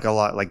 Like a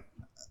lot like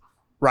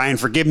Ryan,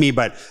 forgive me,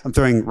 but I'm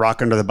throwing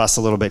rock under the bus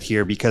a little bit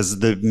here because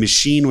the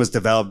machine was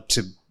developed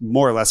to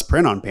more or less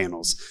print on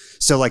panels.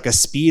 So like a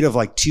speed of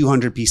like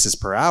 200 pieces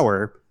per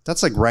hour,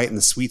 that's like right in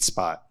the sweet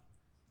spot.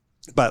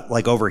 But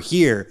like over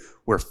here,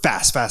 we're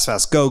fast,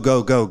 go,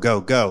 go, go, go,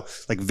 go.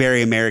 Like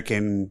very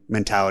American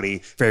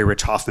mentality, very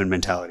Rich Hoffman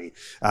mentality.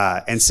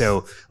 And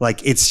so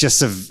like,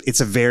 it's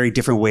a very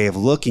different way of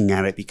looking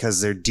at it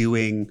because they're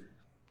doing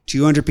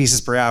 200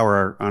 pieces per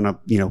hour on a,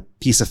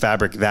 piece of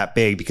fabric that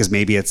big because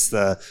maybe it's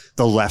the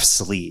left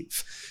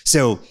sleeve.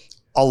 So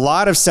a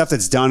lot of stuff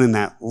that's done in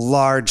that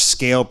large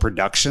scale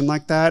production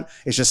like that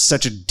is just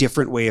such a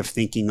different way of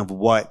thinking of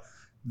what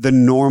the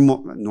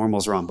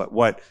normal's wrong, but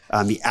what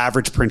the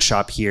average print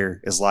shop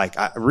here is like.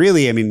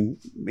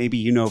 Maybe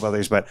you know of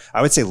others, but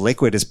I would say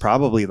Liquid is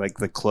probably like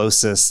the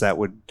closest that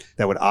would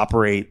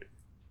operate.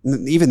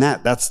 Even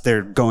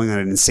they're going at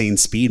an insane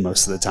speed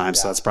most of the time.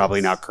 So that's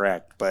probably not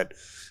correct, but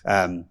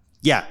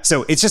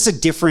so it's just a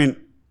different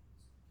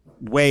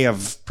way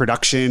of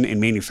production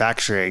and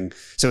manufacturing.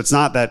 So it's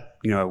not that,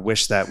 I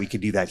wish that we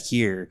could do that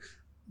here.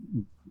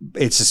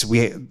 It's just,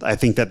 I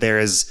think that there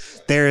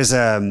is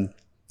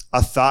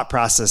a thought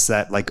process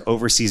that like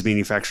overseas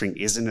manufacturing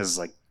isn't as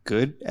like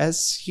good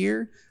as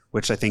here,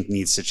 which I think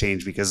needs to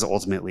change because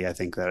ultimately I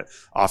think that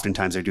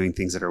oftentimes they're doing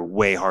things that are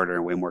way harder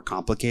and way more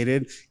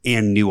complicated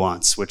and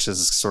nuance, which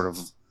is sort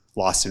of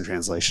lost in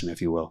translation,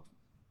 if you will.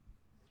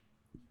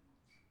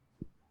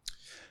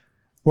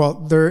 Well,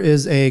 there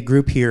is a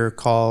group here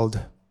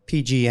called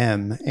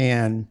PGM,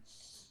 and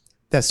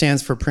that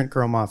stands for Print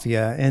Girl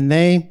Mafia, and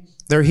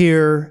they're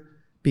here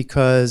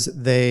because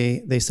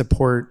they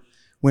support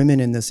women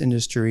in this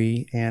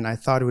industry, and I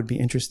thought it would be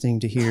interesting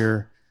to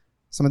hear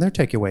some of their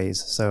takeaways.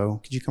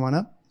 So could you come on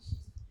up?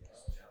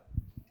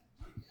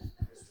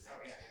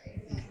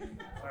 All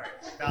right,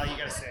 Val, you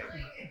gotta say.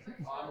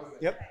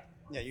 Yep.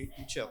 Yeah, you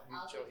chill. You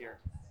chill here.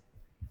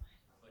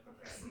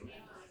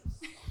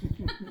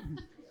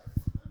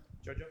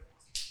 Jojo?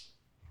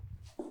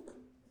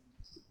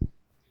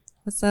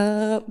 What's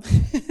up?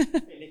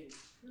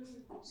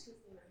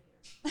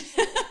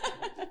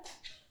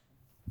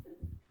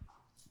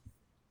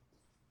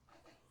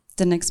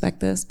 Didn't expect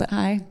this, but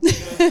hi.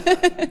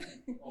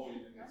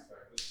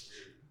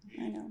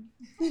 I know.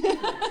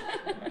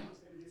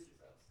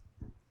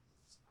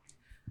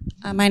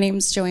 My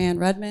name's Joanne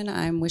Rudman.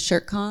 I'm with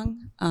Shirt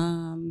Kong.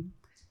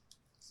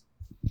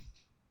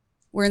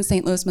 We're in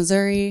St. Louis,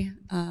 Missouri.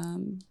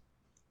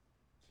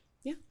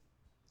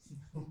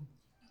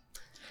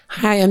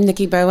 Hi, I'm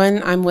Nikki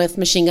Bowen. I'm with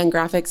Machine Gun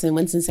Graphics in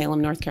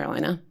Winston-Salem, North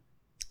Carolina.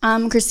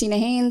 I'm Christina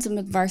Haynes. I'm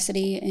with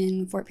Varsity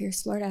in Fort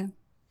Pierce, Florida.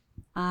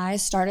 I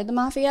started the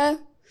Mafia.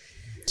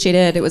 She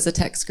did. It was a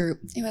text group.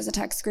 It was a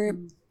text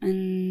group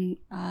and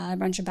a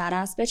bunch of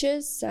badass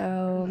bitches.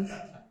 So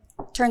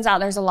turns out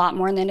there's a lot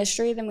more in the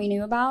industry than we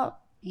knew about,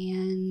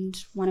 and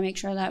want to make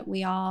sure that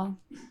we all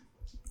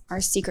are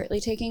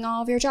secretly taking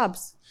all of your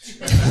jobs.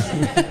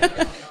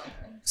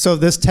 So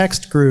this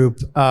text group,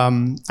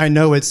 I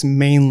know it's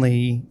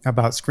mainly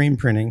about screen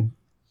printing,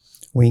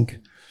 wink.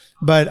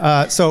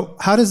 But so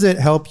how does it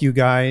help you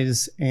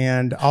guys?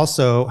 And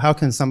also, how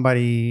can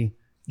somebody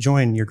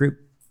join your group?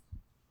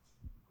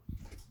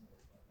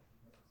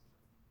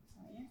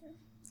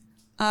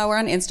 We're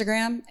on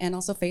Instagram and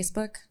also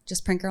Facebook,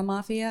 just Print Girl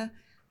Mafia.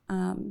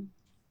 So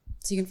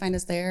you can find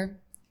us there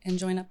and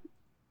join up.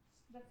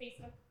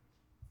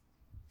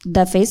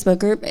 The Facebook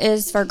group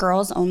is for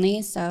girls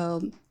only,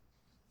 so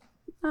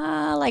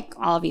like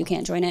all of you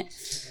can't join it.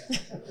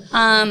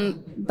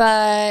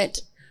 But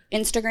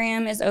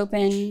Instagram is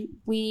open.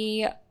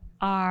 You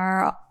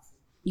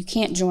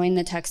can't join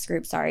the text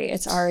group, sorry.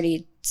 It's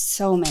already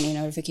so many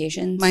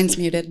notifications. Mine's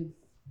muted.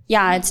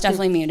 Yeah, it's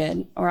definitely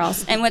muted or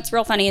else. And what's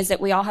real funny is that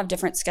we all have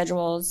different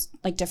schedules,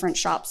 like different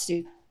shops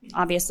do.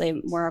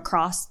 Obviously, we're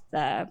across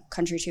the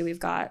country too. We've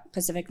got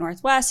Pacific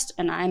Northwest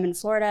and I'm in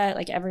Florida.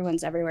 Like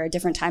everyone's everywhere,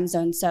 different time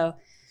zones. So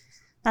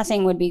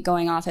nothing would be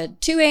going off at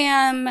 2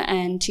 a.m.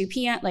 and 2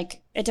 p.m.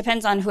 Like it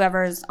depends on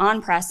whoever's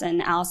on press,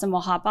 and Allison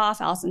will hop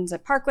off. Allison's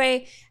at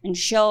Parkway and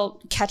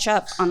she'll catch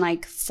up on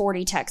like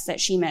 40 texts that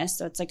she missed.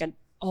 So it's like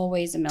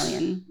always a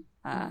million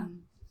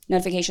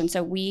notifications.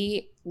 So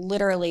we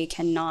literally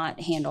cannot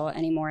handle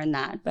any more than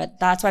that. But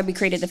that's why we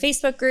created the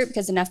Facebook group,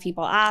 because enough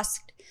people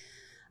asked,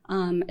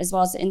 as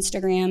well as the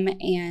Instagram.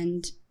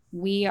 And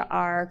we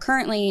are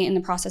currently in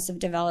the process of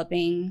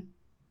developing.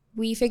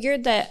 We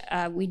figured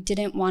that we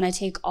didn't want to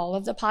take all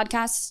of the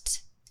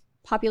podcast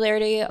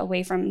popularity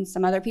away from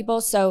some other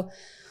people. So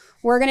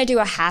we're going to do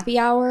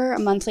a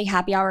monthly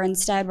happy hour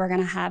instead. We're going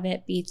to have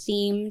it be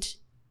themed.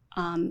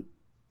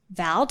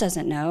 Val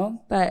doesn't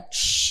know, but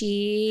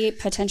she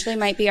potentially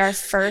might be our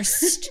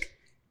first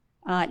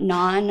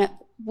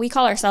we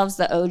call ourselves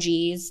the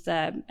OGs,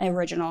 the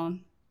original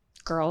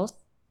girls.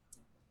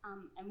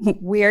 And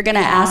we're going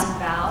to ask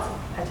Val to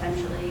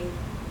potentially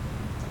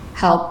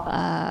help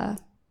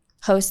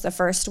host the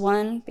first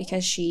one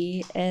because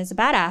she is a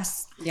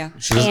badass. Yeah,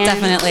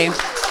 definitely.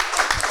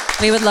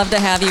 We would love to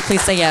have you.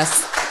 Please say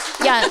yes.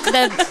 Yeah,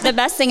 the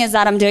best thing is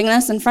that I'm doing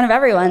this in front of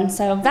everyone.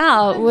 So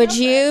Val, would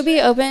you be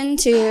open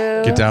to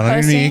Get down on your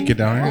hosting? knee. Get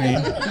down on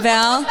your knee.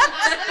 Val,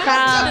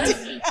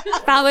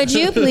 Val, would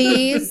you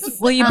please?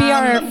 will you be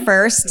our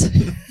first?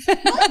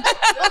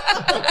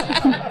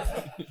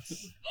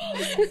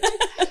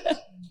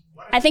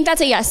 I think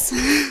that's a yes.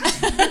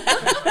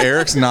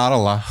 Eric's not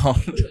allowed.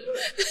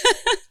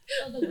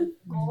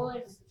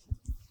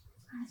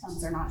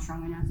 They're not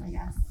strong enough, I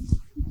guess.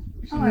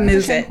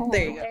 Move it.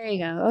 There you go. There you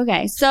go.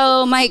 Okay.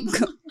 So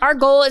our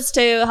goal is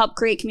to help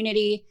create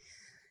community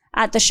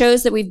at the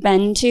shows that we've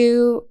been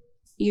to.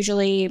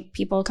 Usually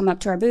people come up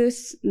to our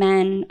booth,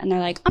 men, and they're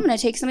like, I'm going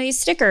to take some of these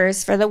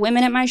stickers for the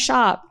women at my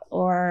shop,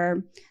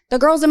 or the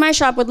girls in my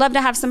shop would love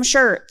to have some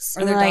shirts.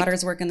 Or their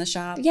daughters work in the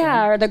shop.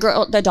 Yeah. Or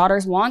the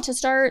daughters want to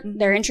start.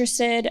 They're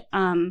interested.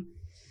 And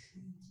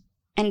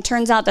it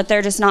turns out that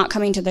they're just not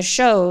coming to the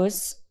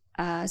shows.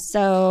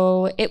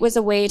 So it was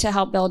a way to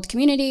help build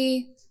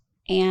community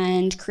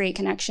and create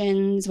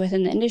connections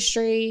within the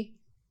industry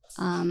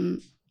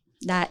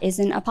that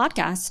isn't a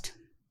podcast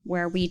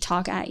where we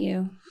talk at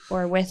you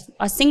or with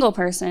a single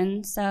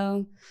person.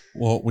 So,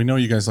 Well, we know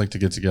you guys like to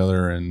get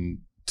together and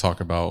talk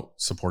about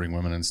supporting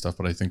women and stuff,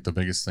 but I think the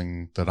biggest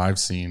thing that I've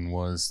seen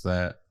was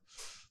that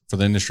for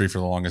the industry for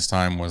the longest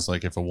time was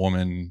like if a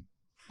woman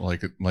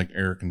like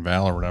Eric and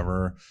Val or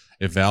whatever,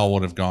 if Val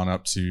would have gone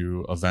up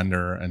to a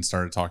vendor and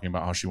started talking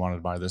about how she wanted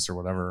to buy this or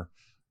whatever,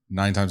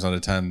 9 times out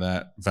of 10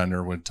 that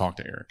vendor would talk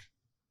to Eric.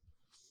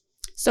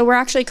 So we're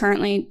actually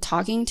currently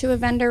talking to a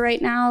vendor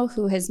right now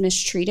who has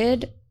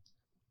mistreated,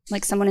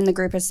 like someone in the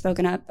group has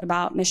spoken up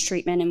about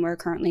mistreatment, and we're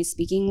currently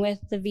speaking with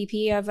the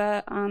VP of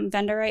a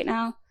vendor right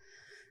now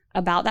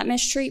about that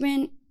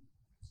mistreatment.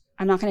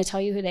 I'm not going to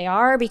tell you who they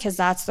are because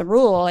that's the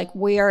rule. Like,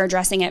 we are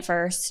addressing it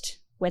first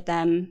with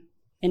them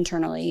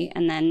internally,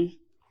 and then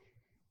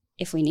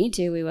if we need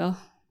to, we will.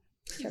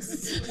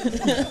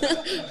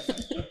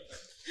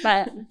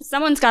 But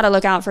someone's got to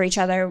look out for each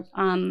other.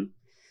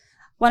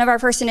 One of our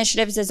first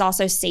initiatives is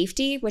also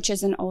safety, which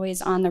isn't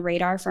always on the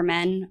radar for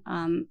men.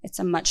 It's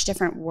a much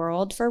different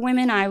world for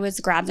women. I was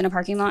grabbed in a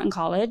parking lot in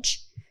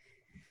college,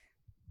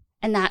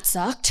 and that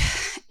sucked.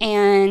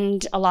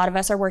 And a lot of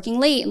us are working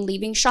late and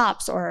leaving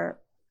shops or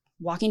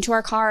walking to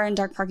our car in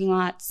dark parking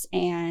lots.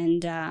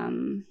 And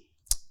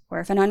or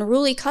if an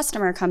unruly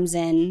customer comes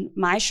in,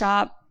 my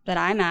shop that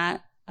I'm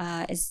at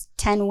is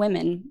 10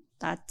 women.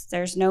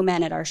 There's no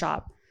men at our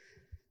shop.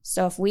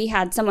 So if we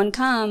had someone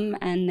come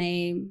and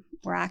they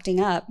were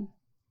acting up, I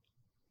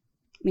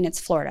mean, it's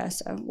Florida,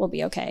 so we'll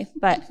be okay.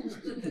 But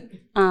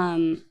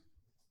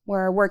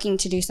we're working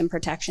to do some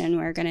protection.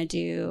 We're going to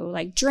do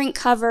like drink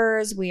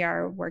covers. We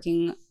are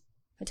working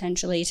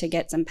potentially to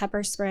get some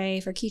pepper spray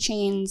for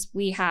keychains.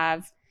 We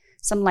have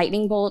some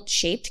lightning bolt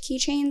shaped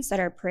keychains that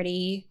are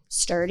pretty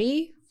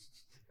sturdy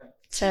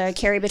to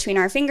carry between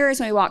our fingers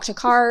when we walk to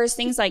cars,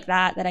 things like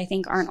that, that I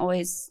think aren't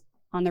always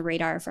on the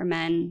radar for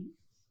men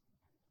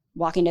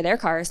walking to their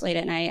cars late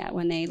at night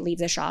when they leave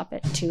the shop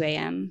at 2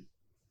 a.m.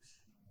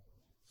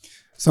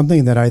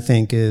 Something that I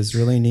think is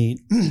really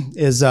neat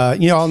is,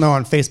 you all know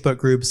on Facebook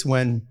groups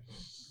when,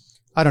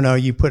 I don't know,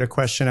 you put a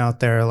question out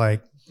there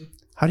like,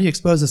 how do you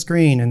expose the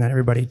screen? And then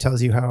everybody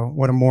tells you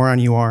what a moron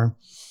you are.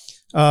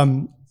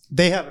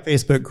 They have a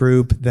Facebook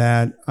group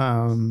that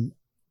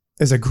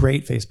is a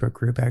great Facebook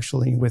group,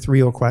 actually, with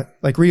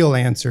real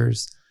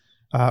answers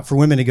for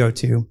women to go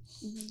to.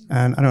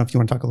 And I don't know if you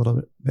want to talk a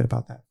little bit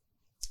about that.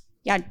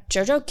 Yeah,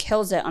 JoJo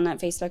kills it on that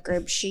Facebook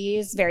group.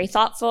 She's very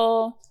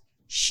thoughtful.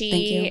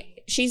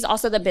 She's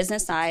also the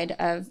business side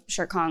of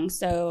Shirt Kong.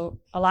 So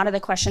a lot of the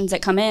questions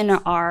that come in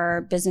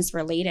are business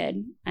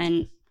related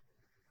and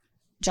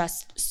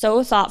just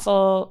so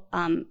thoughtful.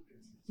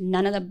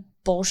 None of the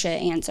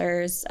bullshit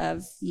answers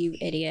of you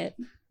idiot.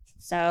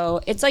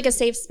 So it's like a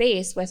safe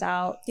space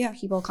without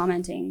people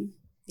commenting.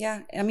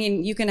 Yeah, I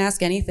mean, you can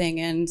ask anything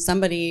and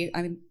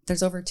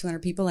there's over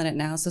 200 people in it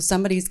now. So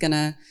somebody's going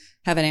to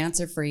have an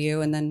answer for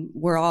you. And then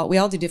we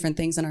all do different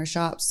things in our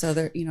shops. So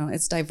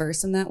it's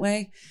diverse in that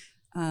way.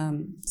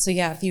 So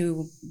yeah, if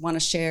you want to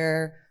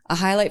share a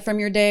highlight from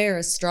your day or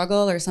a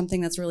struggle or something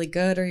that's really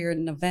good, or you're at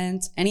an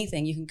event,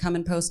 anything, you can come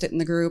and post it in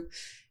the group.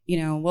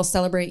 We'll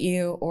celebrate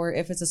you. Or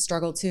if it's a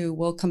struggle too,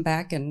 we'll come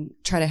back and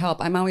try to help.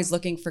 I'm always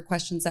looking for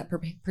questions that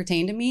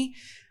pertain to me.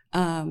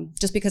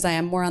 Just because I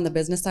am more on the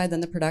business side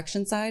than the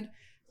production side,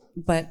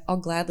 but I'll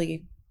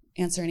gladly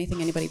answer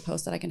anything anybody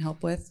posts that I can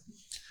help with.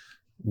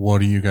 What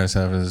do you guys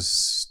have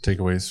as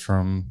takeaways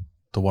from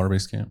the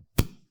water-based camp?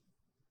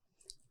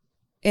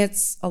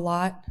 It's a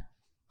lot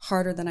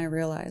harder than I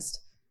realized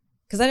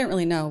because I didn't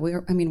really know. We're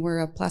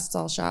a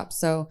Plastisol shop,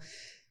 so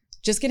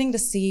just getting to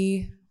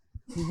see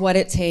what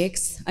it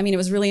takes. I mean, it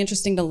was really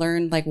interesting to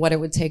learn like what it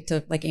would take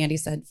to, like Andy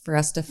said, for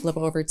us to flip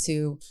over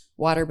to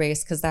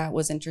water-based, because that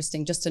was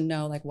interesting just to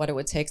know like what it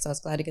would take. So I was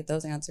glad to get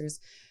those answers.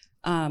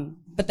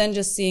 But then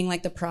just seeing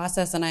like the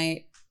process, and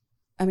I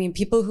mean,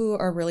 people who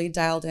are really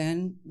dialed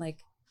in, like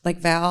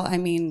Val, I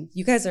mean,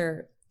 you guys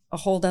are a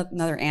whole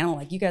another animal.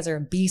 Like you guys are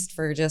a beast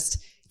for just,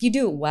 if you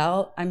do it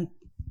well, I'm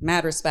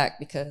mad respect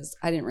because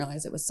I didn't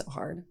realize it was so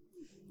hard.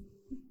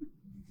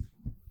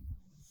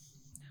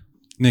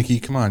 Nikki,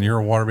 come on, you're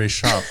a water-based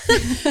shop.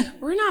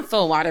 We're not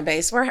full water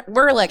based.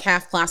 We're like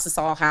half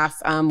Plastisol,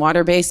 half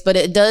water based, but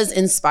it does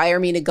inspire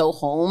me to go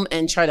home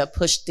and try to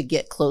push to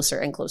get closer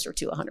and closer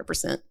to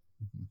 100%.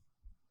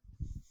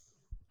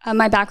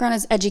 My background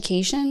is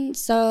education,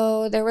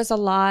 so there was a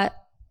lot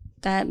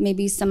that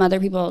maybe some other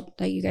people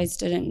that you guys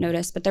didn't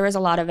notice, but there was a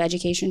lot of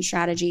education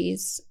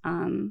strategies,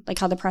 like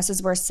how the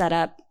presses were set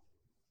up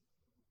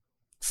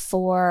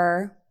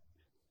for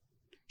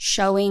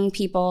showing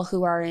people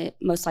who are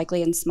most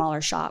likely in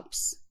smaller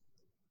shops.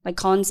 Like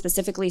Colin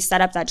specifically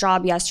set up that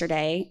job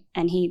yesterday,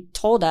 and he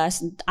told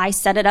us, I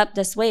set it up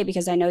this way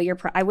because I know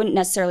I wouldn't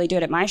necessarily do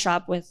it at my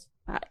shop with,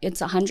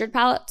 it's 100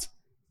 pallets.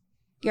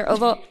 Your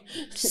oval,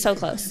 so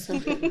close.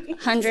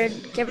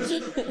 100, give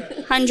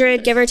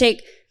or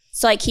take.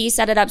 So like he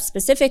set it up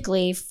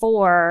specifically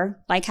for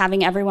like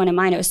having everyone in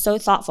mind. It was so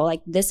thoughtful.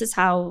 Like this is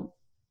how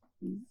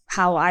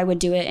I would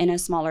do it in a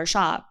smaller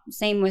shop.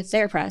 Same with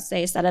their press.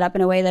 They set it up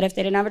in a way that if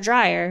they didn't have a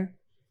dryer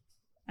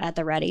at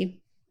the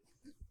ready.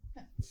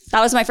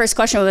 That was my first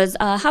question was,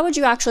 how would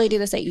you actually do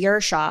this at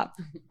your shop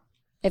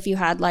if you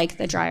had like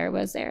the dryer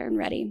was there and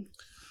ready?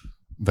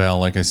 Val,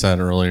 like I said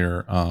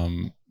earlier,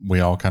 we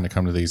all kind of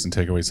come to these and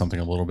take away something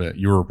a little bit.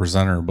 You were a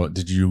presenter, but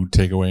did you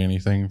take away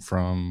anything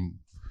from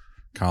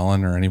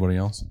Colin or anybody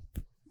else?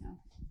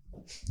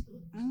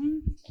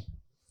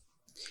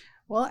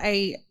 Well,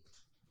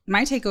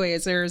 my takeaway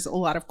is there's a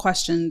lot of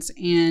questions,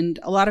 and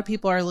a lot of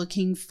people are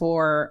looking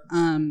for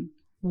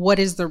what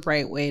is the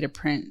right way to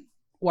print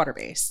water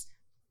base.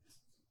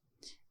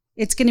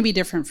 It's going to be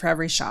different for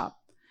every shop,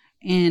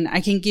 and I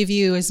can give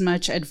you as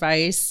much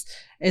advice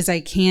as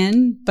I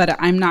can,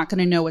 but I'm not going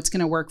to know what's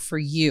going to work for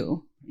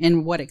you.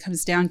 And what it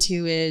comes down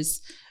to is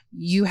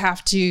you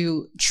have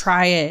to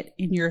try it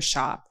in your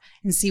shop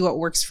and see what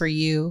works for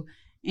you,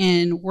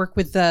 and work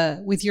with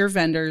your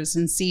vendors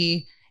and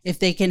see if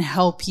they can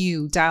help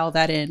you dial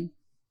that in.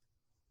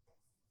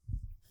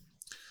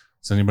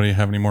 Does anybody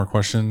have any more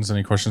questions?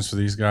 Any questions for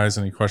these guys?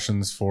 Any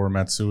questions for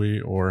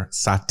Matsui or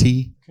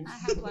Sati? I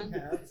have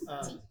one.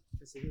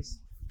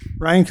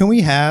 Ryan,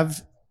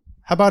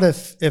 how about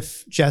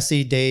if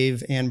Jesse,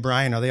 Dave, and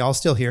Brian, are they all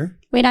still here?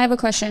 Wait, I have a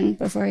question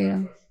before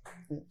you.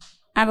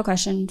 I have a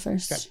question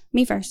first. Okay.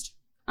 Me first.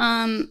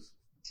 I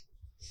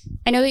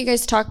know that you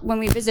guys talked, when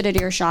we visited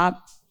your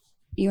shop,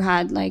 you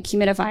had like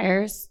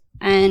humidifiers,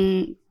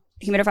 and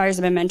humidifiers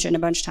have been mentioned a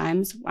bunch of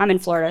times. I'm in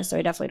Florida, so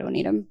I definitely don't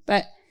need them.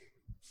 But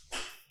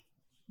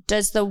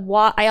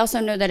I also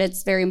know that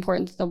it's very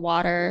important that the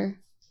water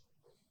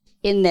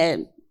in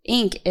the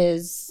ink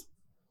is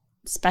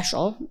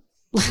special.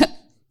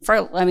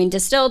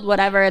 Distilled,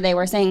 whatever they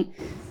were saying.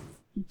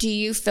 Do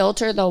you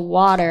filter the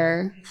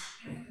water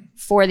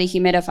for the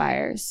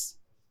humidifiers?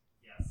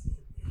 Yes.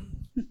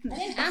 I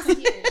didn't ask you.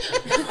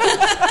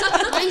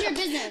 Mind your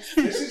business.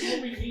 This is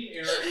what we need,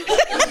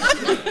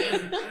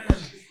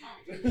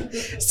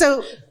 Eric.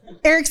 So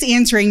Eric's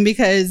answering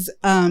because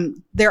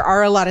there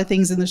are a lot of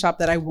things in the shop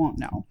that I won't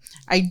know.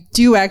 I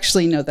do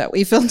actually know that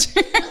we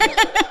filter.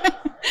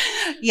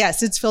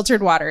 Yes, it's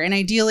filtered water. And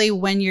ideally,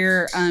 when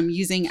you're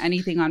using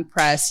anything on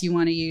press, you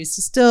want to use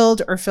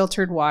distilled or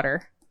filtered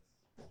water.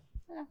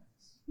 I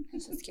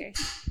was just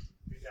curious.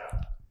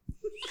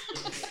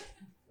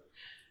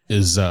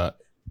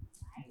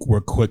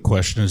 Quick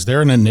question. Is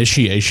there an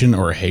initiation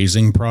or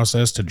hazing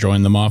process to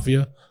join the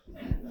mafia?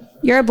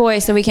 You're a boy,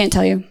 so we can't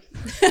tell you.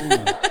 You're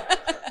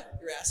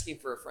asking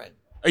for a friend.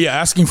 Yeah,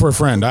 asking for a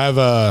friend. I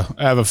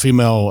have a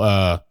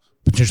female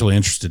potentially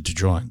interested to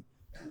join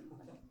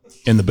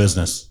in the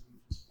business.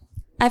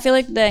 I feel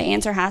like the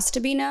answer has to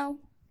be no.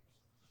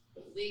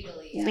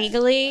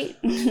 Legally,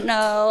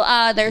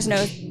 no.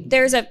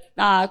 There's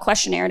a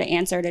questionnaire to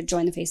answer to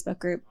join the Facebook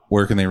group.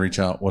 Where can they reach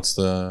out? What's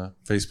the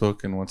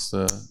Facebook and what's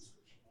the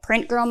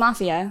Print Girl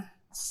Mafia?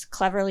 It's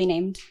cleverly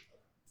named.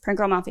 Print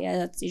Girl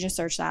Mafia. You just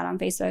search that on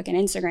Facebook, and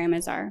Instagram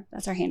is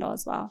that's our handle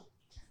as well.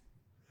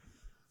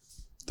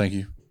 Thank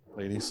you,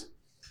 ladies.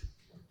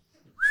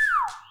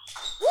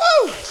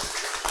 Woo!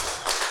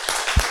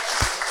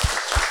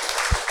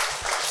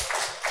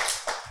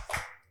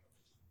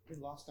 We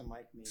lost a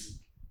mic, maybe.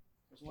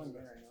 There's one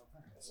there, I know.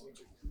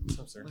 What's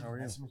up, sir? How are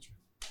you?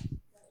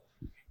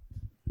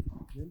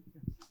 Good.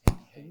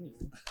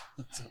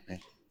 What's up, man?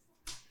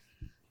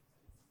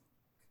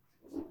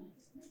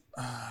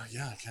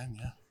 Yeah, I can,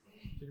 yeah.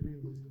 Did we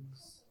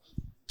lose?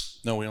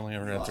 No, we only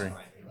ever had 3.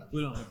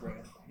 We don't have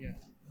Brian. Yeah.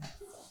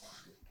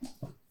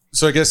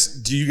 So I guess,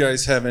 do you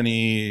guys have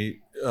any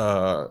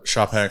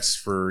shop hacks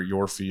for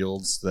your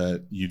fields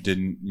that you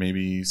didn't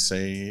maybe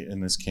say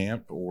in this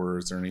camp? Or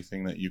is there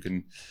anything that you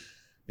can,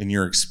 in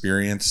your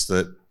experience,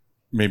 that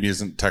maybe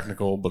isn't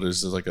technical, but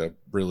is like a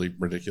really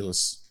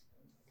ridiculous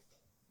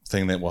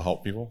thing that will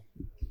help people?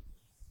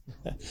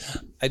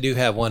 I do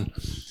have one.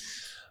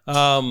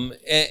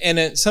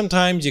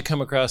 Sometimes you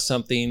come across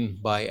something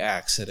by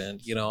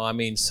accident. You know, I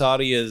mean,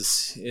 Saudi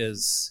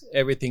is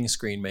everything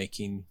screen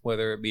making,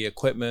 whether it be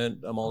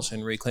equipment,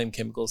 emulsion, reclaimed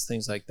chemicals,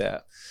 things like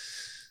that.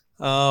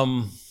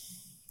 I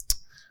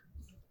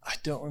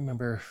don't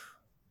remember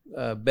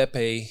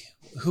Beppe.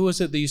 Who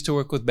was it that used to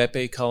work with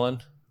Beppe,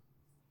 Colin?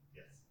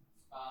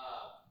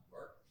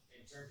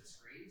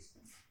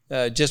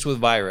 Just with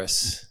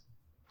virus.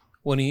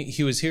 When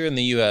he was here in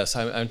the U.S.,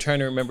 I'm trying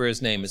to remember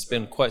his name. It's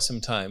been quite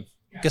some time.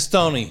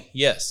 Gastoni,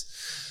 yes.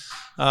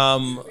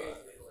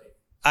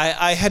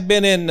 I had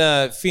been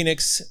in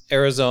Phoenix,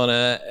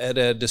 Arizona at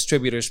a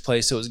distributor's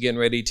place that was getting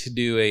ready to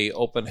do a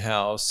open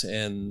house,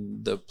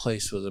 and the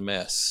place was a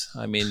mess.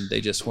 I mean, they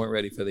just weren't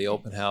ready for the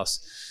open house.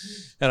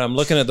 And I'm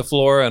looking at the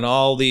floor and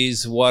all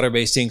these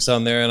water-based inks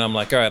on there, and I'm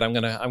like, all right, I'm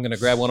gonna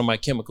grab one of my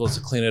chemicals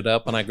to clean it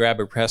up, and I grab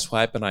a press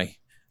wipe and I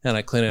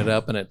clean it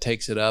up, and it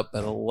takes it up,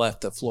 and it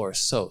left the floor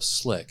so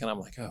slick. And I'm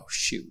like, oh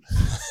shoot.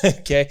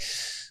 Okay.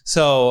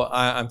 So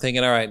I'm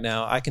thinking, all right,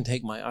 now I can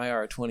take my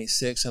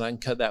IR26 and I can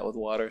cut that with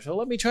water. So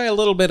let me try a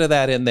little bit of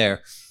that in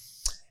there.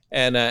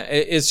 And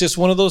it's just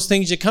one of those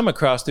things you come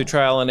across through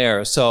trial and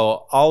error.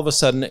 So all of a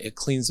sudden, it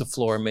cleans the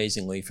floor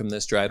amazingly from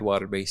this dried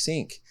water-based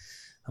ink.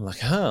 I'm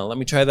like, let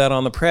me try that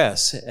on the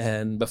press.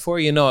 And before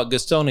you know it,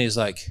 Gastoni is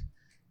like,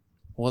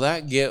 will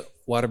that get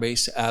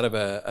water-based out of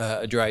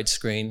a dried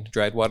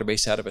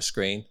water-based out of a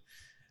screen?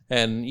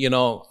 And, you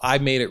know, I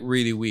made it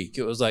really weak.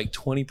 It was like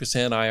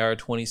 20% IR,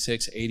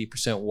 26,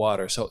 80%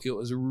 water. So it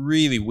was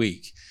really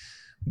weak.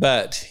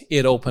 But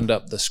it opened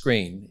up the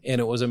screen,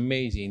 and it was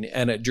amazing.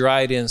 And it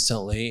dried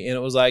instantly. And it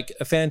was like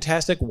a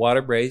fantastic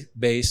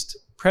water-based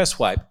press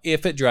wipe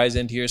if it dries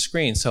into your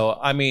screen. So,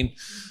 I mean,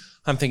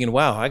 I'm thinking,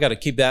 wow, I got to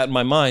keep that in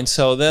my mind.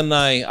 So then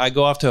I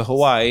go off to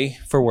Hawaii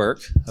for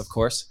work, of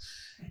course.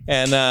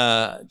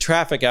 And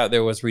traffic out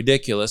there was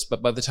ridiculous.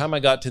 But by the time I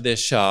got to this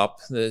shop,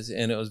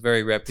 and it was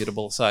very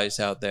reputable size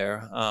out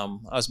there, I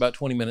was about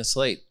 20 minutes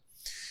late.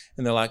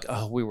 And they're like,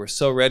 oh, we were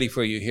so ready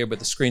for you here, but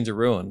the screens are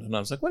ruined. And I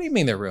was like, what do you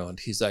mean they're ruined?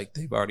 He's like,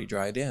 they've already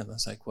dried in. I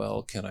was like,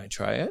 well, can I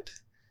try it?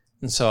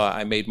 And so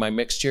I made my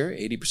mixture,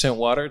 80%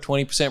 water,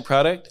 20%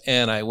 product.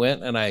 And I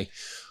went and I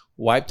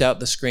wiped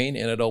out the screen,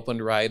 and it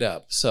opened right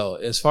up. So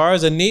as far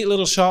as a neat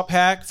little shop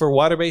hack for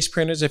water-based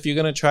printers, if you're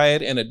going to try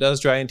it and it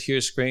does dry into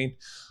your screen,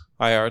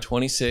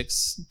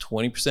 IR26,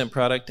 20%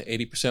 product,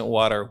 80%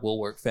 water will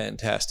work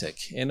fantastic.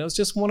 And it was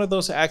just one of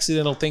those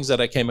accidental things that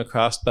I came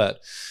across.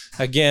 But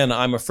again,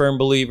 I'm a firm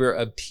believer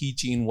of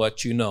teaching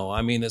what you know.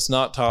 I mean, it's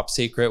not top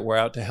secret. We're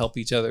out to help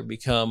each other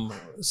become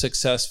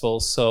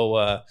successful.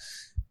 So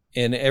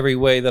in every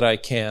way that I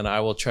can, I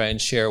will try and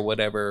share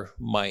whatever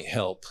might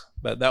help.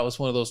 But that was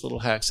one of those little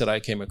hacks that I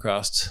came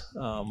across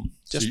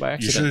just by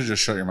accident. You should have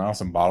just shut your mouth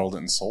and bottled it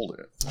and sold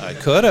it. I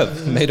could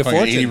have made a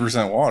fortune.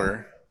 80%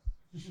 water.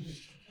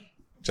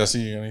 Jesse,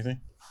 you got anything?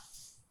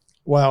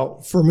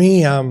 Well, for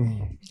me,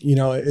 you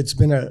know, it's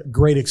been a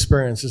great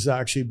experience. It's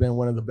actually been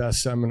one of the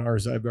best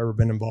seminars I've ever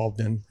been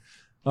involved in.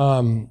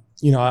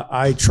 You know,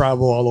 I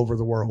travel all over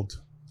the world,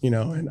 you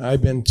know, and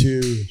I've been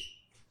to,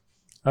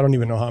 I don't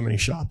even know how many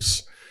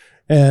shops.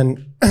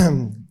 And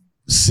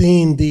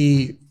seeing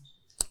the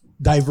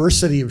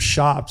diversity of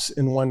shops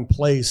in one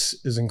place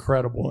is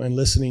incredible, and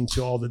listening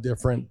to all the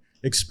different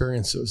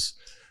experiences.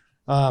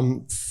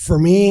 For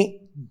me,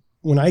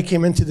 when I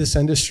came into this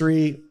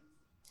industry,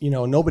 you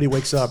know, nobody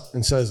wakes up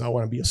and says, I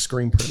want to be a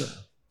screen printer.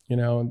 You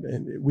know,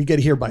 and we get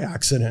here by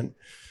accident.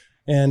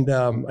 And,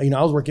 you know,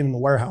 I was working in the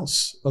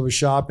warehouse of a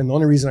shop, and the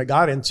only reason I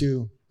got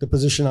into the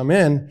position I'm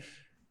in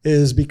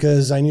is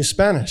because I knew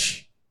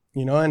Spanish,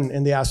 you know,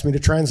 and they asked me to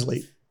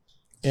translate.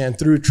 And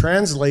through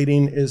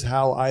translating is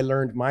how I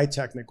learned my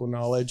technical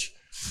knowledge,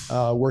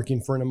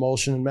 working for an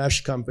emulsion and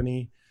mesh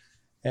company.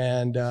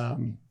 And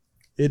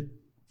it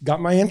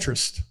got my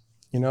interest.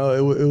 You know,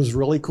 it was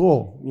really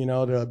cool, you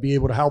know, to be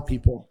able to help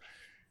people.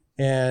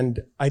 And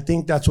I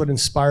think that's what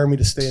inspired me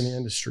to stay in the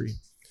industry.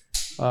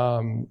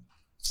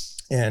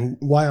 And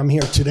why I'm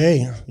here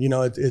today, you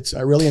know,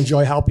 I really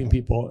enjoy helping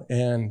people.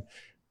 And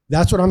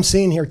that's what I'm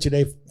seeing here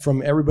today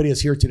from everybody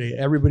that's here today.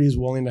 Everybody's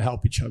willing to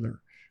help each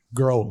other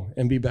grow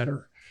and be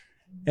better.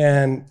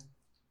 And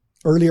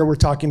earlier we're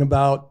talking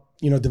about,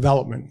 you know,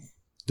 development.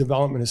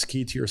 Development is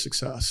key to your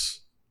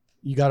success.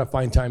 You got to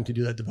find time to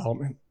do that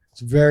development.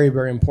 It's very,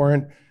 very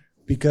important,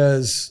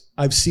 because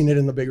I've seen it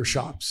in the bigger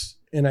shops,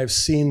 and I've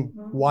seen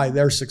why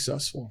they're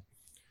successful.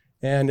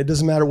 And it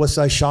doesn't matter what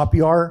size shop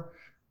you are,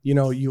 you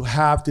know, you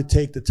have to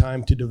take the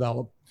time to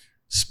develop,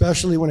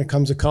 especially when it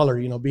comes to color.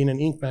 You know, being an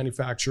ink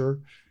manufacturer,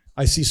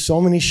 I see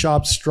so many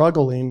shops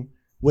struggling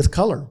with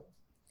color,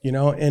 you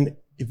know, and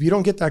if you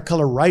don't get that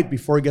color right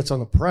before it gets on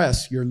the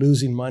press, you're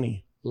losing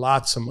money,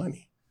 lots of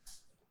money.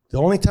 The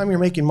only time you're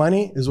making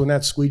money is when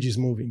that squeegee's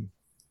moving.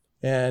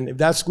 And if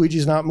that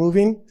squeegee's not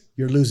moving,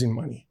 you're losing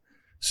money.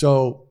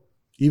 So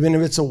even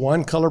if it's a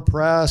one color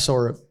press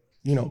or,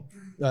 you know,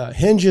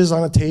 hinges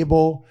on a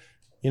table,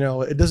 you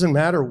know, it doesn't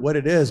matter what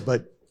it is,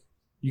 but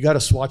you got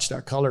to swatch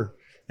that color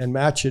and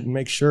match it and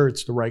make sure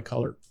it's the right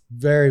color.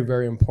 Very,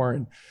 very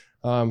important.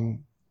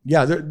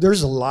 yeah,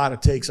 there's a lot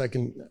of takes.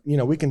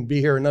 We can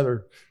be here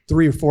another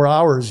 3 or 4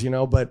 hours,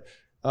 but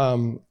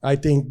I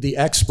think the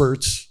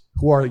experts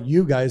who are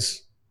you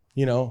guys,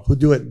 who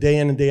do it day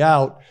in and day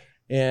out.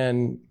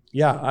 And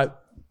yeah,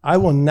 I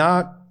will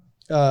not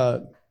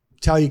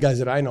tell you guys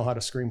that I know how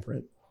to screen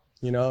print.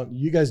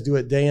 You guys do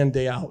it day in,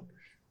 day out.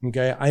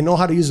 Okay. I know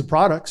how to use the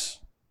products.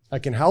 I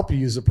can help you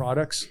use the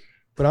products,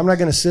 but I'm not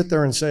going to sit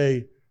there and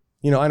say,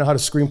 I know how to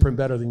screen print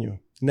better than you.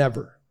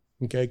 Never.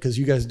 Okay. Because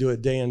you guys do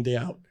it day in, day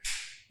out.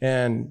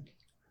 And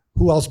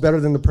who else better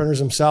than the printers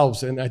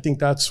themselves? And I think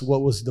that's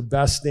what was the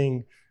best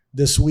thing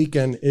this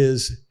weekend,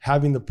 is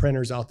having the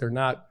printers out there,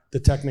 not the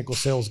technical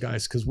sales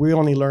guys, because we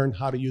only learn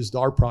how to use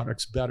our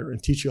products better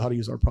and teach you how to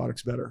use our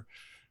products better.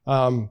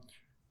 And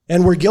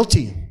we're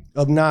guilty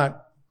of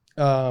not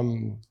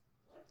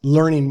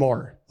learning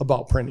more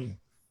about printing,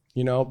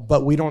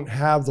 but we don't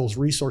have those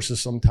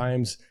resources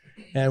sometimes.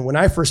 And when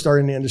I first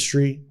started in the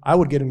industry, I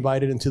would get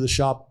invited into the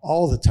shop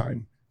all the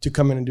time to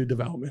come in and do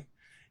development.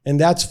 And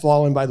that's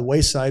fallen by the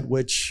wayside,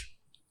 which,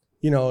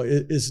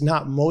 is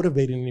not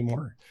motivating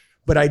anymore.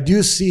 But I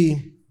do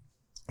see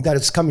that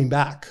it's coming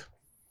back.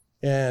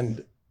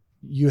 And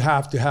you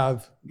have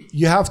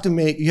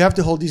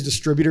to hold these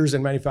distributors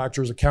and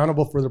manufacturers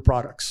accountable for their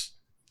products.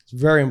 It's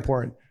very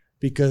important,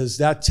 because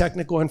that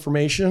technical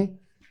information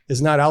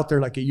is not out there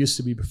like it used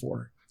to be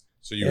before.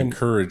 So you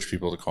encourage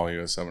people to call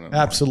you at 7 in the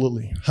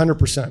Absolutely,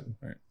 100%.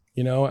 Right.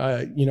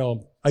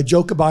 I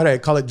joke about it. I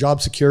call it job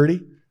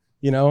security.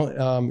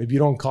 If you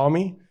don't call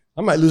me,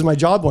 I might lose my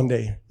job one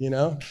day.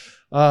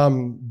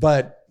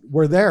 But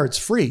we're there. It's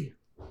free.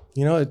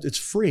 It's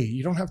free.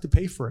 You don't have to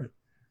pay for it.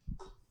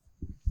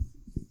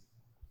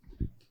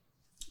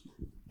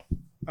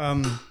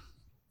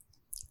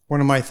 One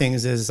of my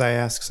things is I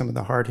ask some of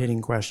the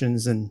hard-hitting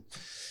questions, and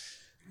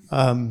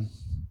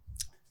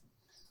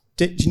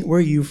where are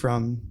you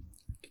from?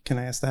 Can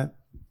I ask that?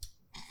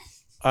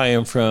 I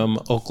am from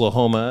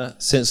Oklahoma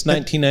since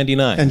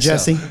 1999. And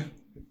Jesse?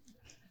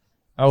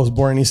 I was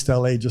born in East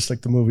LA, just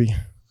like the movie.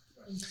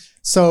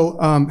 So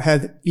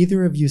have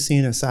either of you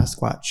seen a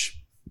Sasquatch?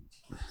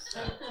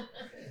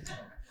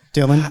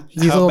 Dylan,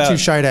 he's a little too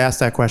shy to ask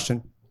that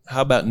question.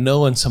 How about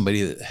knowing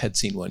somebody that had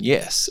seen one?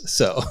 Yes.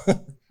 So,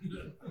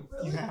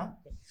 you have?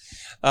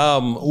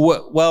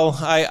 Well,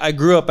 I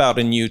grew up out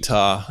in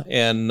Utah,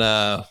 and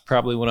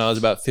probably when I was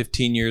about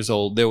 15 years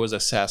old, there was a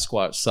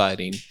Sasquatch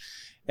sighting.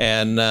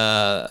 And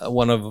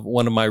one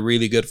of my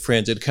really good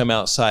friends had come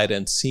outside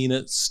and seen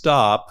it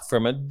stop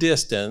from a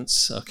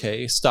distance.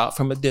 Okay, stop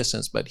from a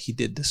distance, but he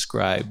did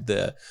describe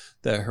the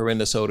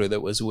horrendous odor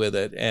that was with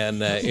it,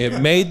 and it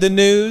made the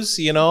news,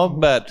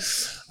 But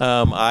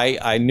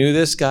I knew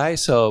this guy,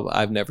 so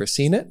I've never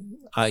seen it.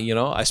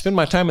 I spend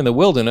my time in the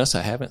wilderness.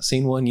 I haven't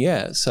seen one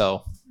yet.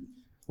 So,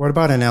 what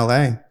about in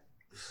LA?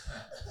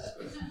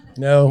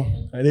 No,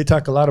 they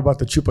talk a lot about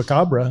the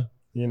chupacabra.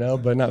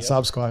 But not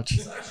Sasquatch.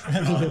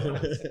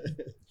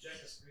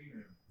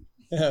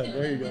 Yeah,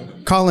 there you go.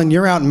 Colin,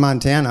 you're out in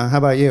Montana. How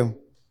about you?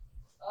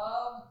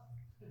 I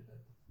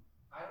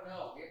don't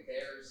know. Get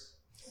bears.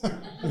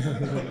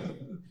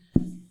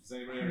 Does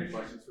anybody have any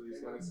questions for these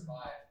guys?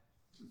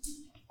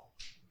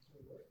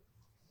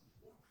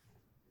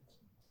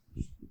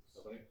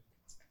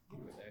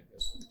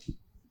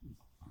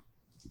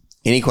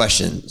 Any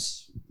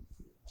questions?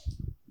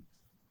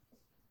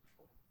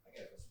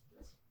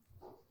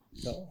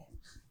 No.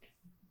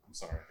 I'm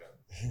sorry.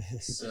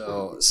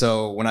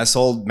 So when I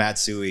sold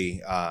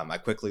Matsui, I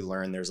quickly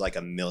learned there's like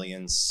a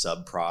million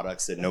sub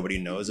products that nobody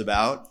knows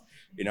about.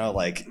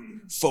 Like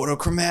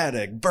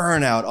photochromatic,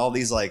 burnout, all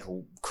these like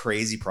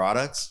crazy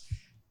products.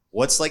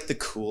 What's like the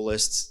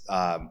coolest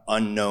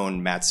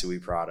unknown Matsui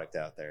product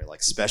out there?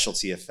 Like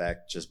specialty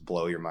effect, just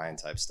blow your mind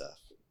type stuff.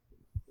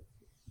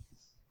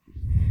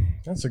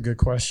 That's a good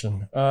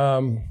question.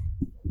 I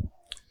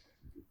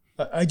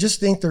just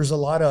think there's a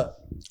lot of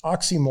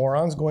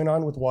oxymorons going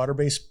on with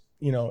water-based,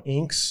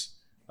 inks.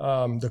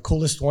 The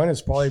coolest one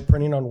is probably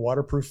printing on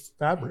waterproof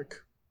fabric.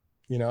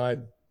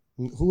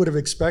 Who would have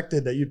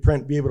expected that you'd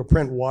be able to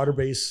print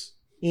water-based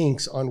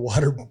inks on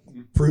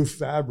waterproof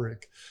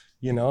fabric,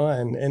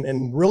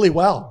 and really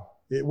well.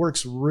 It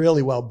works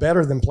really well,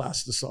 better than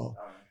Plastisol,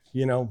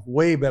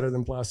 way better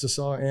than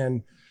Plastisol.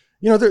 And,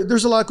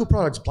 there's a lot of cool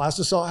products.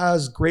 Plastisol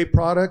has great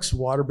products.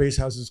 Water-based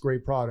has its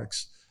great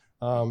products.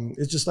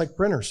 It's just like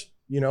printers.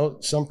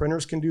 Some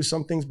printers can do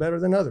some things better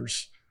than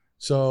others.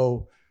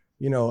 So,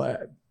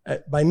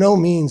 by no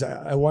means,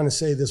 I want to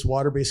say this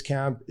water-based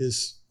camp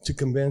is to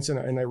convince,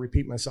 and I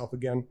repeat myself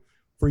again,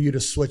 for you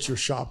to switch your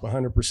shop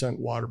 100%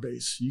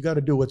 water-based. You got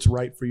to do what's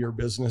right for your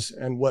business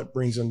and what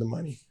brings in the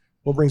money,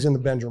 what brings in the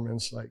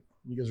Benjamins, like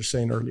you guys were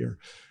saying earlier.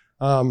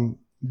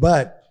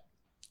 But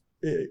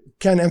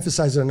can't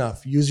emphasize it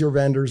enough. Use your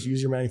vendors,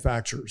 use your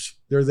manufacturers.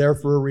 They're there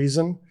for a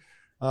reason.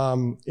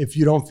 If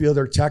you don't feel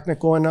they're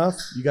technical enough,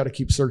 you got to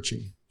keep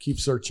searching.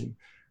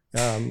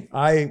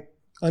 I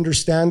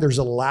understand there's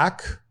a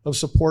lack of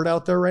support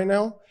out there right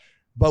now,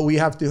 but we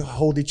have to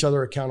hold each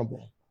other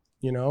accountable,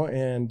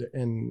 and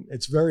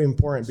it's very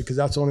important, because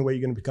that's the only way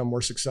you're going to become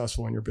more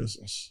successful in your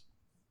business.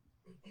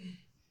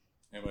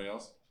 Anybody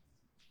else?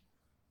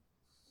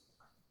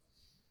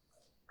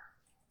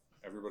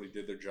 Everybody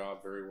did their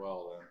job very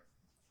well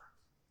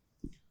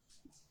then.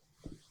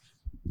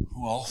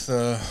 Well,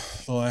 the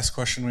last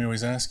question we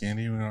always ask,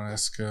 Andy, we want to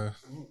ask.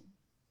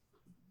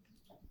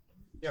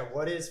 Yeah,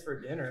 what is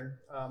for dinner?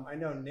 I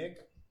know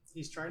Nick,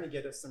 he's trying to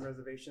get us some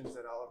reservations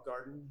at Olive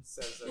Garden.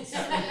 Says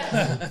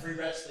that's free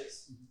red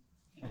sticks.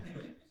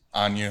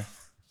 Anya,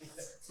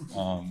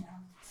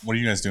 what are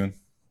you guys doing,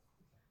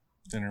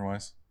 dinner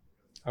wise?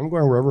 I'm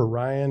going wherever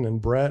Ryan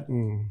and Brett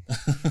and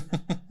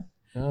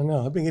I don't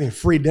know. I've been getting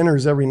free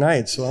dinners every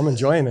night, so I'm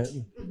enjoying it.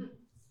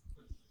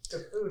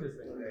 The food has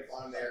been great.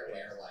 On American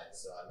Airlines,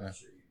 so I'm not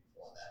sure you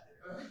want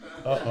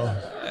that.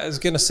 Uh-oh. I was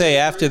gonna say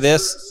after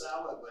this,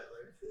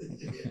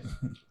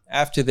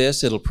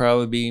 it'll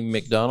probably be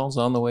McDonald's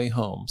on the way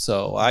home.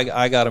 So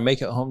I got to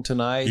make it home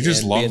tonight. You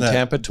just and love be in that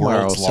Tampa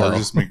tomorrow. world's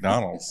largest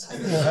McDonald's.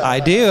 I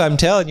do. I'm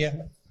telling you.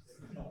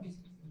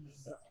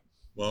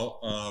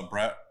 Well,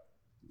 Brett,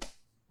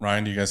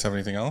 Ryan, do you guys have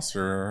anything else,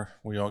 or are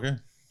we all good?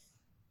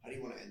 How do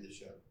you want to end the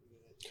show?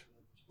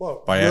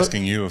 Well, By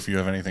asking you if you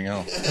have anything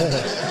else.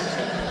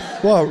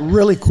 Well,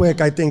 really quick,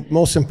 I think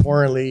most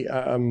importantly,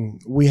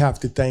 we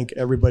have to thank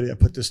everybody that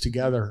put this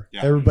together.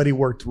 Yeah. Everybody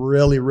worked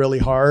really, really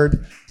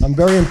hard. I'm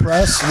very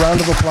impressed. Round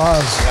of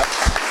applause.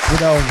 You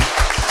know,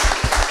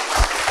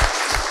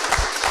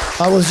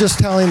 I was just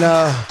telling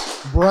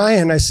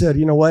Brian, I said,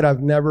 you know what?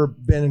 I've never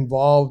been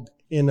involved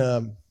in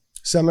a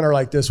seminar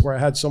like this where I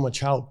had so much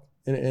help,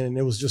 and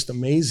it was just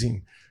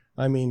amazing.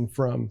 I mean,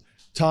 from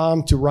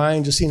Tom to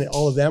Ryan, just seeing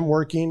all of them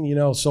working, you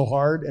know, so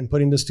hard and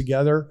putting this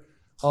together.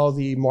 All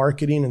the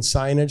marketing and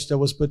signage that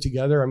was put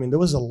together. I mean, there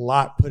was a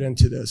lot put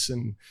into this.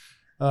 And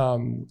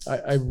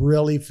I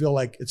really feel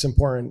like it's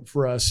important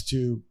for us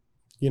to,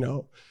 you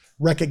know,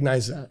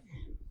 recognize that.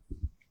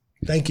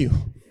 Thank you.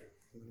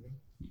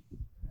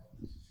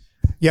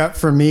 Yeah,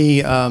 for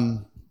me,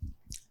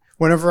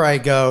 whenever I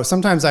go,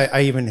 sometimes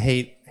I even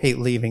hate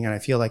leaving, and I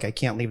feel like I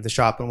can't leave the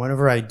shop. And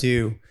whenever I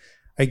do,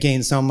 I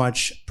gain so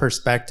much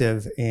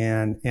perspective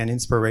and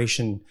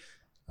inspiration.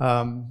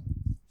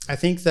 I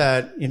think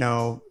that, you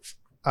know,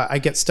 I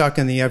get stuck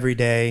in the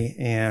everyday,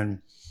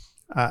 and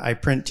I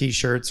print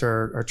T-shirts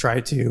or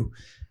try to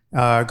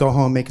go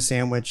home, make a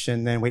sandwich,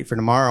 and then wait for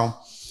tomorrow.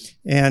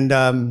 And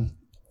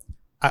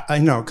I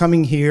know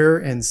coming here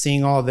and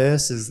seeing all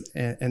this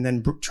and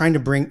then trying to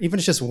bring, even if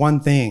it's just one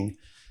thing,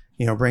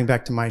 you know, bring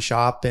back to my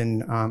shop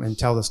and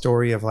tell the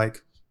story of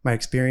like my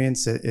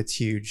experience. It's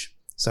huge.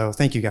 So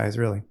thank you guys,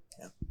 really.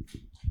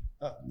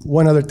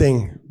 One other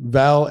thing,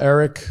 Val,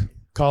 Eric,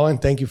 Colin,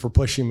 thank you for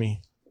pushing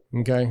me.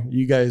 Okay,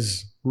 you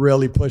guys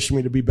really pushed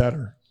me to be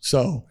better.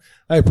 So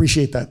I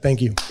appreciate that.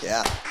 Thank you.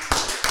 Yeah.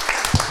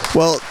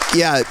 Well,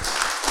 yeah,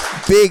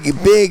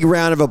 big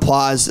round of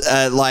applause.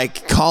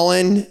 Like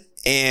Colin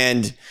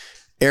and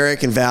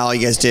Eric and Val,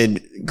 you guys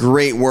did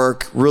great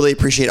work. Really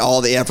appreciate all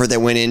the effort that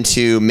went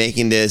into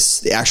making this,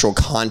 the actual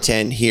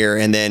content here.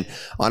 And then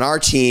on our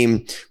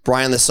team,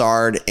 Brian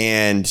Lessard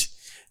and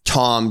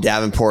Tom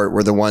Davenport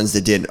were the ones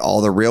that did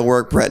all the real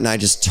work. Brett and I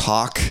just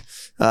talk.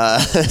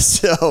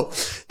 So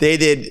they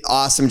did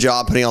awesome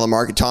job putting all the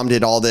market. Tom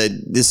did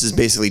this is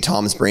basically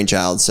Tom's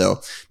brainchild.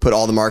 So put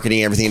all the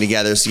marketing, everything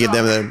together. So give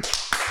them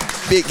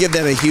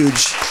a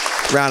huge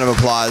round of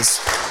applause.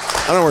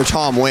 I don't know where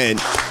Tom went.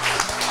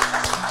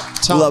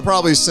 Tom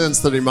probably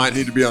sensed that he might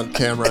need to be on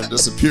camera and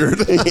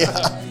disappeared.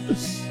 Yeah.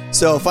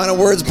 So final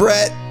words,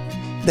 Brett.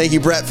 Thank you,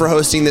 Brett, for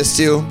hosting this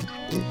too.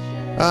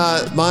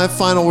 My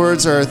final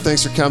words are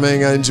thanks for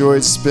coming. I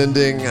enjoyed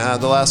spending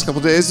the last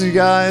couple days with you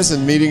guys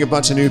and meeting a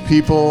bunch of new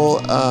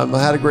people.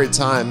 I had a great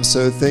time.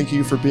 So thank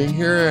you for being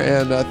here,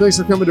 and thanks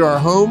for coming to our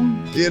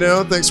home. You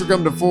know, thanks for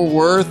coming to Fort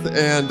Worth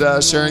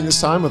and sharing this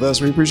time with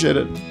us. We appreciate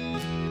it.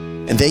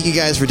 And thank you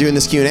guys for doing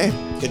this Q&A.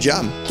 Good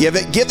job. Give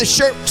the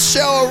Shirt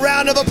Show a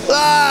round of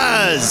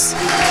applause.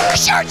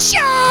 Shirt Show!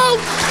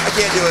 I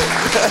can't do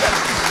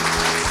it.